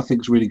protection on it, which I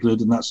think is really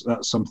good, and that's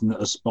something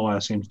that Aspire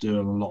seems to do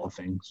on a lot of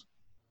things.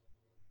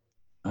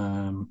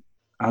 And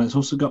it's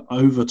also got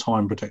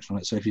overtime protection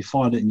on it, so if you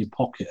fired it in your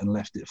pocket and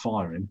left it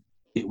firing,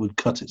 it would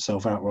cut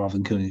itself out rather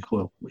than killing your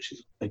coil, which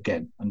is,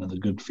 again, another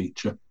good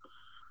feature.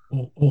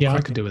 I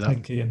could do with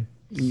that.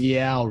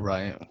 Yeah, all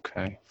right.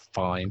 Okay,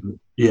 fine.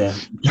 Yeah,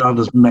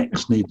 Chandler's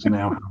mechs need to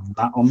now have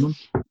that on them.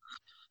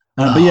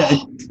 But yeah,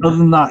 other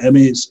than that, I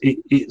mean, it's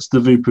the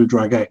Vupu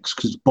Drag X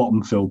because it's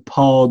bottom filled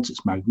pods,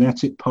 it's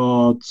magnetic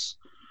pods.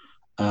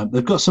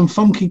 They've got some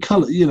funky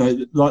colour,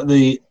 like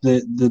the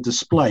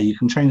display. You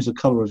can change the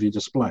colour of your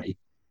display,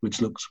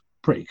 which looks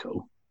pretty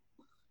cool.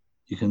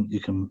 You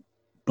can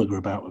bugger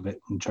about with it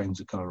and change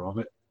the colour of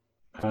it.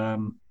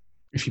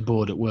 If you're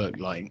bored at work,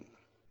 something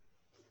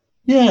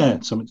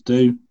to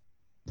do.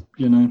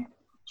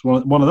 It's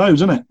one of those,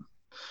 isn't it?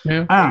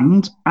 Yeah.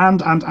 And they're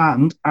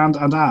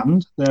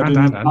doing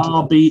an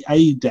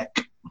RBA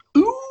deck.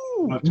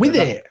 Ooh, with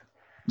it?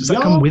 Does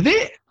that come with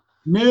it?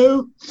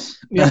 No.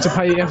 You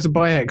have to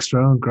buy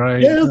extra. Oh,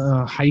 great.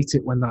 Yeah. I hate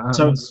it when that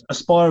happens. So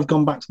Aspire have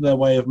gone back to their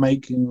way of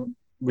making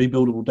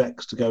rebuildable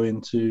decks to go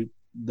into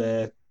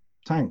their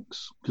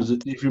tanks. Because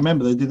if you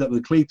remember, they did that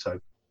with the Cleto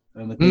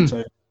and the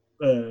Cleto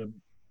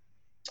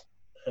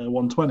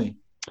 120.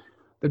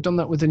 They've done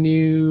that with the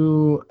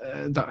new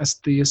that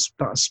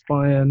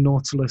Aspire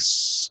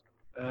Nautilus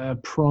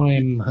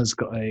Prime has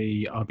got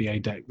a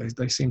RBA deck.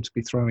 They seem to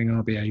be throwing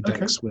RBA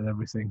decks with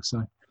everything.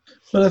 So,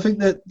 but I think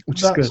that's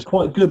good.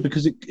 quite good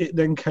because it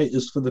then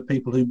caters for the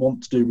people who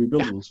want to do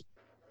rebuildables.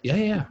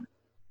 Yeah.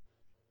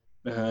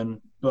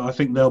 But I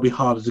think they'll be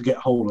harder to get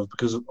hold of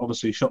because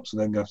obviously shops are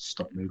then going to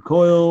stock new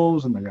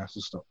coils and they're going to have to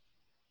stock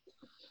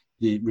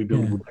the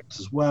rebuildable decks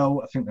as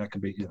well. I think that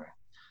could be they're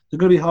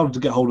going to be harder to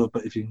get hold of,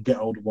 but if you can get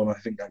hold of one, I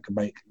think that can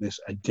make this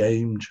a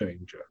game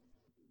changer.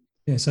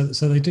 Yeah, so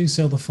they do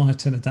sell the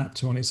 510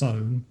 adapter on its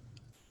own,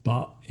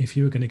 but if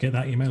you were going to get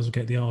that, you may as well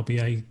get the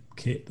RBA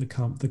kit that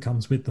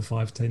comes with the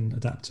 510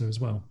 adapter as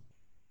well.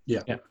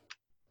 Yeah.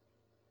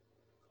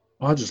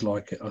 I just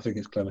like it. I think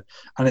it's clever,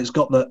 and it's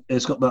got that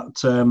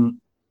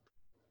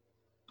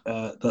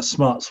the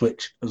smart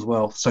switch as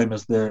well, same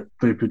as the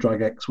Vupu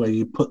Drag X, where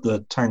you put the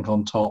tank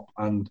on top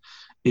and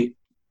it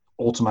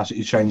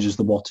automatically changes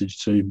the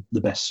wattage to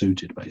the best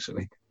suited,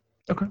 basically.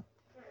 Okay.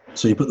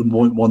 So you put the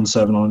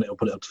 0.17 on, it'll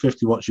put it up to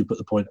 50 watts. You put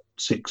the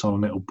 0.6 on,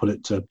 and it'll put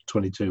it to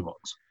 22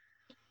 watts.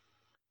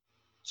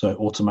 so it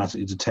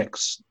automatically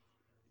detects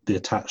the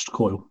attached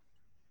coil.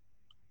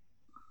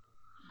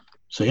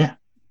 So yeah,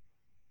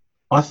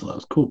 I thought that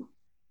was cool.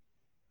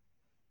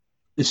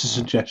 It's a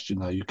suggestion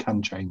though, you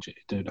can change it.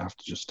 You don't have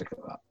to just stick at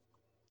that.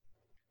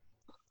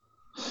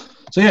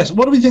 So yes,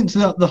 what do we think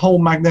to the whole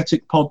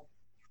magnetic pod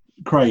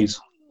craze?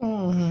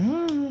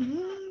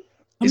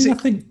 I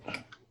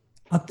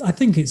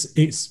think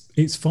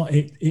it's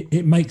fine.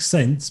 It makes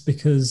sense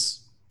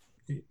because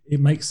it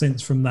makes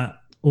sense from that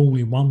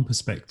all-in-one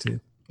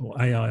perspective or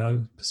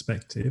AIO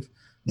perspective.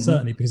 Mm-hmm.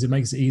 Certainly, because it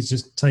makes it easy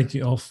to just take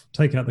it off,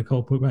 take out the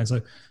cold, put it back.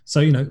 So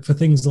you know, for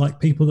things like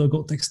people that have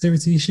got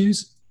dexterity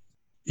issues,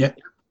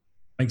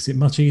 makes it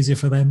much easier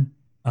for them.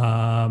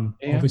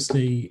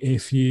 Obviously,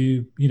 if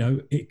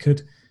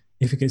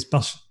if it gets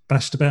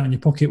bashed about in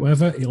your pocket,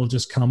 whatever, it'll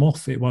just come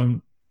off. It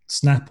won't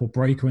snap or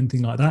break or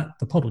anything like that.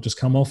 The pod will just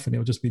come off and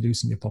it'll just be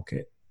loose in your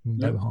pocket.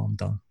 No harm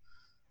done.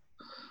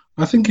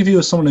 I think if you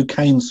were someone who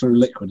canes through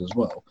liquid as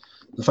well,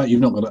 the fact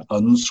you've not got to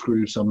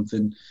unscrew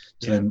something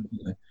to then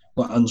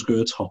like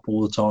unscrew a top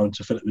all the time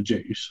to fill it with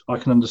juice, I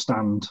can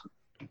understand.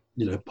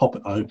 Pop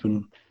it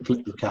open,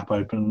 flip the cap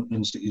open,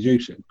 and stick your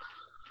juice in.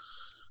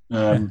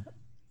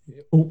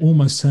 It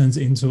almost turns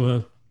it into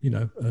a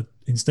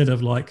instead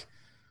of like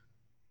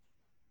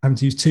having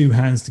to use two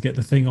hands to get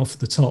the thing off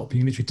the top,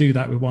 you can literally do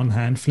that with one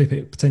hand,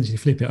 potentially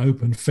flip it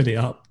open, fill it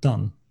up,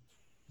 done.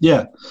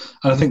 Yeah,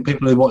 and I think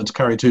people who wanted to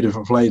carry two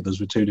different flavours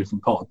with two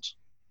different pods,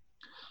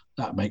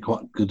 that'd make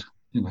quite good.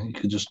 You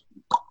could just,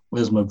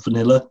 there's my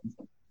vanilla,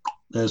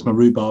 there's my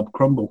rhubarb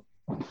crumble,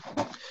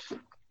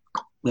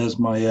 there's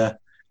my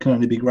can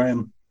only be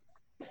Graham.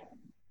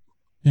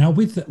 Now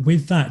with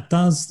that,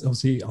 does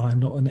obviously I'm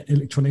not an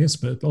electronic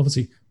expert, but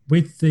obviously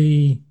with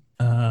the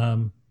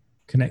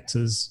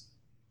connectors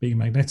being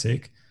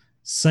magnetic,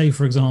 say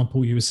for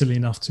example you were silly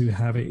enough to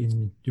have it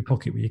in your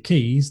pocket with your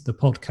keys, the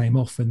pod came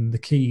off and the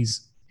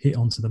keys hit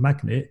onto the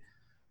magnet,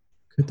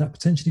 could that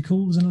potentially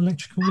cause an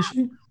electrical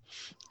issue?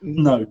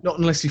 No, not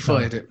unless you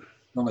fired it.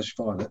 Not unless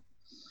you fired it,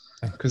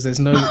 because there's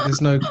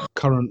no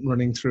current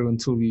running through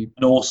until you.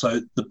 And also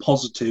the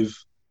positive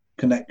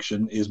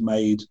connection is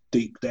made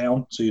deep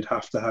down, so you'd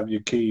have to have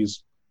your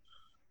keys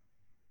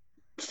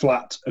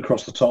flat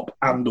across the top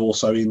and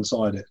also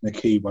inside it, and the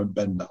key won't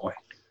bend that way.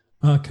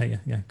 Okay,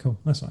 yeah, cool.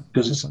 That's right.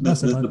 Because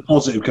the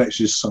positive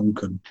connection is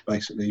sunken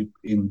basically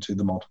into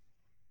the mod.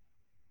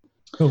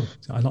 Cool.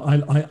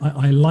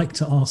 I like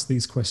to ask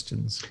these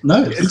questions.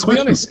 No, to be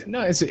honest,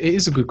 it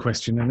is a good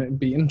question, and it'd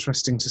be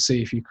interesting to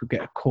see if you could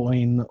get a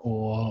coin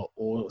or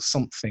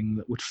something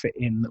that would fit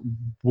in.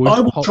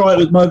 I will try it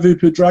with my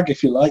Vupu drag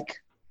if you like.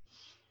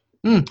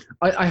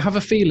 I have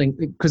a feeling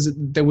because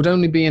there would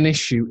only be an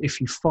issue if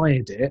you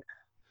fired it,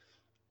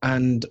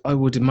 and I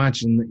would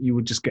imagine that you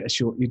would just get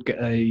short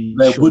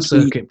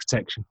circuit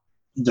protection.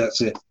 That's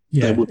it.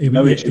 Yeah,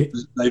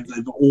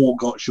 they've all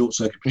got short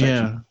circuit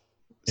protection. Yeah.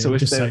 So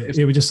it would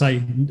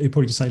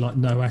probably just say like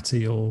no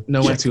ATI or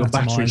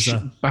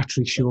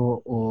battery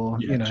short or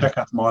check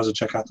atomizer.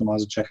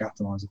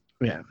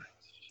 Yeah.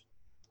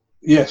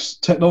 Yes,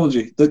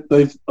 technology.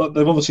 They've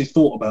obviously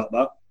thought about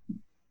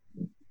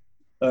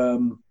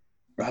that.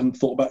 Hadn't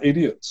thought about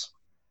idiots,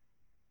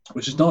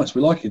 which is nice.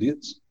 We like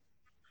idiots.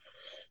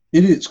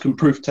 Idiots can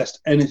proof test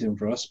anything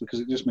for us because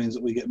it just means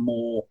that we get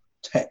more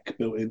tech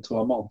built into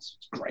our mods.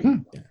 It's great.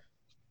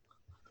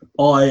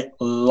 I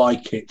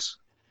like it.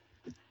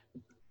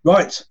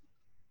 Right.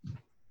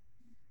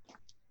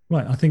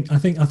 I think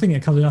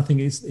it covers. I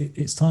think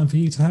it's time for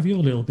you to have your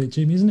little bit,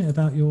 Jimmy, isn't it?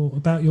 About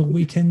your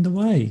weekend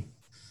away.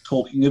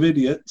 Talking of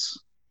idiots,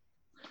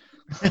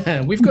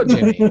 we've got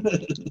Jimmy.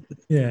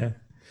 Yeah.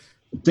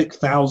 Dick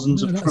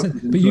thousands of trucks.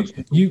 But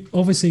you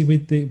obviously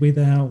with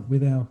our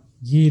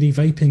yearly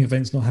vaping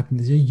events not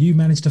happening this year, you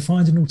managed to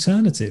find an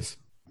alternative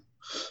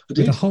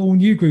with a whole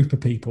new group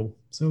of people.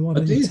 So why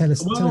don't you tell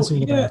us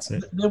all about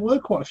it? There were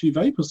quite a few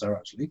vapors there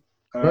actually.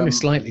 We're only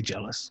slightly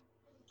jealous.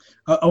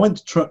 I went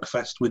to Truck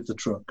Fest with the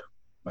truck,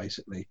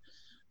 basically,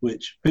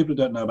 which people who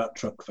don't know about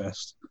Truck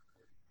Fest,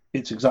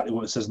 it's exactly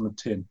what it says on the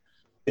tin.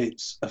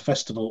 It's a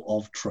festival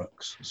of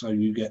trucks. So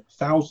you get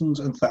thousands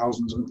and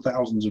thousands and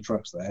thousands of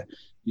trucks there.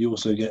 You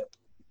also get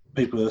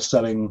people who are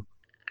selling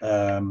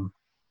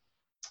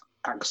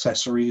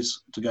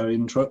accessories to go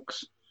in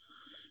trucks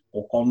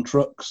or on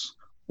trucks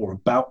or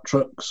about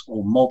trucks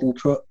or model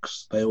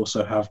trucks. They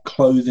also have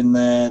clothing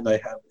there.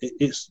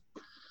 It's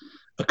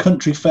a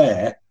country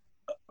fair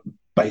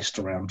based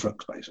around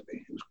trucks,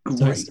 basically. It was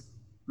great. So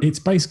it's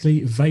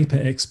basically Vapor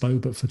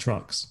Expo, but for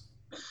trucks.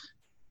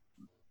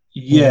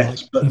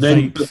 Yes, but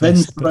then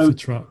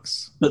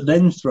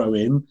throw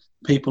in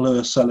people who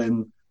are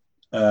selling,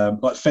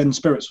 like Fen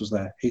Spirits was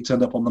there. He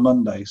turned up on the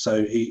Monday,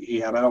 so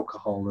he had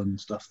alcohol and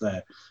stuff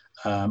there.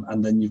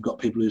 And then you've got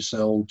people who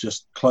sell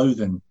just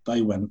clothing.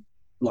 They went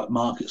like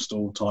market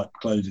stall type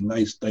clothing.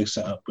 They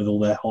set up with all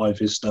their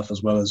high-vis stuff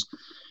as well as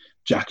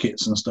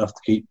jackets and stuff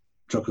to keep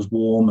truckers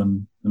warm.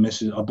 And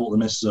I bought the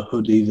missus a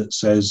hoodie that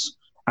says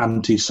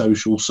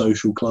anti-social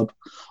social club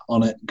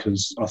on it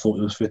because I thought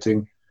it was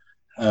fitting.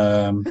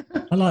 I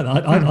like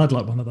that. I'd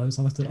like one of those.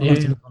 I'll have to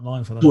look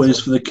online for that. Toys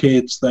for the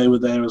kids, they were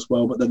there as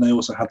well. But then they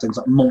also had things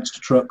like monster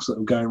trucks that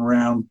were going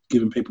around,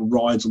 giving people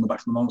rides on the back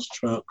of the monster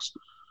trucks,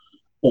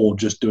 or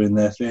just doing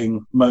their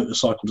thing.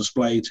 Motorcycle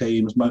display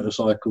teams,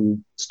 motorcycle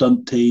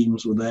stunt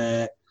teams were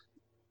there.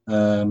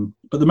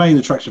 But the main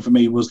attraction for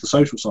me was the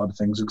social side of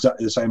things,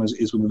 exactly the same as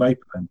it is with the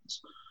vapor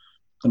pens.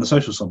 And the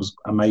social side was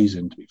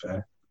amazing, to be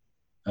fair.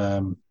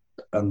 And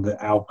the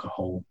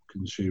alcohol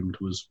consumed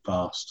was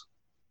vast.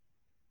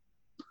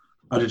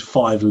 I did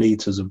 5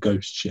 litres of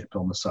Ghost Ship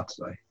on the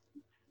Saturday.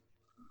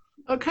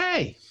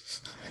 Okay.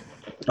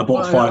 I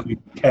bought a 5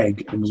 litre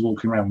keg and was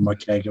walking around with my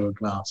keg of a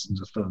glass and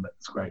just filling it.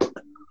 It's great.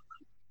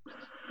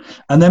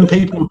 And then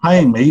people were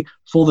paying me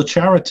for the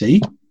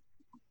charity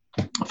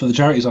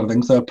side of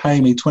things. They were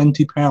paying me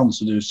 £20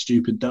 to do a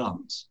stupid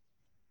dance.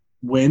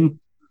 Win,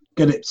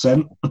 get it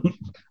sent, and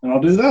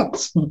I'll do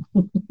that.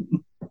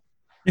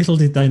 Little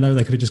did they know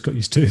they could have just got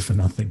used to it for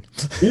nothing.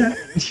 Yeah.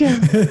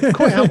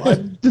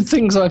 Quite the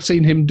things I've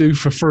seen him do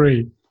for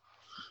free.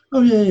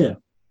 Oh, yeah.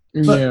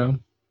 But yeah.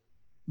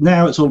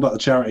 Now it's all about the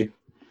charity.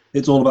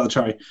 It's all about the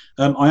charity.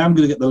 I am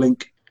going to get the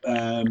link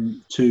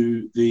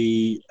to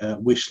the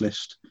wish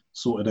list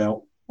sorted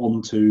out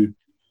onto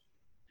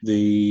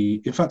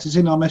the. In fact, it's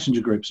in our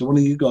messenger group, so one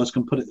of you guys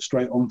can put it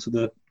straight onto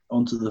the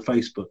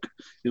Facebook.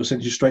 It'll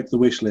send you straight to the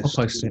wish list.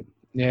 I'll post it.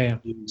 Yeah.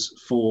 It's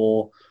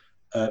for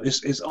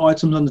it's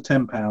items under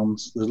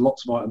 £10. There's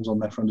lots of items on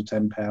there for under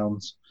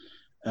 £10,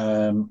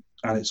 and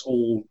it's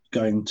all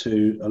going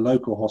to a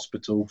local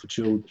hospital for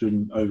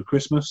children over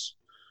Christmas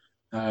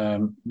that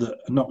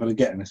are not going to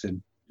get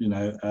anything.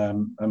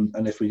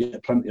 And if we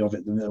get plenty of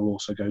it, then it'll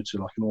also go to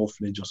like an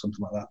orphanage or something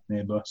like that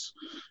near us.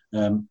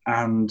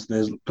 And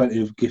there's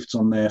plenty of gifts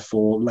on there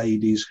for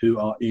ladies who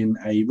are in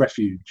a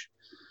refuge,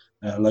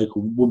 a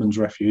local women's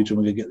refuge, and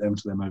we're going to get them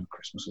to them over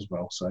Christmas as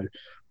well. So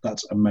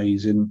that's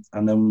amazing.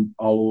 And then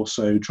I'll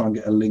also try and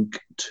get a link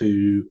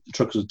to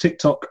Truckers of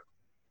TikTok,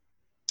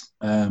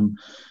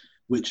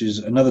 which is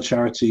another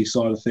charity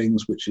side of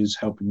things, which is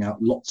helping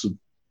out lots of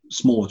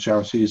smaller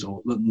charities,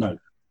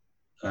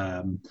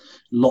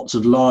 lots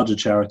of larger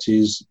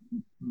charities,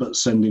 but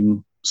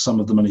sending some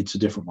of the money to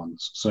different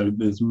ones. So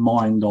there's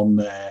Mind on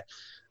there.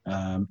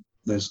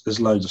 There's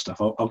loads of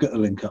stuff. I'll get the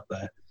link up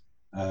there.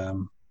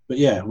 But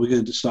yeah, we're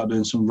going to start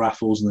doing some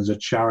raffles, and there's a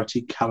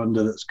charity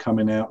calendar that's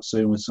coming out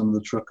soon with some of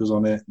the truckers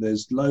on it.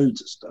 There's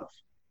loads of stuff.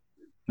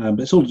 But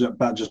it's all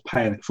about just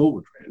paying it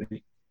forward,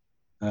 really.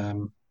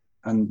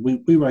 And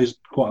we raised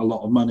quite a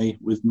lot of money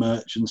with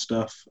merch and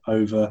stuff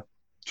over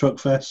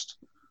Truckfest.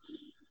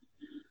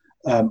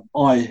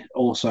 I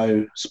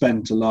also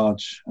spent a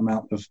large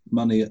amount of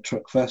money at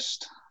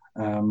Truckfest.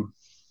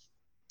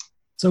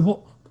 So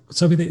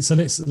let's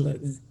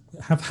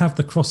have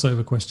the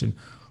crossover question.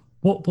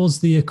 What was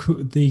the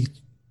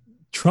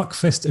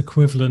Truckfest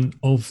equivalent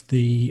of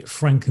the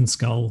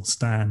Frankenskull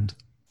stand?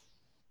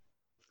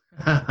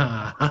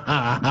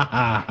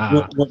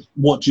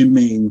 What do you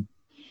mean?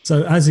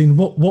 So, as in,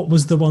 what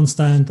was the one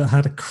stand that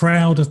had a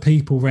crowd of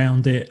people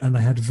around it, and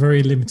they had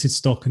very limited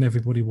stock, and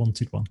everybody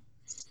wanted one?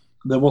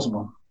 There wasn't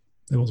one.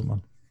 There wasn't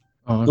one.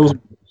 Oh, okay. There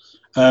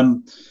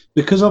wasn't.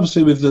 Because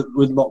obviously with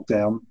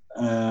lockdown,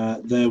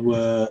 there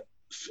were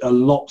a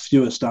lot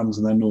fewer stands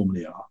than there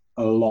normally are.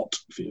 A lot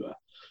fewer.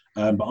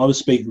 But I was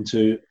speaking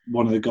to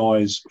one of the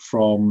guys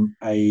from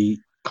a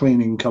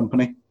cleaning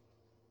company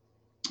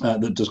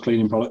that does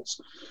cleaning products,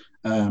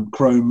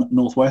 Chrome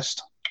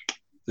Northwest.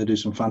 They do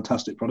some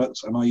fantastic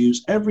products, and I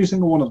use every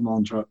single one of them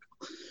on truck.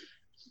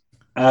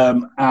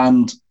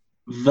 And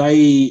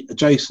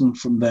Jason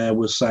from there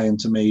was saying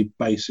to me,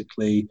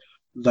 basically,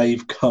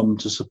 they've come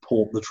to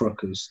support the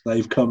truckers.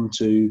 They've come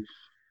to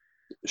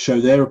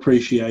show their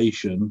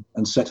appreciation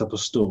and set up a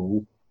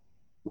stall,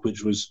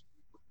 which was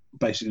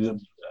basically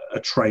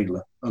a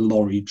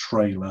lorry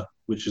trailer,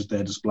 which is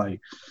their display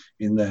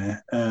in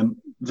there.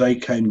 They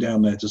came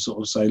down there to sort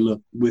of say,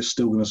 look, we're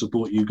still going to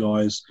support you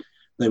guys.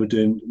 They were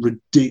doing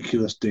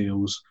ridiculous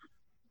deals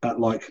at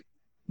like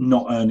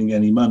not earning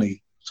any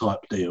money type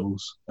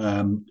deals,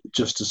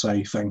 just to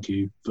say thank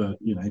you for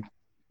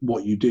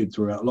what you did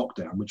throughout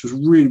lockdown, which was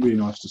really, really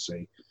nice to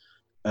see.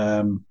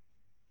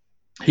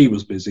 He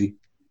was busy,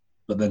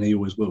 but then he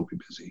always will be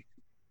busy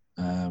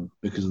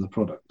because of the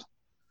product.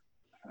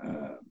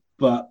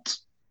 But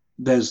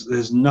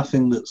there's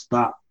nothing that's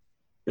that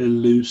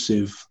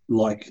elusive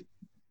like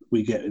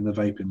we get in the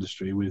vape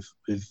industry with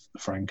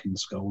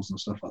Frankenskulls and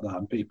stuff like that,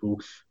 and people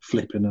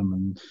flipping them,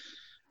 and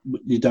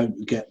you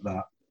don't get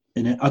that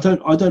in it. I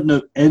don't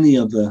know any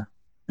other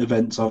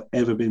events I've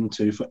ever been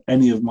to for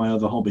any of my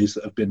other hobbies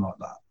that have been like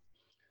that.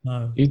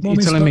 No. You're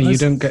telling me you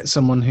don't get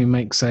someone who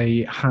makes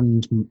a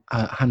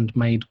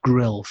handmade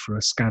grill for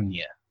a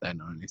Scania then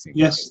or anything?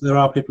 Yes, there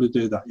are people who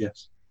do that,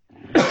 yes.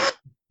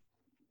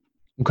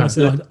 Okay.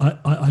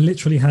 I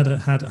literally had a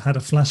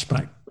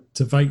flashback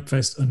to Vape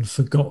Fest and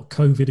forgot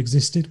COVID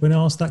existed when I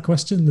asked that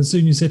question. As soon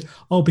as you said,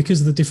 "Oh, because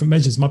of the different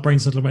measures," my brain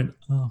suddenly went,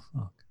 "Oh,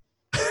 fuck."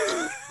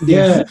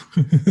 Yeah.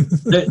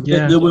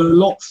 There were a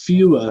lot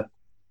fewer.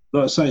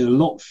 Like I say, a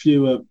lot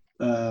fewer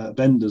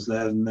vendors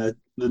there than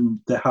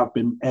there have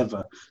been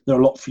ever. There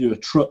are a lot fewer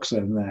trucks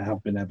there than there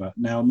have been ever.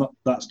 Now,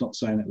 that's not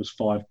saying it was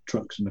 5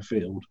 trucks in a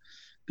field.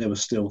 There were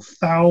still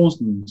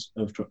thousands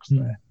of trucks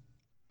there.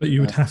 But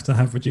you would have to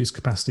have reduced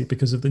capacity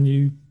because of the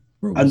new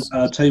rules. And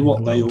I'll tell you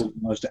what, they world.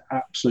 organised it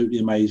absolutely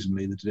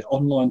amazingly. They did it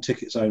online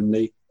tickets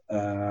only.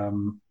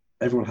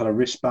 Everyone had a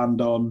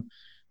wristband on.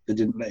 They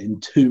didn't let in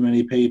too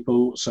many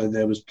people, so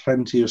there was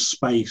plenty of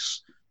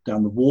space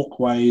down the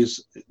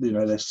walkways. You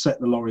know, they set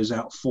the lorries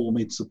out 4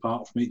 meters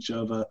apart from each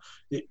other.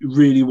 It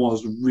really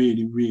was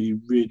really, really,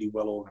 really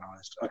well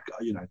organised.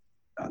 You know,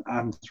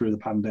 and through the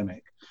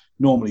pandemic,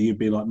 normally you'd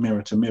be like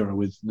mirror to mirror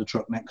with the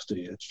truck next to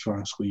you to try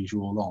and squeeze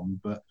you all on,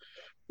 but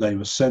they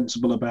were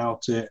sensible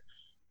about it.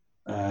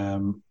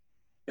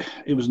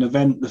 It was an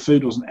event. The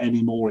food wasn't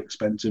any more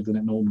expensive than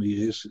it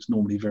normally is. It's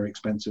normally very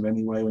expensive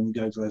anyway when you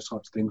go to those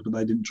types of things, but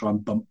they didn't try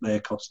and bump their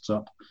costs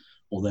up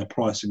or their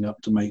pricing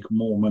up to make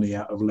more money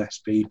out of less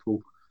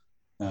people.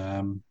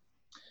 There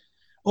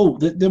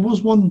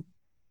was one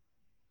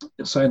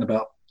saying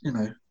about, you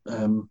know,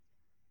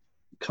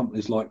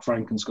 companies like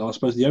Frank and Sky. I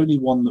suppose the only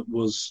one that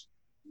was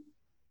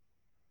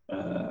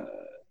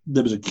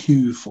there was a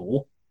queue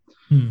for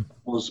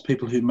was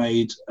people who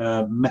made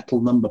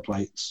metal number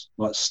plates,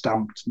 like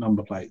stamped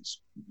number plates.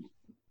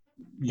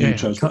 You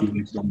chose what you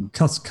wanted on them.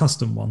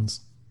 Custom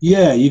ones.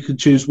 Yeah, you could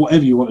choose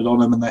whatever you wanted on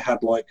them, and they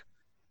had like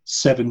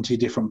 70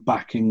 different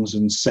backings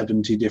and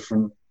 70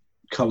 different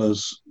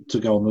colours to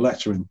go on the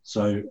lettering.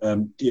 So, I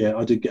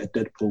did get a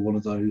Deadpool one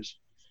of those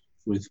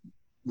with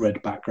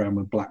red background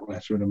with black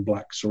lettering and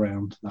black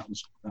surround. That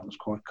was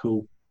quite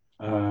cool.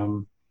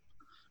 And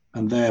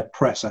their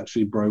press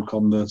actually broke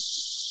on the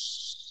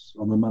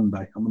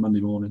Monday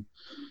morning,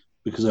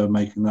 because they were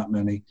making that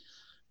many.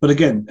 But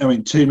again, I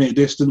mean, 2 metre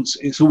distance,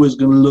 it's always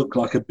going to look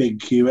like a big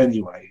queue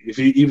anyway.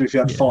 Even if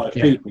you had 5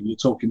 people, you're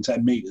talking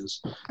 10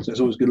 metres. So it's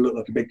always going to look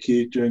like a big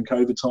queue during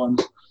COVID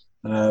times.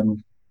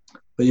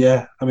 But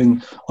yeah, I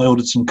mean, I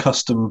ordered some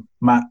custom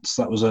mats.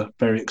 That was a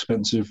very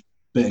expensive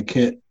bit of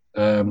kit.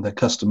 They're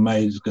custom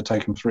made. It's going to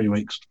take them 4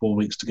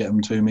 weeks to get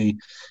them to me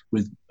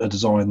with a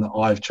design that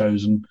I've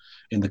chosen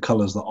in the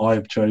colours that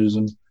I've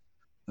chosen.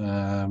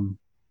 That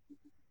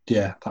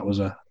was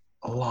a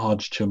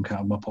large chunk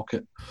out of my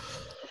pocket.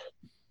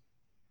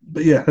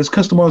 But yeah, there's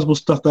customizable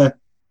stuff there.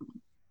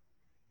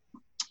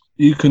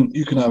 You can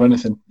have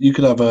anything. You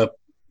could have a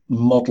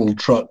model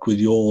truck with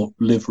your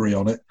livery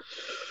on it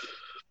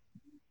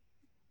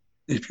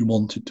if you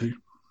wanted to.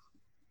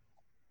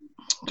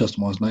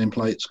 Customized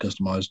nameplates,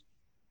 customized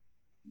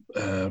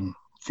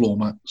floor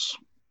mats,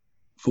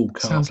 full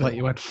carpet. Sounds like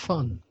you had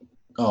fun.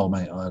 Oh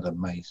mate, I had an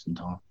amazing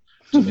time.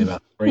 It took me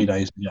about 3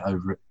 days to get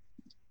over it.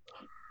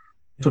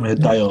 Took me a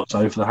day or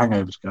so for the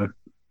hangover to go.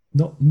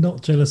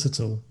 Not jealous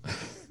at all.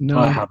 No,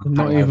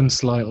 not even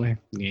slightly.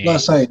 Yeah. Like I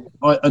say,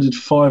 I did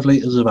 5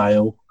 litres of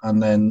ale,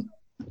 and then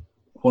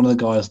one of the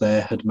guys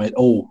there had made,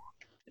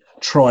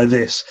 try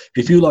this.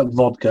 If you like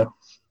vodka,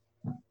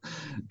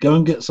 go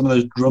and get some of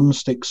those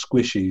drumstick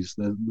squishies,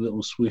 the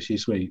little swishy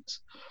sweets.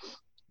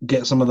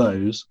 Get some of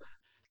those,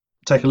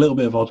 take a little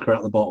bit of vodka out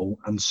of the bottle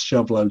and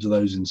shove loads of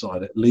those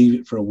inside it. Leave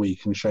it for a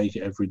week and shake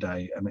it every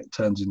day, and it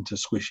turns into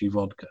squishy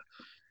vodka.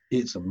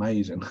 It's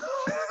amazing.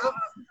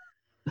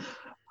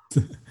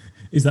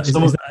 Is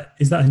that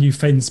a new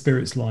Fen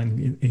Spirits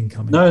line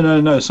incoming?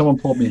 No. Someone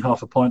poured me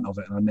half a pint of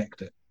it and I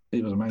necked it.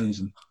 It was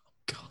amazing.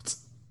 God.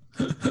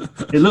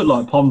 It looked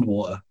like pond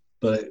water,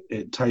 but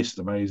it tasted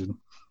amazing.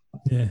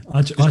 Yeah,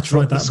 I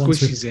tried that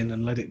once. Squishes in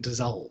and let it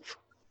dissolve.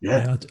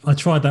 Yeah, I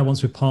tried that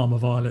once with Parma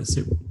Violets.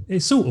 It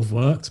sort of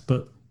worked,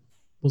 but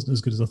wasn't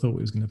as good as I thought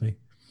it was going to be.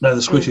 No,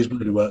 the squishies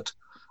really worked.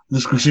 The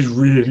squishies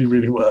really,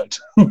 really worked.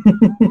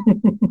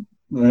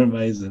 They're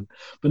amazing.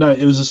 But no,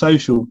 it was a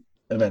social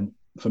event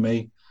for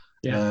me.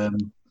 Yeah.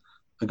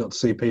 I got to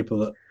see people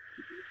that,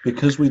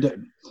 because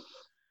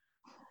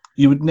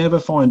you would never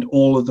find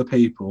all of the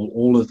people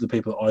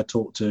that I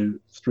talked to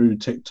through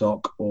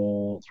TikTok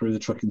or through the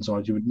trucking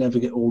side. You would never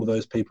get all of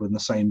those people in the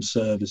same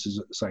services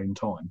at the same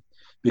time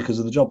because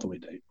of the job that we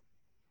do.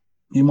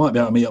 You might be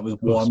able to meet up with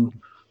one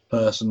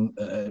person,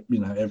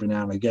 every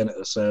now and again at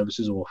the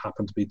services, or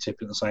happen to be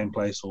tipping at the same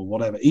place or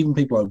whatever. Even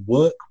people I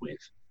work with.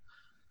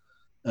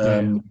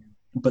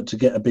 But to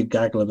get a big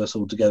gaggle of us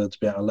all together to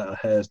be able to let our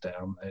hairs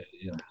down, I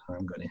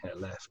haven't got any hair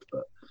left,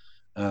 but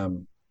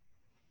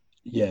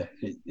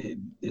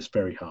it's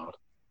very hard.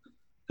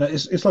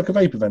 It's like a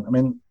vape event. I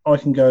mean, I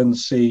can go and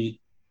see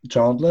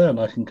Chandler, and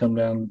I can come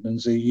down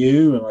and see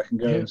you, and I can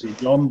go and see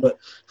John, but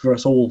for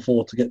us all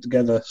 4 to get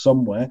together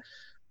somewhere,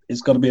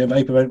 it's got to be a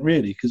vape event,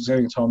 really, because it's the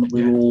only time that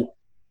we're all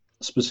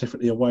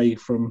specifically away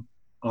from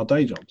our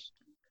day jobs.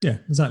 Yeah,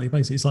 exactly.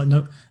 Basically, it's like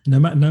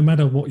no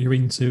matter what you're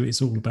into,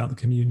 it's all about the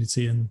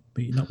community and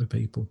meeting up with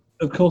people.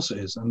 Of course it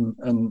is,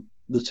 and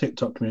the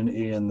TikTok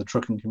community and the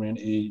trucking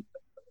community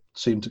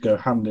seem to go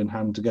hand in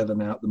hand together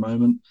now at the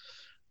moment,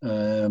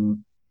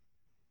 and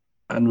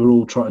we're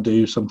all trying to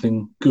do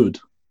something good.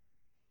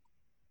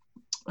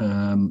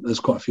 There's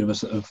quite a few of us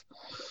that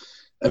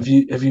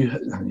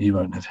You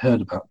won't have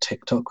heard about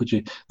TikTok, would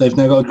you? They've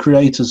now got a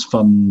creators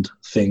fund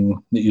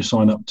thing that you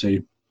sign up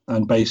to,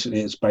 and basically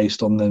it's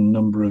based on the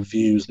number of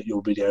views that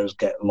your videos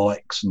get,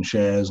 likes and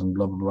shares and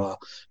blah blah blah.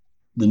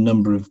 The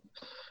number of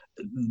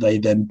they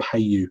then pay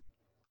you,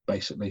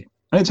 basically,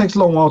 and it takes a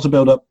long while to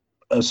build up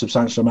a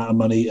substantial amount of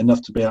money,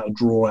 enough to be able to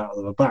draw out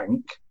of a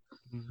bank.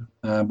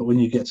 But when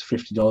you get to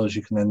 $50,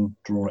 you can then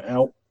draw it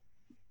out,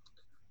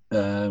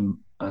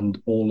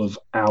 and all of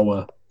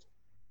our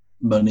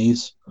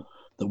monies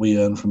that we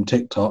earn from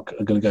TikTok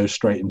are going to go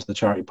straight into the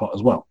charity pot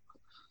as well.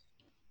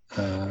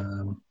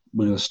 We're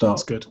going to start.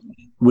 That's good.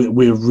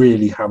 We're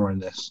really hammering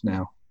this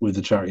now with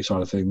the charity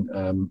side of thing.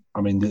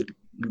 I mean,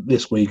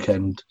 this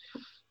weekend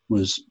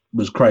was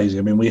crazy.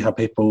 I mean, we had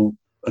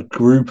a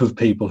group of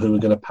people who were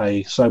going to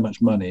pay so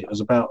much money. It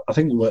was I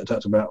think it worked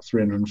out to about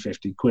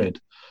 350 quid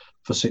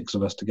for 6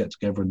 of us to get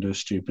together and do a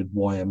stupid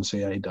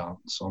YMCA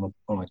dance on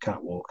a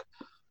catwalk.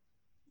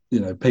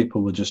 You know,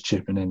 people were just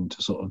chipping in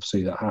to sort of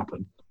see that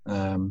happen.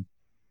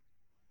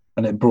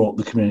 And it brought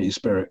the community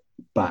spirit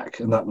back.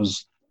 And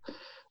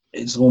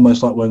it's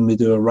almost like when we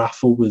do a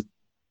raffle with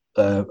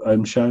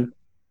Home Show,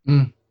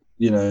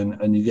 you know,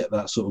 and you get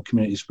that sort of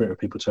community spirit of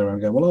people turn around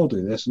and go, well, I'll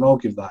do this and I'll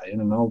give that in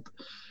and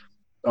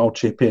I'll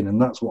chip in.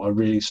 And that's what I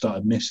really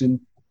started missing,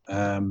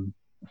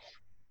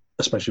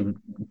 especially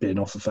with being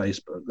off of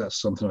Facebook.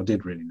 That's something I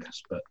did really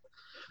miss, but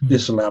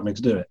this allowed me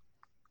to do it.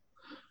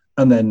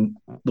 And then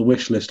the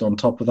wish list on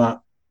top of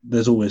that,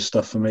 there's always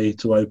stuff for me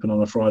to open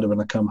on a Friday when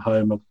I come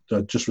home.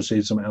 I've just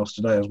received something else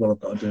today as well. I've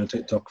got to do a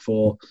TikTok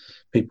for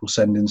people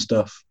sending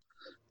stuff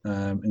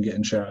and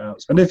getting shout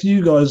outs. And if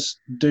you guys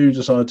do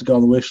decide to go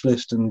on the wish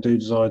list and do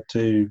decide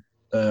to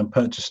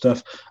purchase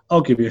stuff,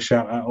 I'll give you a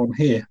shout out on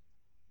here.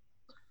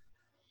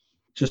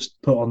 Just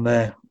put on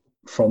there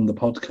from the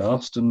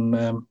podcast and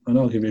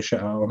I'll give you a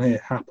shout out on here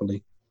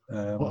happily.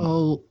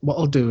 What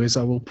I'll do is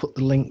I will put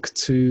the link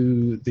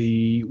to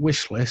the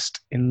wish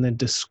list in the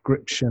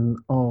description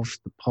of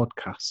the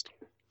podcast.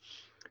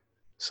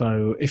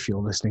 So if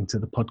you're listening to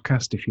the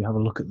podcast, if you have a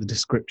look at the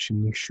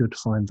description, you should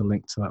find the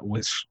link to that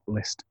wish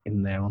list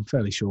in there. I'm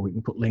fairly sure we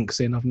can put links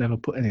in. I've never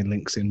put any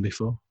links in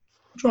before.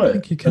 Try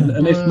it. You can.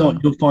 And if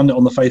not, you'll find it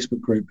on the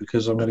Facebook group,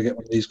 because I'm going to get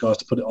one of these guys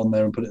to put it on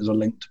there and put it as a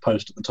link to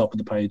post at the top of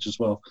the page as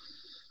well.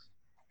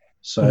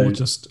 So, or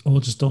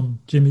just on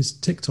Jimmy's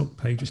TikTok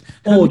pages.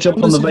 Or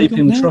jump on the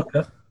Vaping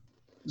Trucker.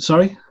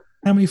 Sorry?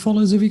 How many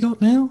followers have you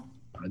got now?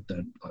 I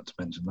don't like to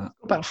mention that.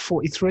 About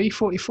 43,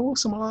 44,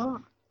 something like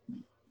that.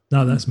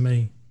 No, that's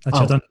me.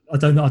 Actually, I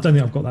don't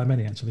think I've got that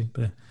many, actually.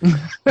 But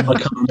I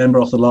can't remember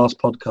off the last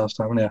podcast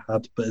how many I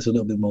had, but it's a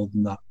little bit more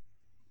than that.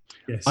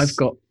 Yes.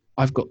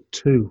 I've got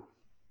 2,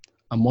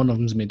 and one of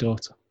them's my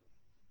daughter.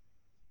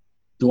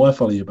 Do I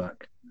follow you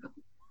back?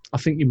 I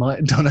think you might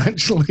have done,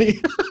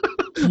 actually.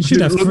 You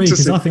should have 3,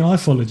 because I think I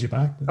followed you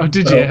back. Oh,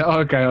 did you? Oh,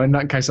 okay. In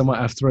that case, I might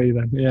have 3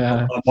 then.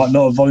 Yeah. I might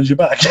not have followed you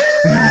back.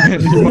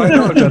 You might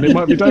not have done. It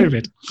might be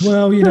David.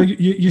 Well, you know,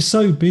 you're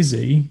so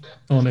busy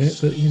on it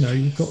that, you know,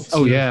 you've got to...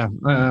 Oh, yeah.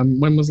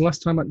 When was the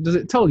last time? Does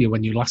it tell you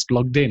when you last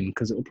logged in?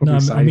 Because it will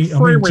probably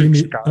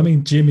say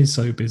Jim is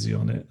so busy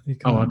on it.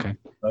 Okay.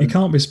 You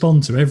can't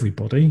respond to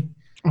everybody.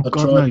 Oh,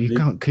 God, no, you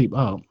can't keep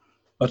up.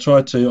 I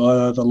tried to.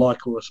 I either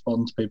like or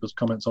respond to people's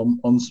comments on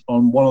 1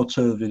 or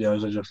 2 of the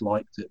videos. I just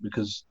liked it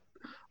because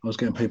I was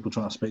getting people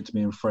trying to speak to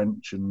me in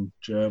French and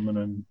German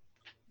and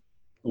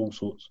all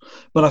sorts.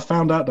 But I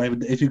found out, David,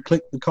 that if you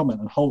click the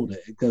comment and hold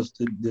it,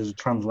 there's a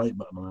translate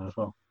button on there as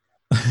well.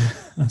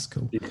 That's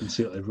cool. You can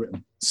see what they've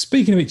written.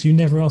 Speaking of which, you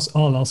never asked.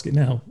 I'll ask it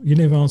now. You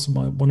never answered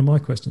one of my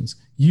questions.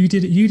 You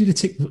did a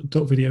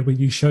TikTok video where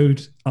you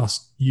showed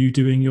us you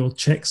doing your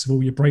checks of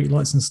all your brake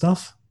lights and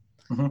stuff.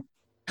 Mm-hmm.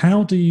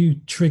 How do you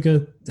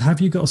trigger? Have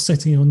you got a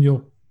setting on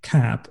your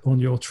cab on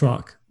your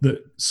truck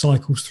that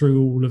cycles through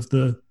all of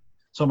the?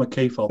 It's on my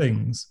key fob.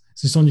 Things.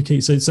 So it's on your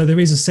key. So there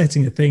is a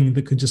thing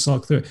that could just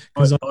cycle through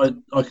it.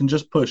 I can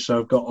just push. So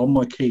I've got on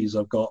my keys,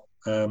 I've got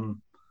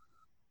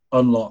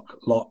unlock,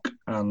 lock,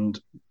 and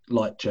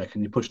light check,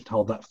 and you push and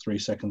hold that for 3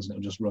 seconds, and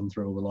it'll just run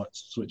through all the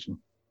lights switching.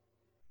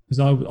 Because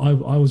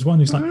I was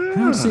wondering, it's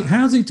like,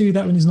 how does he do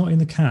that when he's not in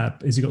the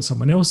cab? Has he got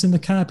someone else in the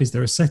cab? Is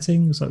there a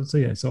setting? So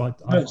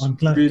I'm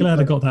glad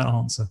I got that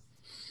answer.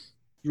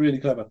 Really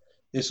clever.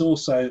 It's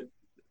also,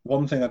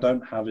 one thing I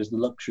don't have is the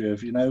luxury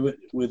of, you know,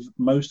 with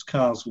most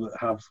cars that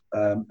have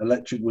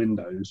electric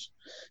windows,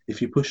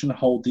 if you push and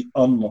hold the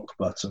unlock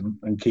button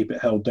and keep it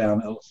held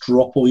down, it'll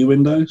drop all your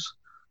windows.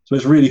 So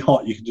it's really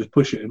hot. You can just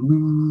push it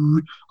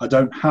and I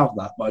don't have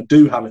that, but I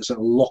do have it so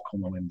it'll lock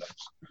on my windows.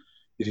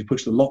 If you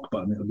push the lock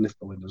button, it would lift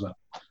the windows up.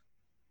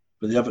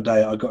 But the other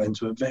day I got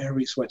into a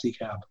very sweaty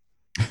cab.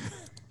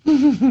 A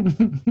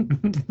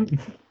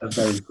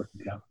very sweaty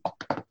cab.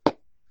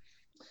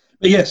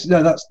 But yes,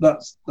 no,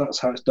 that's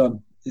how it's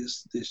done.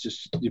 It's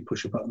just you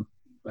push a button,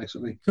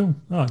 basically. Cool.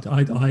 Oh,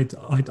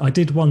 I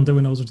did wonder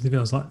when I was watching the video.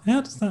 I was like,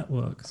 how does that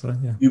work? So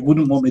yeah. You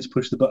wouldn't want me to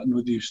push the button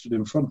with you stood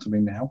in front of me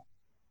now,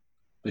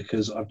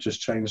 because I've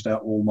just changed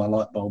out all my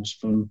light bulbs.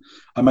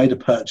 I made a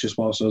purchase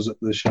whilst I was at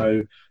the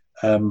show.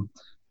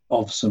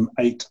 of some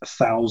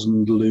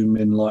 8,000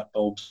 lumen light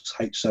bulbs,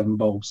 H7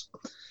 bulbs.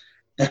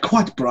 They're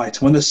quite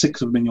bright. When there's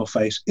 6 of them in your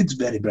face, it's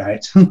very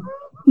bright.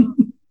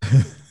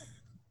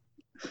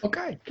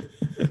 Okay.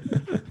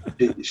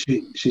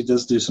 She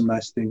does do some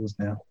nice things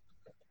now.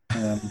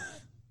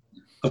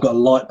 I've got a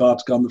light bar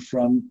to go on the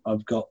front.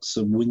 I've got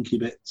some winky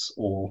bits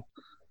or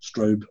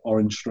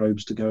orange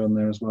strobes to go on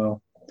there as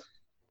well,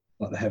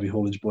 like the heavy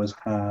haulage boys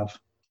have.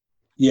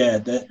 Yeah,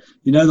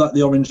 like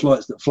the orange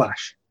lights that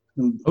flash.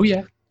 Oh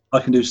yeah. I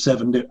can do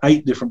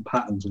 8 different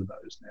patterns of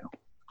those now.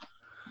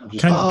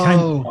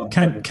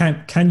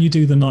 Can you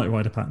do the Night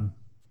Rider pattern?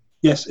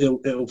 Yes,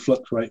 it'll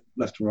fluctuate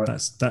left to right.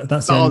 That's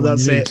the only one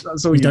that's you it. need.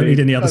 That's all you don't need. need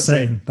any other That's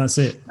setting. it. That's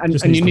it. And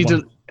Just you needs need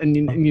the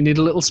one. you need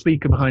a little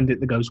speaker behind it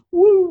that goes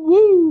woo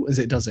woo as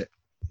it does it.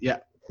 Yeah,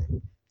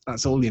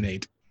 that's all you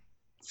need.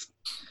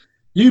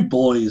 You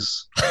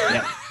boys.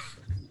 Yeah.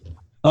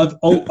 I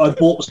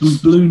bought some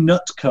blue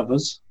nut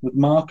covers with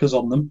markers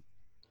on them.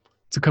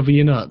 To cover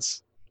your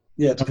nuts.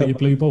 Yeah, to Cover your cover.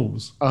 blue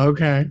balls. Oh,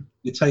 okay.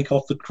 You take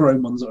off the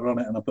chrome ones that are on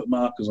it, and I put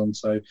markers on.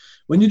 So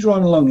when you're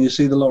driving along, you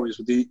see the lorries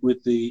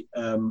with the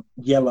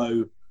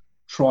yellow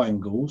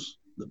triangles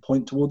that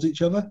point towards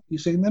each other. You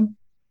seen them?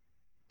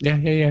 Yeah.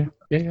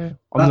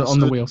 On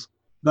the wheels.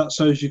 That's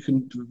so as you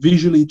can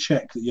visually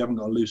check that you haven't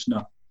got a loose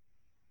nut.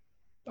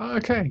 Oh,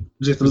 okay.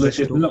 Because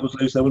if the nut was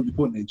loose, they wouldn't be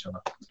pointing at each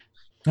other.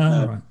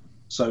 Oh, right.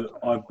 So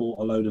I bought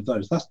a load of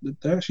those.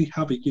 They actually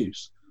have a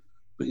use.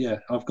 But yeah,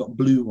 I've got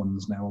blue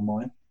ones now on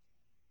mine.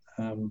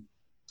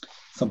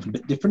 Something a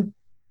bit different.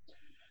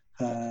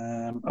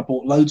 I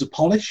bought loads of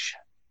polish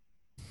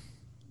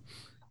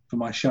for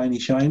my shiny.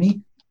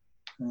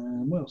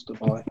 What else did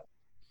I buy?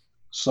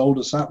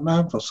 Solder sat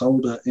nav. I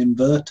sold an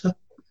inverter.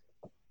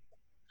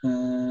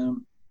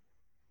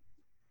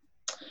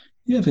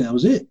 Yeah, I think that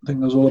was it. I think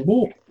that was all I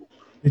bought.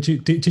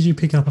 Did you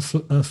pick up a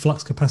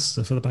flux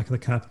capacitor for the back of the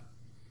cab?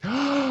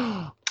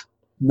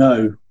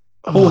 No.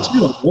 Oh, tell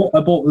you what, I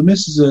bought the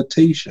missus a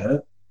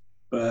t-shirt,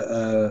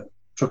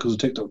 Truckers of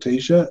TikTok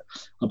t-shirt.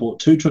 I bought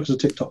 2 Truckers of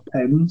TikTok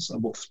pens. I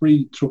bought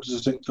 3 Truckers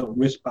of TikTok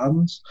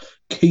wristbands,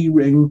 key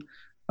ring,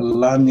 a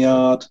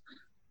lanyard,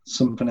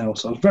 something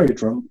else. I was very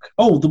drunk.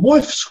 Oh, the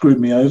wife screwed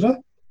me over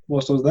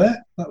whilst I was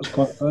there. That was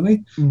quite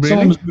funny.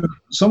 Really?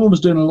 Someone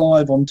was doing a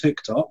live on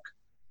TikTok,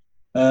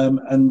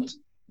 and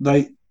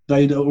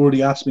they'd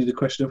already asked me the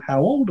question of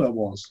how old I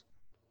was.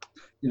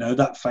 You know,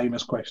 that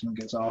famous question that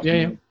gets asked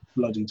me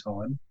bloody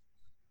time.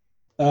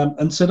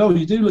 And said, "Oh,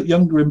 you do look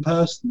younger in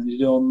person than you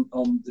do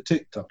on the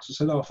TikToks." I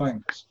said, "Oh,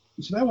 thanks."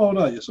 He said, "How old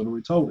are you?" So I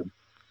already told him.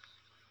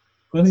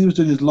 When he was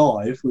doing his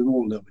live, we were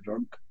all a little bit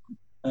drunk.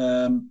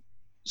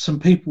 Some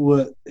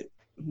people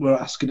were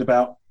asking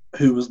about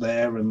who was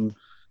there, and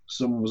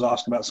someone was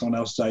asking about someone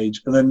else's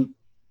age. And then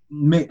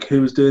Mick,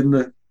 who was doing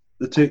the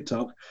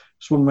TikTok,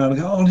 swung around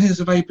and go, "Oh, here's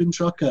a vaping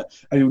trucker,"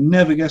 and you'll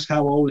never guess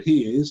how old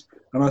he is.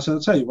 And I said,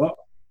 "I'll tell you what.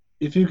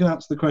 If you can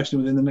answer the question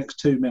within the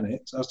next 2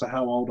 minutes as to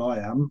how old I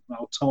am,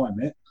 I'll time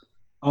it.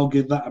 I'll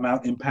give that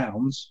amount in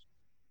pounds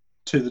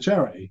to the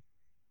charity."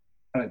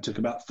 And it took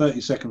about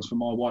 30 seconds for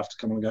my wife to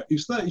come and go,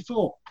 "He's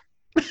 34.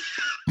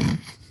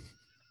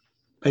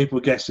 People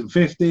were guessing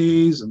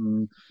 50s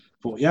and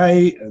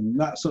 48 and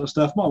that sort of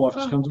stuff. My wife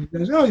just comes and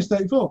goes, "Oh, he's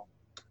 34.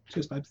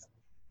 Cheers, babe."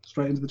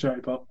 Straight into the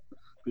charity pot.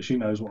 But she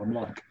knows what I'm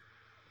like.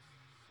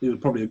 He would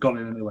probably have gone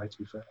in anyway, to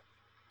be fair.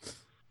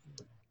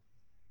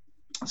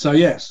 So,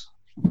 yes.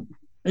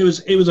 It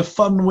was a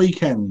fun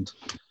weekend.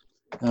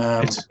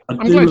 I'm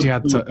glad you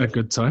had a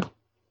good time.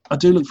 I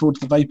do look forward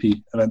to the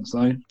Vapey events,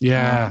 though.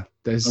 Yeah,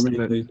 I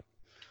really do.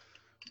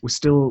 We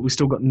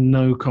still got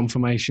no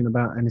confirmation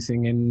about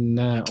anything in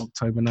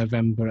October,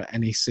 November at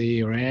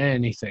NEC or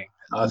anything.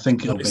 I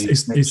think it'll be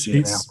next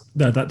year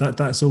now. No,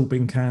 that's all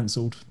been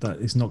cancelled. That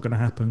is not going to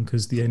happen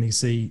because the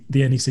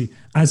NEC,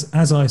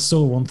 as I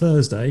saw on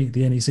Thursday,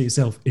 the NEC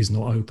itself is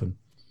not open.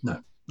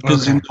 No.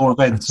 Because it's indoor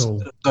events. At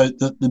all. So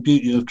the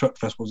beauty of Truck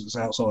Fest was it's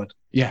outside.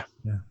 Yeah.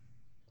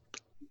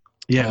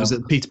 It was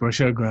at the Peterborough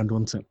Showground,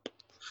 wasn't it?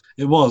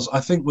 It was. I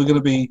think we're going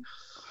to be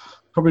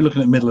probably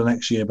looking at middle of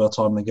next year by the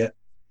time they get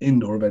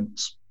indoor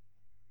events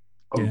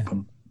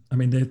open. I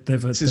mean,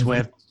 they've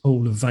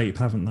all of vape,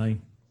 haven't they?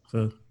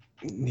 For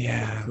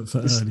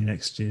early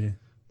next year.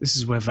 This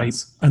is where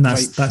vape,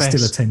 that's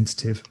still a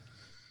tentative.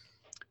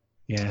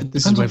 Yeah,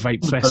 this is where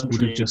Vape Fest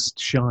would have just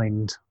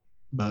shined,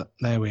 but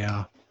there we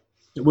are.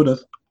 It would have,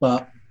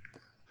 but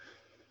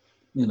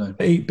you know.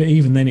 But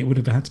even then, it would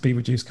have had to be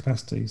reduced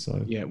capacity.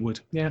 So yeah, it would.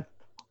 Yeah.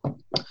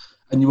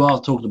 And you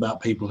are talking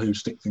about people who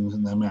stick things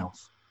in their mouth.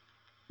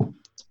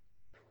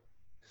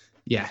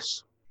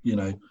 Yes. You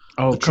know.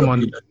 Oh, come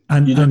on.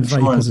 And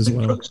vapors as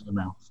well. Drugs in the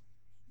mouth.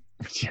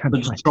 Yeah,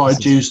 but to try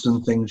juice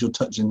and things, you're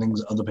touching things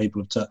that other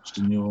people have touched,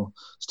 and you're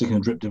sticking a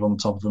drip tip on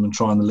top of them and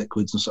trying the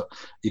liquids and stuff.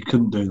 You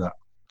couldn't do that.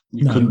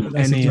 You couldn't do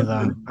any of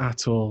that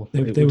at all.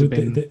 There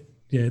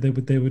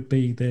would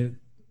be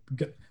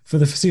for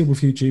the foreseeable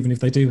future. Even if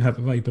they do have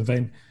a vape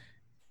event,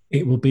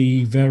 it will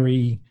be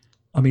very.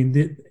 I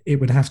mean, it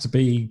would have to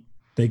be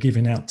they're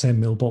giving out 10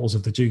 ml bottles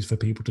of the juice for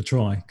people to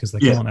try because they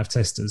can't have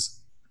testers.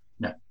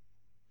 No.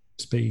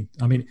 just be.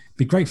 I mean, it'd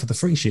be great for the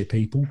free shit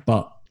people,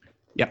 but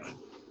Yep.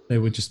 they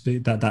would just be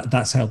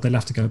that's how they'll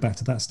have to go back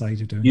to that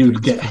stage of doing. You'd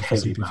things get for the heavy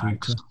foreseeable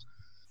bags. future.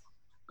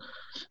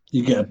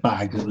 You get a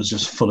bag that was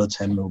just full of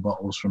 10ml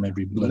bottles from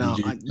every bloody No,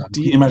 juice I- stand. do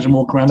Can you- you imagine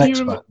walking around do you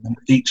Expo and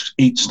each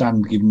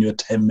stand giving you a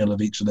 10ml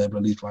of each of their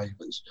bloody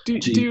flavours? Do you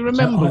Jesus.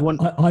 remember I one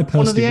personally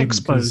of the wouldn't,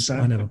 'cause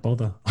expos? I never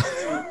bother.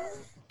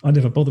 I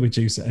never bother with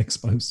juice at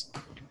expos.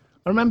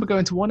 I remember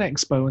going to one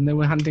expo and they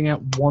were handing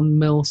out 1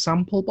 ml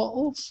sample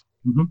bottles.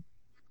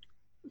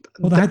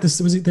 Well, they had this.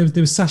 There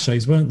were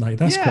sachets, weren't they?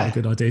 That's Yeah. quite a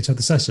good idea to have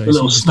the sachets. A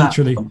little You just snap.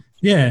 literally,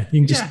 yeah, you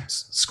can just Yeah.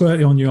 squirt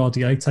it on your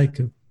RDA, take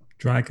a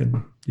drag,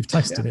 and you've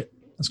tasted it.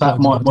 That's quite a That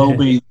good might well idea.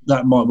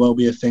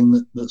 be a thing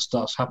that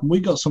starts happening. We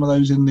got some of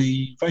those in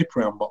the vapor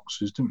round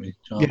boxes, didn't we,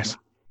 Charlie? Yes.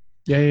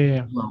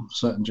 Yeah. Well,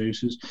 certain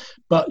juices.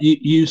 But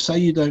you say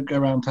you don't go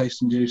around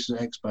tasting juices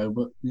at Expo,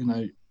 but you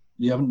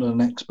haven't done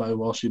an Expo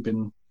whilst you've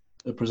been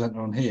a presenter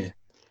on here.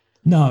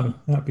 No,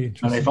 that'd be And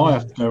interesting. if I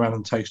have to go around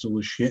and taste all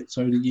the shit,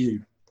 so do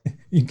you.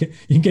 you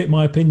can get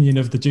my opinion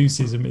of the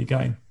juices and me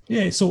going,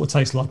 yeah, it sort of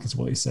tastes like it's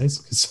what he says.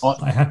 'Cause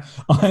I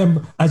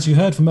am, as you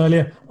heard from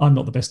earlier, I'm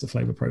not the best at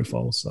flavour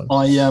profiles. So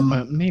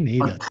Me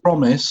neither.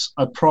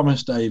 I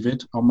promise,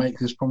 David, I'll make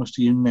this promise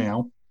to you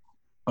now.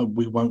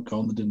 We won't go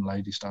on the dinner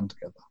lady stand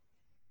together.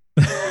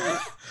 Oh,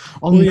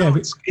 Well, no, yeah,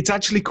 it's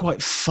actually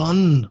quite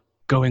fun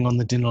going on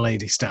the dinner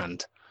lady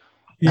stand.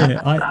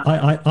 yeah,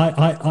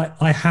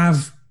 I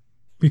have,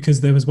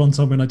 because there was one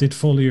time when I did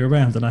follow you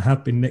around, and I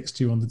have been next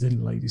to you on the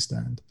dinner lady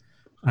stand.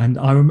 And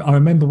I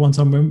remember one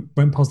time when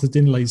went past the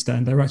dinner lady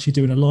stand, they were actually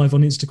doing a live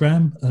on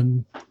Instagram,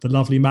 and the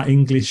lovely Matt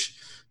English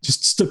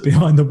just stood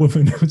behind the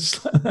woman.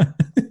 Just like that.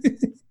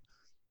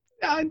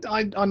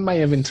 I may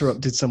have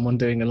interrupted someone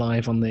doing a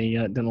live on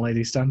the dinner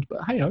lady stand, but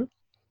hey ho.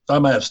 I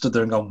may have stood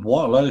there and gone,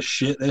 what a load of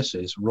shit this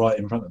is, right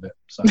in front of it.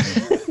 So,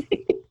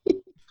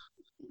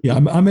 Yeah, I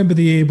remember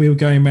the year we were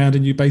going around,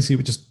 and you basically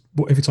were just,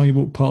 every time you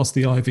walked past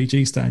the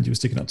IVG stand, you were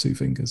sticking up 2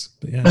 fingers.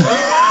 But yeah.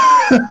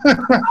 I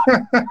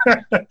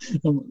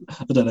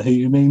don't know who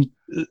you mean.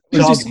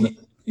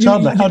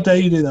 Chandler, how dare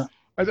you do that?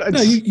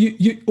 No,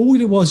 you all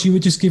it was, you were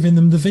just giving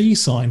them the V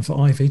sign for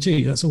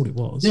IVG. That's all it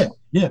was. Yeah.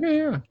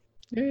 Yeah.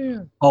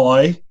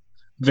 I,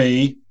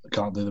 V, I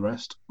can't do the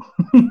rest.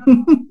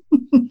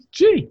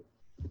 Gee.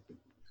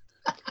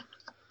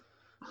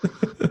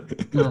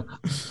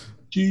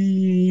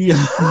 G.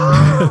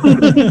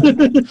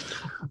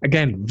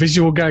 Again,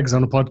 visual gags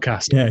on a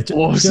podcast. Yeah,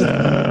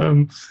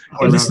 Awesome.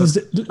 Listeners,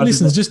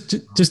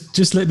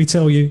 just let me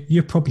tell you,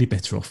 you're probably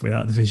better off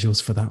without the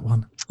visuals for that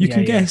one. You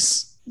can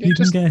guess. You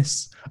can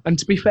guess. And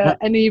to be fair,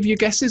 any of your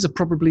guesses are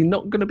probably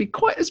not going to be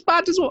quite as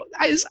bad as what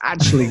is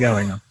actually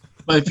going on.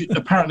 But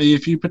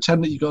if you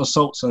pretend that you've got a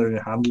salt cellar in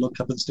your hand, look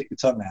up and stick your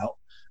tongue out,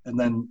 and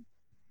then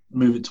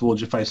move it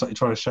towards your face like you're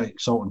trying to shake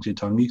salt into your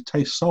tongue, you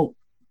taste salt.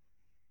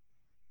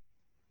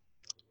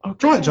 Okay.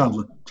 Try it,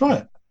 Chandler. Try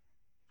it.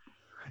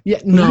 Yeah,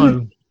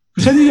 no.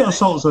 Pretend you got a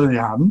salt cellar in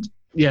your hand,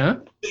 Yeah.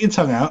 stick your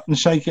tongue out and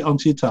shake it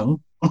onto your tongue.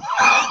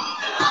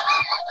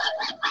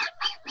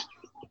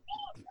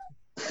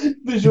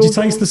 Did you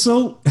taste the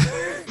salt?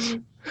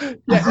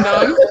 Yeah,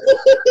 no.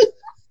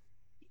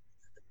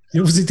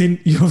 You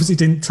obviously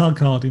didn't tug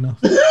hard enough.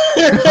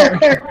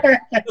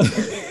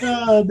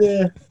 Oh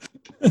dear.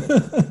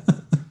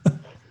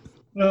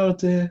 Oh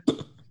dear.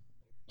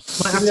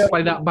 Might have to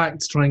play that back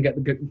to try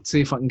and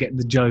see if I can get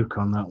the joke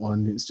on that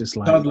one. It's just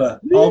like Chandler,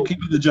 I'll give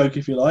you the joke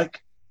if you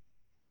like.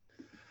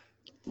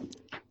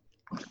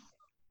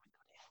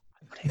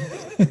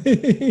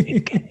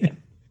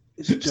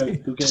 It's a joke.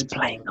 You'll get it.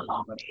 playing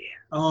along here.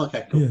 Oh,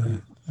 okay, cool. Yeah.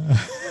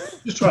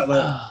 Just try it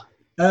later.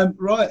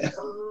 Right.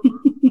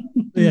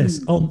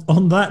 Yes.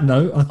 On that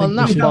note, I think On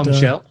that we should,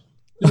 bombshell.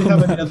 Do we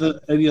have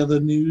any other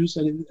news?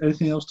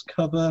 Anything else to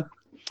cover?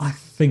 I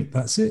think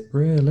that's it,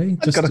 really.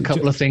 I've got a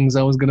couple of things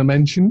I was going to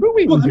mention, but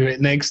we can do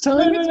it next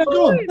time. No,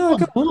 go on. No,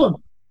 go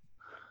on.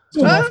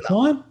 Still have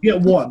time. You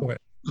get one.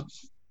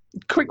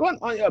 Quick one.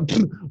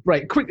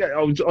 Right, quick.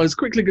 I was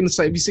quickly going to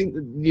say, have you seen,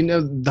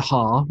 the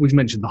HA? We've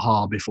mentioned the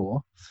HA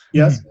before.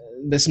 Yes.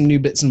 There's some new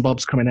bits and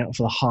bobs coming out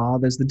for the HA.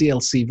 There's the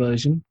DLC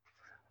version.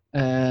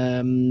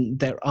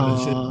 There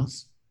are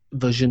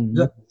versions.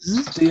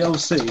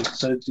 DLC.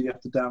 So do you have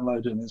to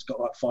download it? And it's got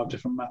like 5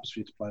 different maps for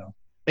you to play on.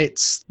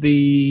 It's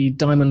the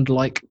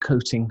diamond-like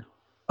coating.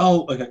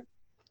 Oh, okay.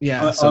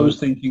 Yeah. I was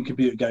thinking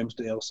computer games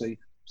DLC.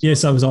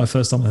 Yes, that was our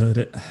first time I heard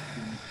it.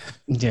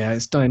 Yeah,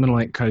 it's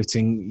diamond-like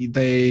coating.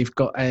 They've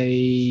got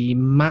a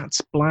matte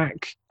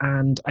black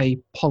and a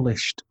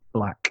polished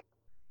black.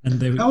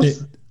 And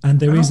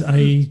there is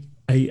a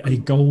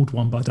gold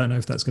one, but I don't know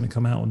if that's going to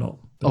come out or not.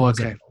 But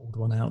there's a gold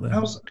one out there.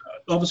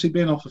 Obviously,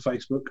 being off of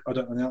Facebook, I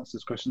don't know the answer to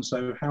this question.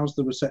 So, how's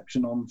the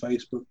reception on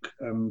Facebook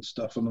and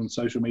stuff and on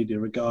social media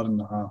regarding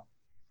the HA?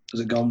 Has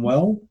it gone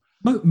well?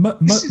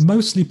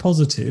 Mostly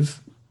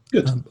positive.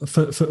 Good.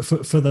 For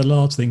the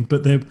large thing,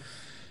 but there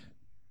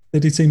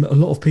did seem that a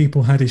lot of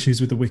people had issues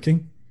with the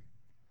wicking.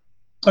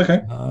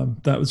 Okay.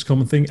 That was a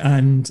common thing,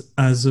 and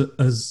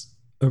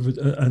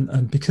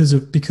because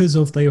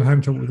of they were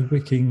having trouble with the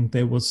wicking,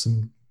 there was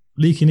some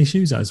leaking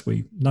issues, as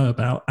we know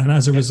about, and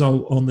as a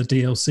result, on the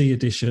DLC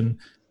edition,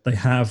 they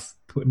have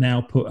put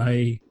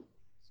a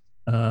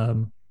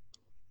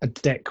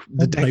deck.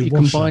 The deck they you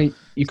can washer. buy. You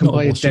It's can not a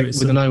buy a washer, deck it's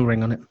with a- an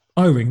O-ring on it.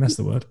 O-ring. That's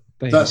the word.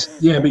 There you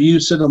go. But you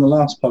said on the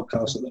last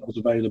podcast that was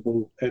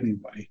available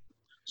anyway.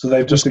 So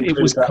they've just included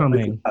it was that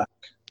coming. with the pack.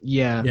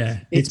 Yeah, Yeah,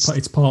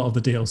 it's part of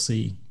the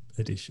DLC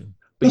edition.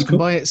 but That's you can cool.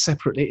 buy it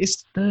separately.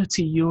 It's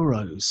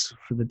 €30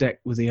 for the deck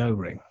with the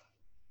O-ring,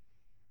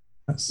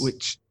 That's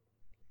which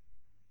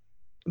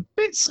a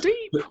bit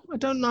steep. I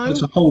don't know.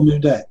 It's a whole new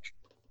deck.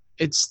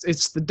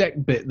 It's the deck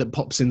bit that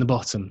pops in the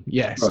bottom.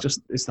 Yeah, Right.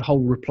 it's the whole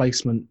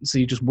replacement. So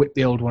you just whip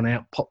the old one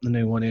out, pop the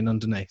new one in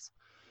underneath.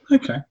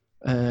 Okay.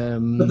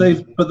 But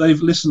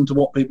they've listened to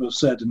what people have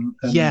said and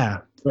yeah.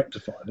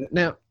 rectified it.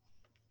 Now,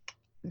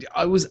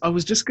 I was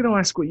just going to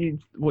ask what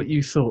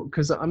you thought,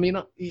 because I mean,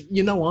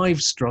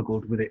 I've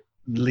struggled with it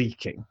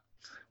leaking,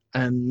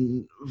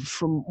 and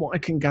from what I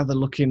can gather,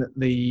 looking at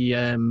the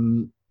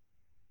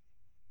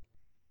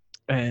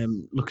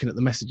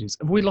messages,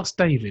 have we lost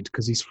David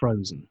because he's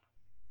frozen?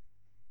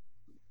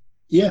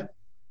 Yeah.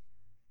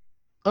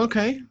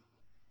 Okay,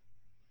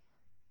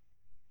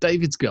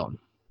 David's gone.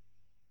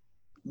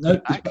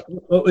 No, He's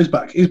back? he's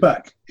back. He's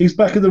back. He's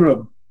back in the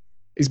room.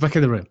 He's back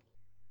in the room.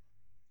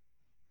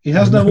 He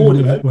has no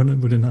audio.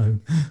 Would have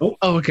known. Oh,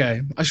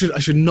 okay. I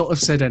should not have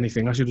said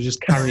anything. I should have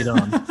just carried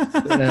on.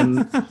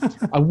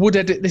 I would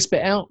edit this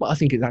bit out, but I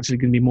think it's actually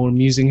going to be more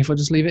amusing if I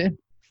just leave it in.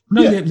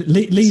 No, Yeah.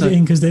 leave it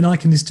in, because then I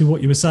can listen to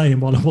what you were saying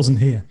while I wasn't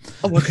here.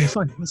 Oh, okay,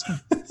 fine. That's fine.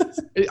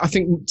 I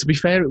think, to be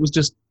fair, it was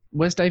just,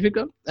 where's David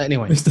gone?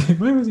 Anyway,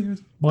 Where was he? My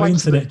Back to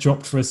internet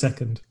dropped for a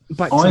second.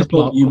 back to I the thought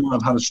plot. you might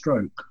have had a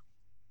stroke.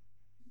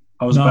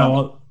 I was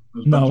about.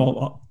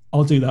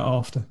 I'll do that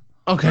after.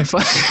 Okay,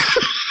 fine.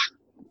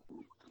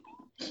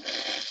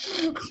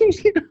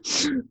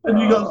 And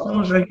you got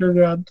someone shaking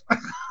your hand.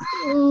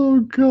 Oh,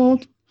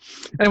 God.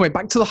 Anyway,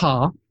 back to the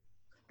Ha.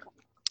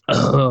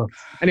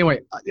 Anyway,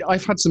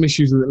 I've had some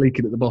issues with it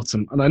leaking at the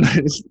bottom, and I know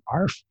it's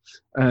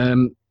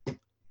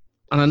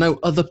and I know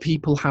other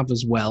people have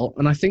as well.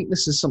 And I think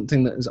this is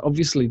something that is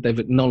obviously they've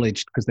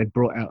acknowledged, because they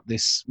brought out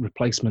this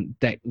replacement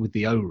deck with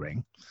the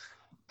O-ring.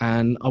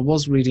 And I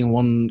was reading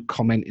one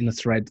comment in a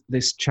thread.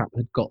 This chap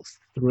had got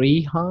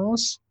 3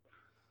 Ha's,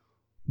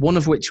 one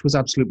of which was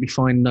absolutely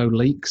fine, no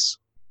leaks.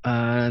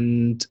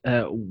 And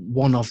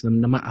one of them,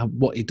 no matter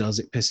what he does,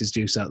 it pisses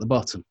juice out the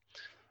bottom.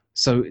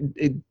 So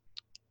it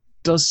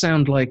does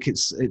sound like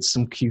it's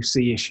some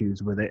QC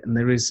issues with it, and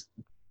there is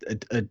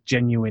a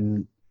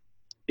genuine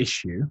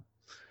issue.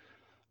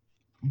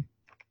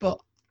 But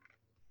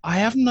I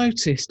have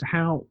noticed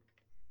how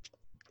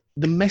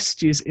the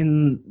messages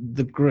in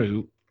the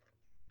group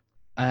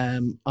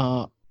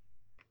are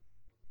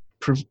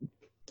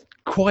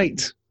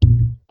quite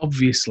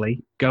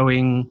obviously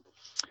going,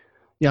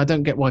 yeah, I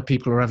don't get why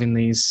people are having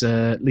these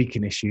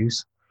leaking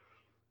issues.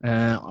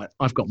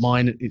 I've got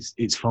mine.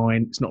 It's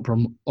fine. It's not a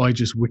problem. I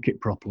just wick it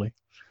properly.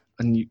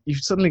 And you've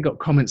suddenly got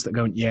comments that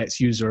go, yeah, it's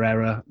user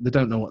error. They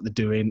don't know what they're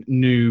doing.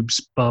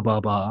 Noobs, blah, blah,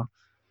 blah.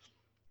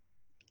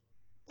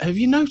 Have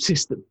you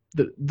noticed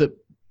that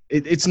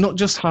it's not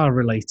just Ha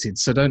related?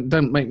 So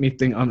don't make me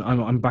think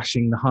I'm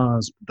bashing the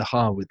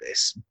Ha with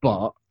this.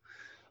 But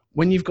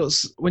when you've got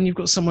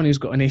someone who's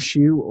got an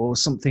issue or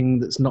something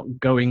that's not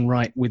going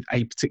right with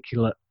a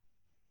particular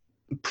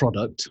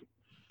product,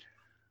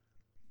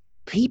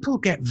 people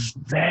get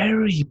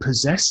very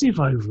possessive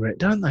over it,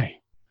 don't they?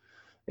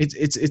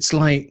 It's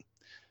like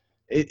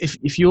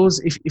if you're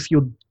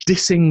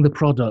dissing the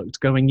product,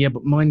 going, yeah,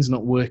 but mine's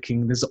not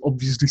working, there's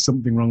obviously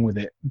something wrong with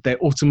it, they're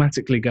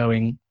automatically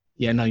going,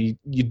 yeah, no, you're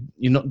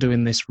not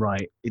doing this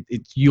right.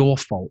 It's your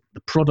fault.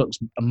 The product's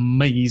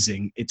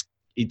amazing. It's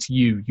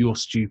you're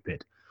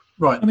stupid.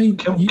 Right. I mean,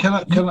 can you get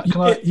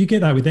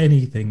that with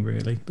anything,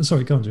 really. But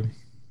sorry, go on, Jimmy.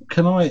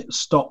 Can I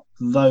stop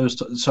those?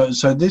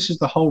 So this is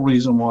the whole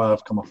reason why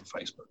I've come off of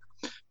Facebook,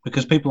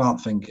 because people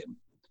aren't thinking.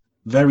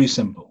 Very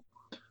simple.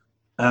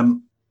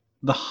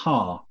 The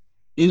Ha,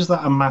 is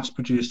that a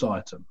mass-produced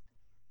item?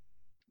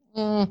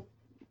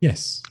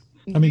 Yes.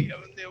 I mean,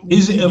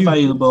 Is it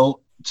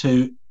available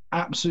to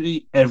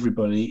absolutely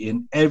everybody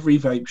in every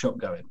vape shop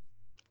going?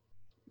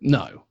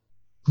 No.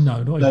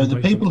 No, not So even the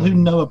vape people shop who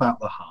going. know about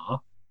the Ha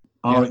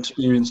are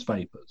experienced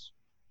vapers.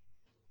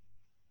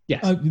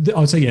 Yes.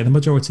 I'd say, yeah, the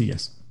majority,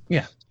 yes.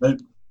 Yeah. So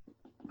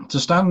to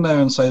stand there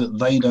and say that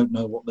they don't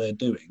know what they're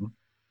doing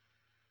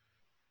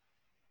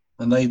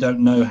and they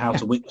don't know how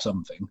to wick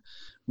something,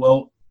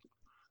 well,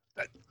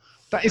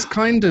 That is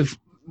kind of,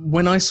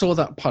 when I saw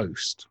that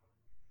post,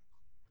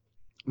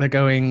 they're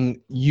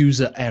going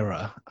user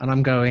error, and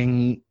I'm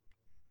going,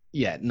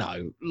 yeah,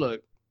 no,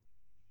 look,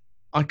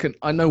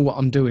 I know what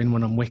I'm doing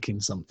when I'm wicking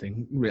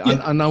something.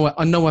 Yeah. I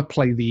know I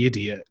play the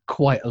idiot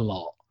quite a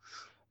lot.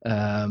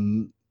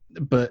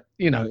 But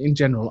in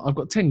general, I've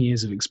got 10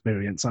 years of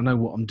experience. I know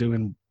what I'm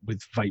doing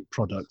with vape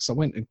products. I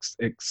won't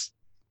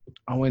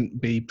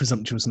be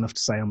presumptuous enough to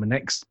say I'm an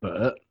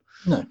expert.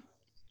 no.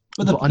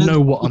 But I know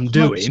what I'm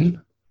doing.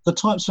 the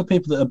types of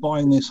people that are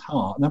buying this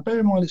heart. Now, bear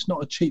in mind, it's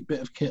not a cheap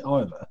bit of kit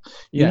either.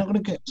 You're Yeah. not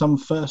going to get some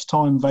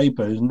first-time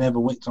vapor who's never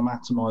wicked an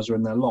atomizer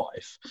in their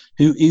life,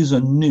 who is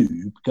a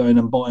noob, going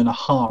and buying a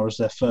HAR as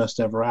their first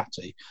ever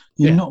Atty.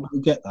 You're not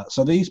going to get that.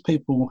 So these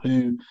people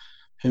who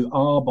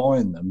are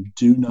buying them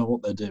do know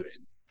what they're doing.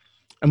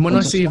 And when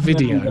And I to see a stand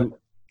there and video, go-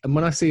 and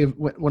when I see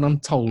when I'm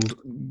told,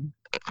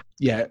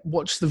 yeah,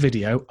 watch the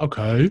video.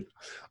 Okay,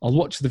 I'll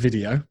watch the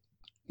video.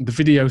 The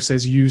video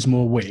says use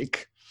more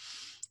wick.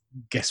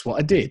 Guess what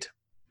I did?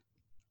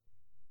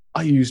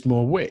 I used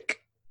more wick.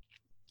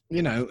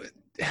 You know.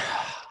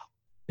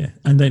 Yeah,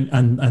 and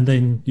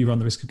then you run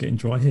the risk of getting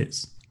dry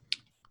hits.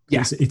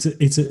 Yeah. It's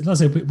like I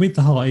said, with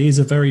the heart, it is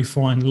a very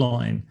fine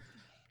line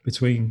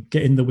between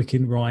getting the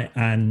wicking right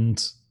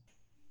and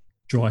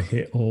dry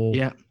hit or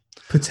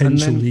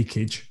potential And then-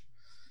 leakage.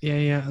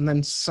 Yeah, and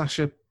then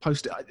Sasha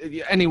posted.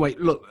 Anyway,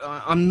 look,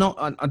 I'm not.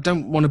 I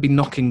don't want to be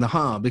knocking the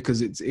heart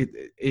because it's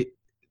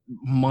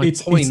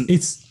point.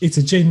 It's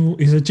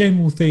a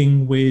general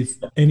thing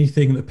with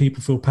anything that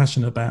people feel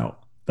passionate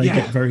about. They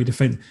get very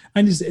defensive,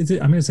 and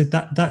I said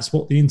that's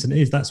what the internet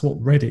is. That's what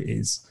Reddit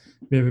is.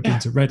 If you've ever been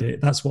to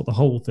Reddit, that's what the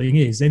whole thing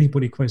is.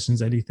 Anybody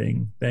questions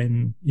anything,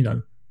 then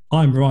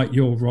I'm right,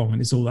 you're wrong, and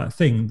it's all that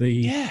thing.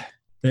 The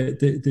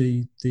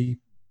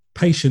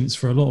patience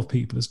for a lot of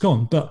people has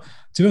gone. But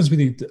to be honest with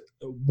you,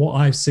 what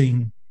I've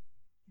seen,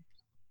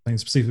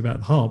 specifically about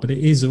the heart, but it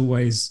is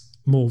always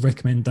more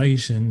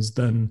recommendations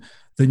than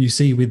you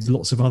see with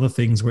lots of other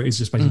things where it's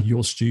just basically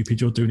you're stupid,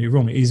 you're doing it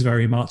wrong. It is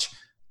very much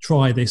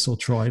try this or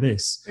try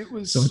this. It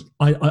was. So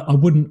I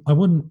wouldn't.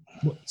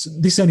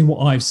 This is only what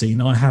I've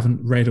seen. I haven't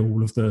read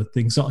all of the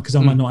things because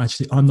I'm not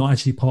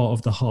actually part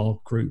of the HAR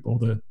group or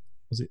the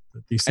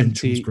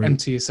Essentials group.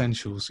 MT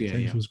Essentials,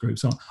 Essentials group.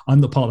 So I'm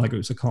not part of that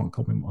group, so I can't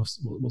comment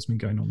what's been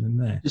going on in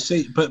there. You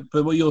see, but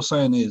what you're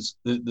saying is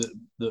that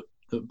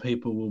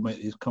people will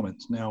make these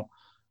comments. Now,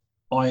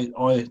 I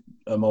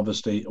am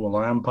obviously,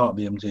 I am part of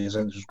the MT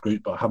Essentials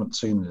group, but I haven't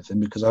seen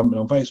anything because I haven't been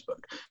on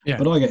Facebook. Yeah.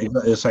 But I get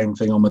exactly the same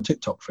thing on my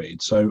TikTok feed.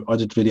 So I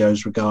did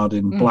videos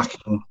regarding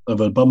blacking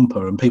of a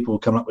bumper, and people were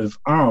coming up with,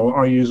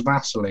 I use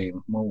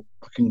Vaseline. Well,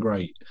 fucking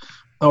great.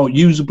 Oh,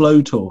 use a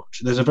blowtorch.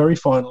 There's a very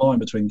fine line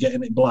between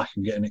getting it black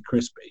and getting it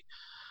crispy.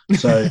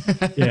 So,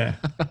 yeah.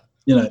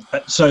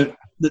 So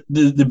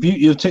the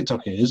beauty of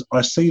TikTok is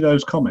I see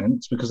those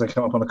comments because they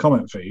come up on a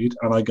comment feed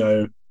and I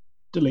go,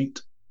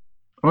 delete.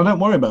 And I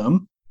don't worry about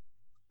them.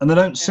 And they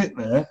don't sit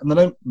there and they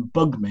don't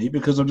bug me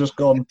because I've just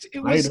gone,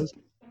 haters.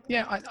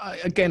 Yeah,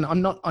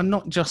 I'm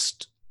not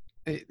just...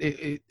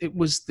 It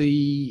was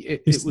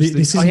the. This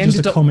isn't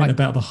just a comment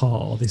about the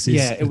heart. This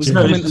is it was a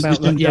comment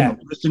about that. Yeah,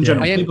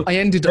 I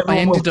ended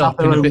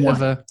up in a bit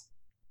of a.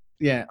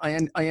 Yeah,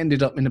 I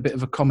ended up in a bit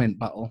of a comment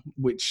battle,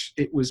 which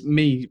it was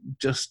me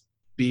just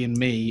being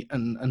me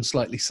and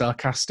slightly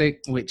sarcastic,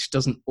 which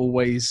doesn't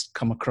always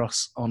come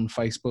across on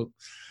Facebook.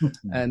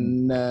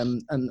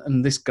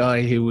 and this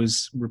guy who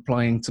was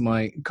replying to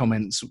my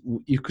comments,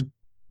 you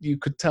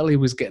could tell he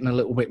was getting a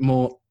little bit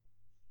more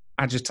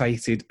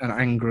agitated and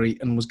angry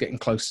and was getting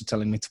close to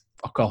telling me to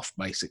fuck off,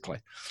 basically.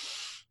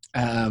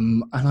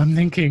 And I'm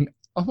thinking,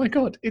 oh my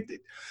God,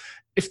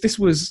 if this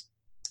was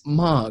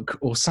Mark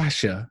or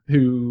Sasha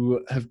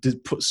who have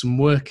put some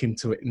work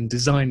into it and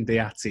designed the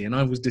Atty and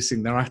I was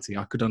dissing their Atty,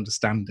 I could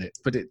understand it.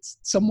 But it's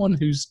someone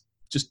who's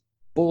just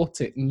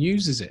bought it and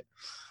uses it.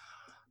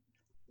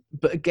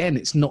 But again,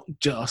 it's not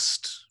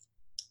just...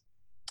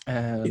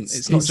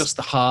 it's not just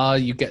the HAR.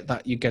 You get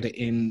it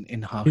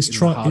in HAR. It's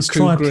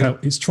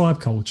tribe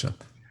culture.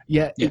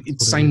 Yeah,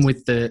 it's same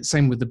with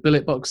the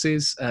billet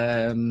boxes. We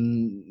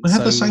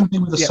have the same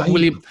thing with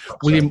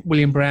the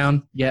William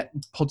Brown. Yeah,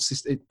 pod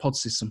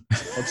system.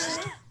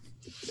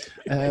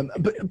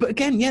 But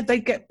again, they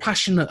get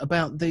passionate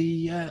about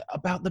the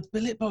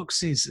billet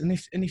boxes, and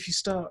if you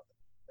start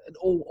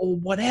or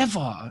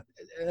whatever,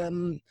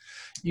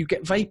 you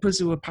get vapors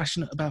who are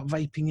passionate about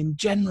vaping in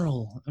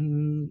general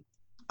and.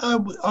 I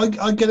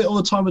get it all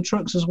the time with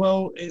trucks as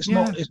well. It's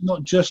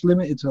not just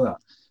limited to that.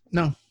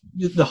 No,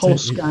 the whole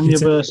Scania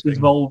versus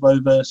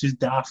Volvo versus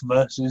DAF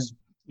versus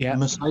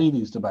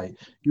Mercedes debate.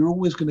 You're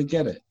always going to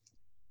get it.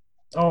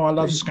 Oh, I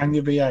love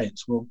Scania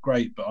V8s. Well,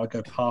 great, but I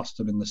go past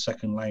them in the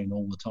second lane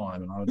all the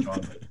time, and I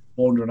drive a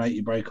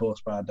 480 brake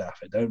horsepower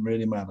DAF. It don't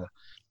really matter.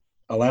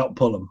 I'll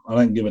outpull them. I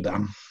don't give a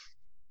damn.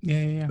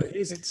 Yeah. But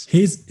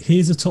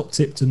here's a top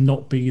tip to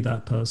not be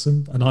that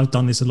person, and I've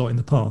done this a lot in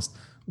the past.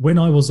 When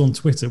I was on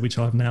Twitter, which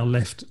I've now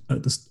left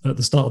at the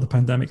start of the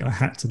pandemic, I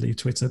had to leave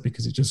Twitter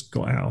because it just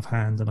got out of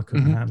hand and I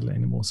couldn't handle it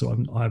anymore. So I've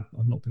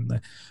not been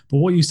there. But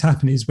what used to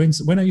happen is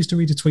when I used to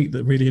read a tweet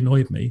that really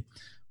annoyed me,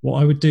 what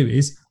I would do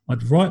is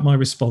I'd write my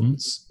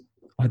response,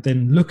 I'd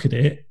then look at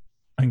it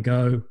and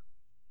go,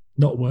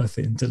 not worth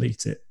it, and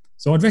delete it.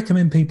 So I'd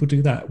recommend people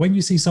do that. When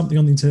you see something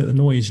on the internet that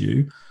annoys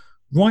you,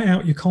 write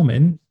out your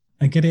comment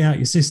and get it out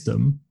your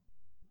system.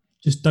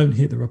 Just don't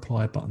hit the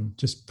reply button.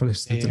 Just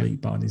press the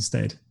delete button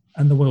instead.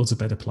 And the world's a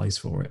better place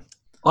for it.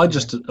 I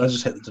just hit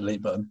the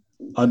delete button.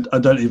 I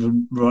don't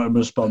even write a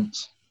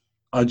response.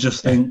 I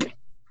just think,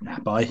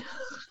 bye.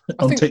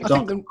 on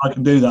TikTok. I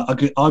can do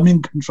that. I'm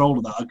in control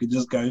of that. I could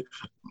just go,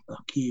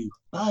 fuck you,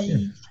 bye.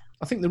 Yeah.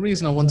 I think the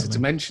reason I wanted to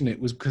mention it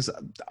was because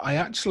I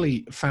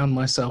actually found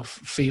myself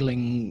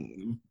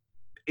feeling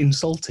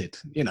insulted.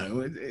 You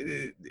know,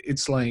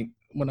 it's like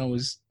when I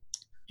was,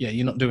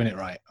 you're not doing it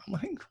right. I'm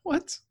like,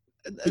 what?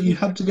 But you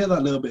had to get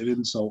that little bit of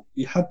insult.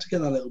 You had to get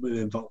that little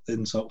bit of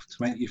insult to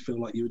make you feel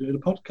like you were doing a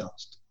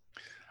podcast.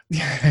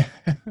 Yeah.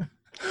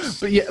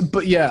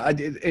 but yeah, I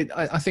did.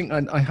 I think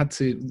I had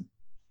to.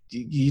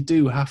 You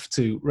do have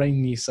to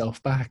rein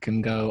yourself back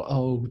and go,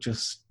 oh,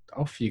 just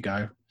off you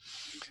go.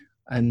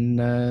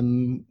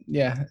 And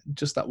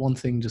just that one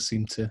thing just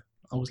seemed to.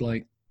 I was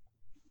like,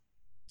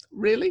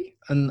 really?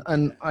 And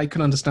I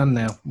can understand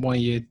now why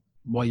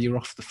you're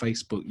off the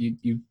Facebook.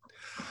 You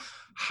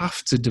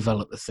have to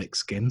develop a thick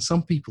skin.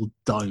 Some people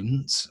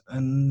don't,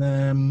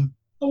 and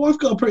I've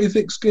got a pretty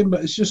thick skin,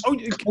 but it's just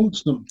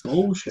constant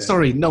bullshit.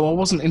 Sorry, no, I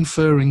wasn't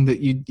inferring that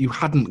you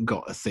hadn't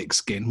got a thick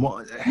skin.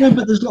 What? No,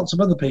 but there's lots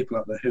of other people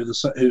out there who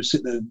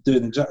sit there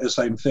doing exactly the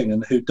same thing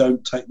and who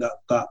don't take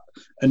that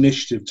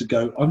initiative to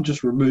go, I'm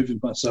just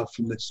removing myself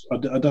from this. I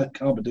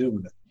can't deal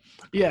with it.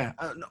 Yeah,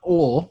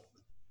 or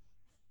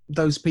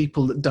those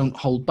people that don't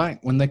hold back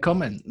when they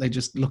comment. They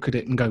just look at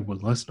it and go, well,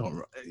 that's not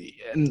right.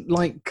 And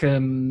like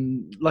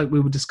we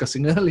were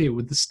discussing earlier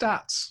with the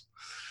stats,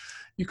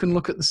 you can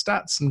look at the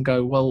stats and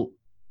go, well,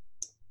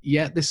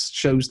 yeah, this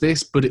shows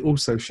this, but it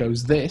also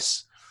shows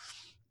this.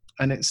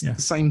 And it's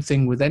the same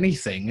thing with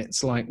anything.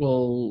 It's like,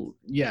 well,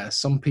 yeah,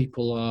 some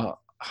people are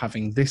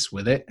having this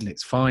with it and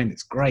it's fine,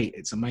 it's great,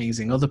 it's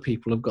amazing. Other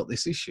people have got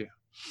this issue.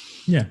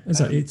 Yeah,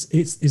 exactly.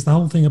 It's the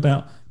whole thing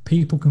about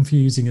people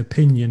confusing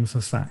opinion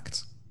for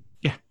fact.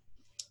 Yeah.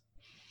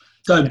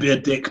 Don't be a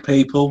dick,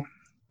 people.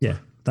 Yeah,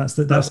 that's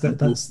the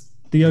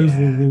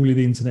overall rule of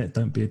the internet.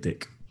 Don't be a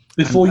dick.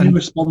 Before you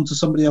respond to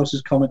somebody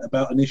else's comment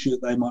about an issue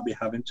that they might be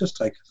having, just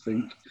take a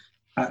think.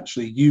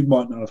 Actually, you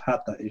might not have had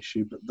that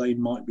issue, but they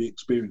might be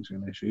experiencing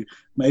an issue.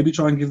 Maybe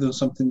try and give them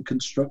something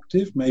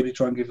constructive. Maybe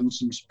try and give them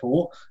some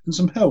support and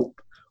some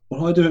help.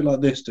 Well, I do it like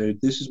this, dude.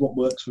 This is what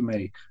works for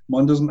me.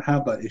 Mine doesn't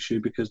have that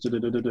issue because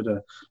da-da-da-da-da-da.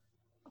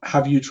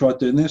 Have you tried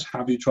doing this?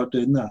 Have you tried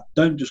doing that?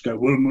 Don't just go,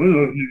 well,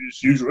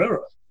 it's user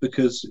error,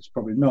 because it's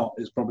probably not.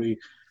 It's probably,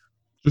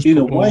 just in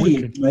a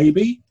way,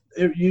 maybe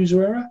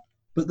user error,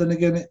 but then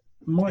again, it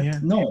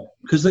might not,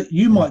 because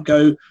you might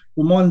go,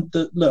 well, mine,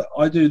 look,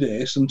 I do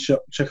this and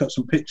check out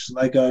some pictures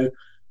and they go,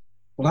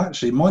 well,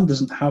 actually, mine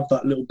doesn't have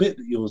that little bit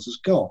that yours has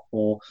got,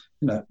 or,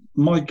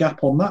 my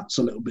gap on that's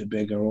a little bit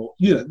bigger, or,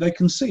 they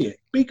can see it.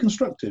 Be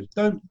constructive.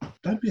 Don't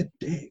be a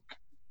dick.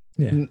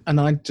 Yeah. And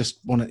I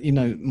just want to,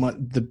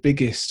 the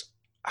biggest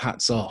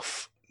hats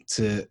off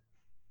to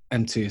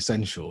MT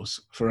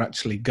Essentials for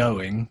actually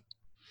going,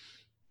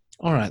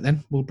 all right,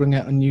 then we'll bring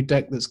out a new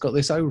deck that's got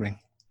this O-ring.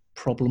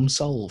 Problem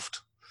solved.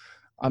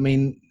 I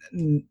mean,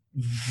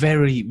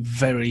 very,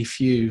 very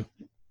few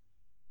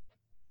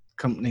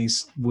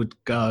companies would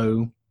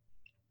go,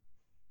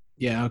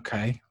 yeah,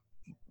 okay,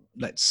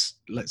 let's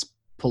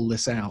pull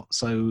this out.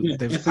 So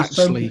they've if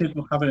actually some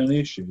people having an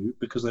issue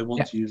because they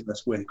want to use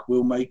less wick,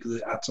 we'll make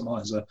the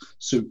atomizer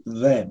suit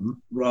them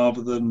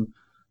rather than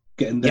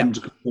getting them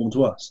to conform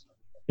to us.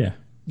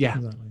 Yeah,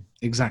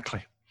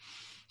 exactly.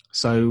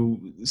 So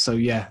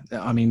yeah,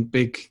 I mean,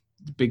 big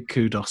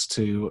kudos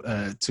to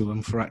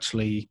them for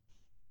actually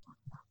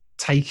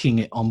taking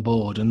it on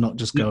board and not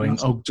just going,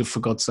 for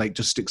God's sake,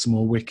 just stick some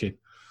more wicked.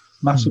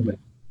 Massively.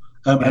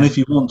 And if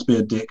you want to be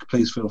a dick,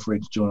 please feel free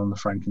to join on the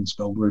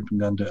Franken-Skull group and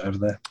go and do it over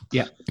there.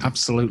 Yeah,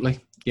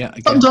 absolutely. Yeah.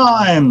 Again.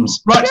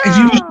 Sometimes. Right, if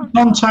you wish to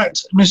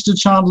contact Mr.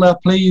 Chandler,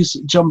 please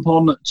jump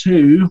on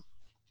to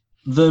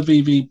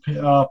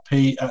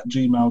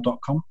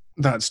thevvrp@gmail.com.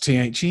 That's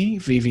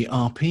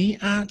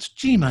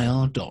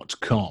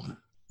thevvrp@gmail.com.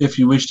 If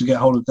you wish to get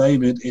hold of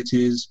David, it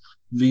is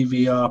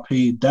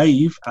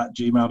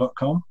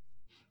vvrpdave@gmail.com.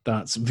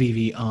 That's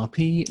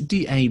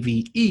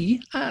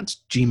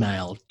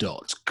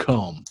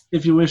vvrpdave@gmail.com.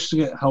 If you wish to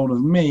get hold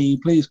of me,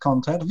 please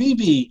contact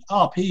Jim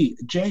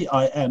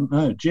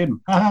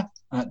 @gmail.com.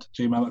 That's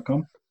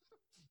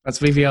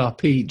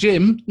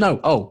vvrpjim.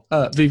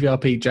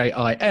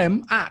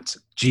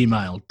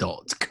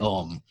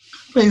 vvrpjim@gmail.com.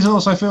 Please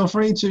also feel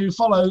free to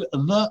follow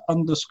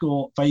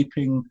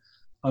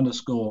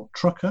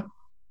 _vaping_trucker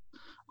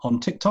on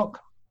TikTok.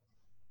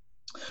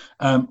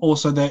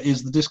 Also, there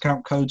is the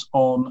discount codes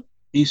on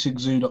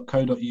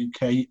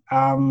esigzoo.co.uk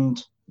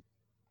and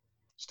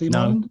Steam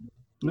Island?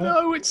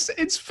 No,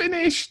 it's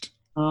finished.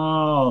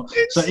 Oh,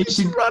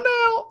 it's run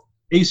out.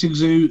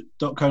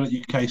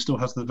 esigzoo.co.uk still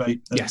has the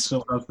vape. Yes.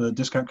 Still has the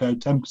discount code,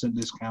 10%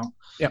 discount.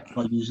 Yep.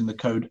 By using the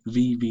code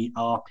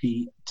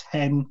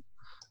VVRP10.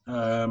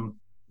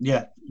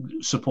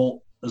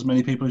 Support as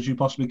many people as you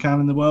possibly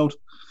can in the world.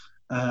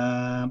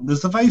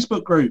 There's the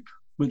Facebook group,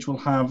 which will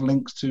have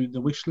links to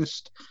the wish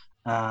list.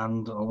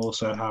 And I'll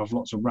also have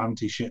lots of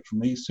ranty shit from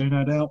these two,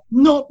 no doubt.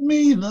 Not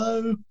me,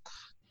 though.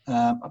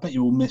 I bet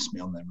you all miss me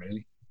on them,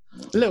 really.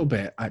 A little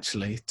bit,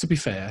 actually, to be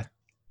fair.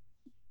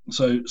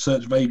 So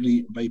search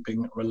Vaguely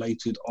Vaping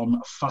Related on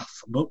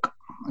Facebook,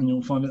 and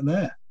you'll find it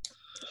there.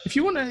 If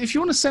you want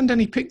to send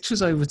any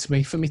pictures over to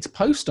me for me to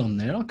post on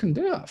there, I can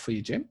do that for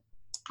you, Jim.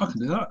 I can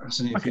do that. I'll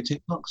send you a few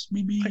TikToks,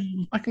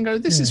 maybe. I can go,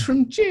 this is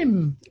from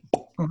Jim.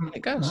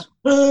 It goes.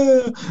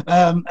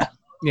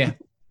 Yeah.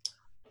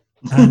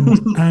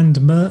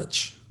 And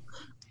merch.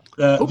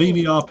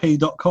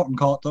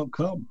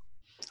 VVRP.cottoncart.com.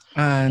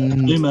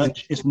 And new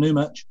merch. It's new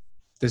merch.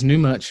 There's new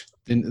merch.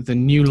 The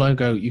new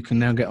logo you can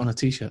now get on a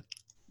t-shirt.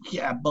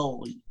 Yeah,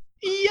 boy.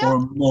 Yeah. Or a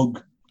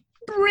mug.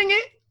 Bring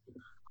it.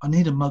 I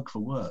need a mug for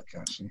work,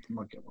 actually. I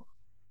might get one.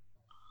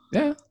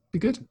 Yeah, be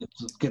good.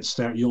 Get to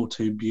stare at your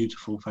two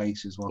beautiful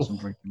faces whilst I'm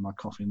drinking my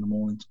coffee in the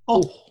mornings.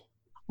 Oh,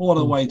 what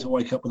a way to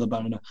wake up with a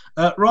boner.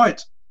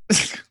 Right.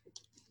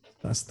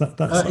 That's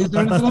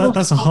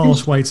a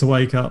harsh way to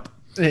wake up.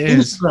 It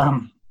is.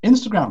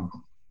 Instagram.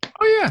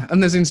 Oh yeah,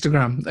 and there's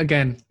Instagram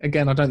again.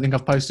 I don't think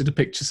I've posted a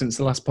picture since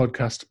the last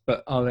podcast,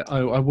 but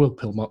I will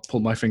pull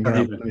my finger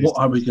out. What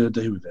are we going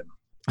to do with him?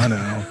 I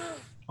know.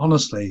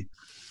 Honestly,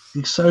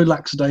 he's so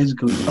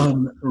lackadaisical. It's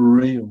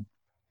unreal.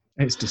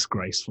 It's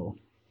disgraceful.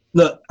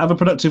 Look, have a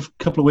productive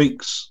couple of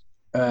weeks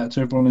to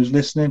everyone who's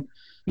listening.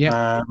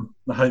 Yeah.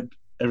 I hope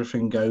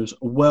everything goes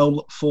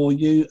well for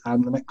you,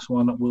 and the next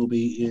one will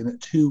be in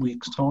 2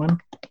 weeks' time.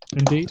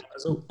 Indeed.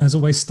 As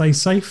always, stay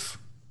safe.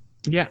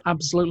 Yeah,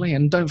 absolutely.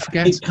 And don't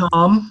forget...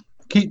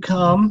 Keep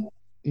calm.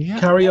 Yeah.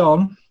 Carry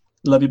on.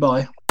 Love you,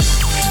 bye.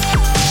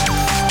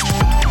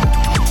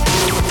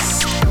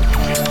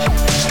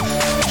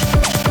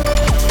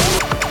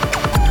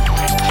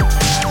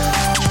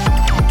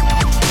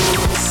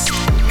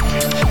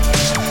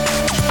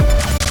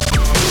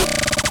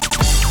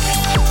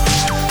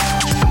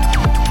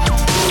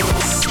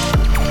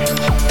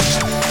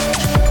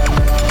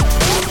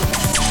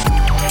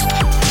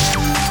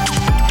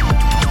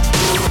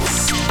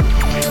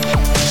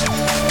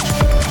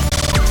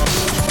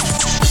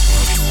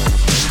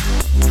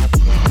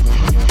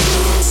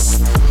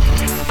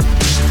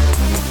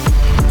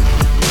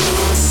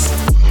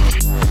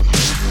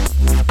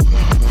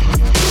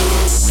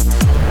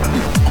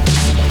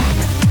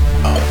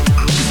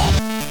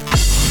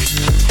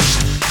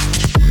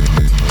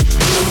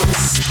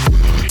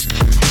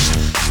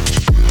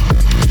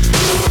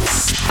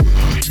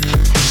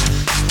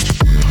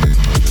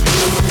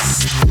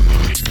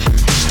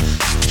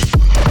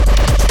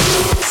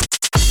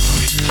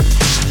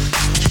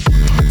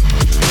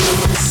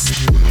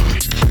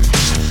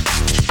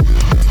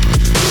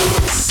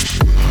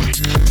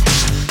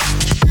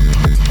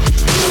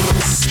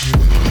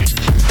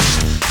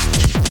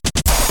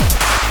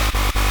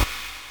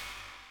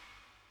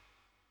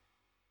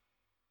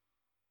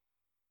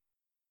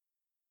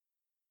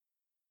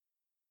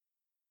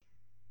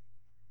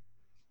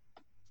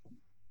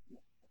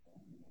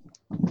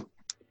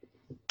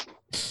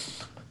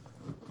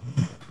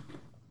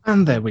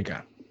 And there we go.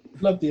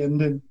 Love the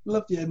ending.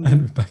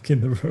 And we're back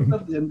in the room.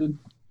 Love the ending.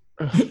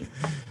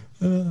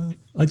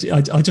 I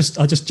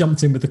just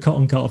jumped in with the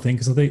cotton cart thing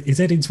because I think he's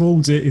heading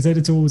towards it.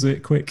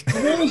 Quick.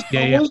 I was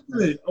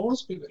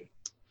feeling.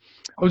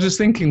 I was just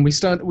thinking, we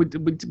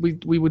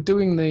were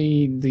doing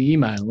the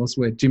emails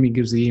where Jimmy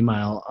gives the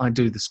email, I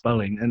do the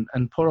spelling,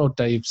 and poor old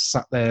Dave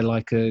sat there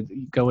like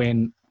go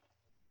in.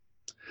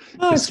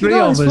 There's three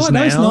of us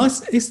now. No, it's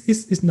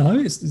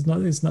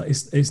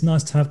nice. It's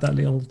nice to have that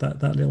little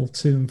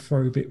to and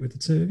fro bit with the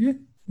two of you.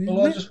 Yeah,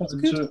 well, I just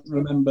wanted to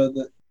remember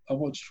that. I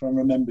want to try and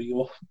remember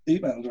your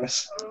email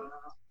address.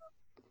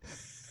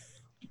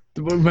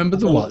 Remember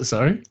the what?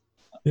 Sorry.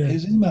 Yeah.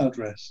 His email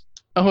address.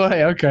 Oh,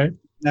 hey, okay.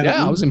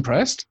 I was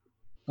impressed.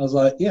 I was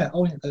like, yeah,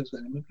 Dave's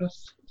got an email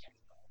address.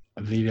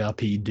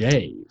 VVRP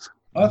Dave.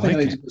 I think I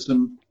need to get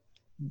some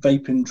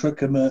vaping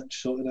trucker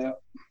merch sorted out.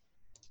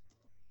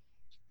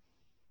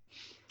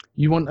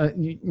 You want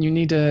you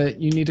need a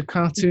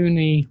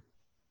cartoony.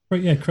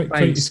 Right, yeah,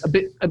 face. A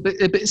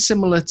bit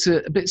similar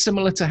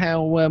to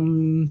how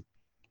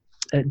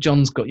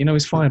John's got. You know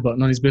his fire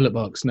button on his billet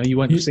box. No, you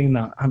won't have seen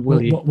that,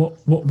 will you?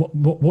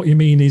 What you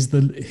mean is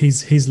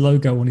his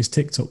logo on his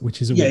TikTok,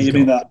 which is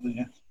mean that?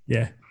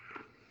 Yeah.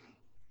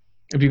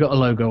 Have you got a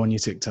logo on your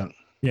TikTok?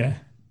 Yeah.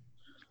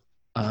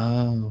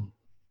 Oh.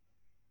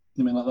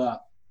 You mean like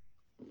that?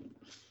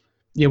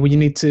 Yeah, well, you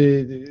need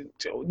to...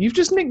 You've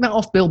just nicked that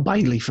off Bill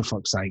Bailey, for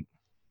fuck's sake.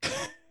 I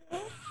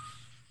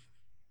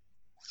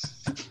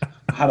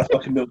had a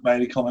fucking Bill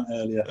Bailey comment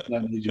earlier. I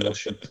don't need your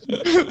shit.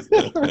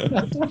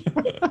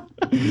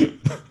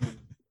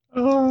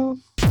 Oh.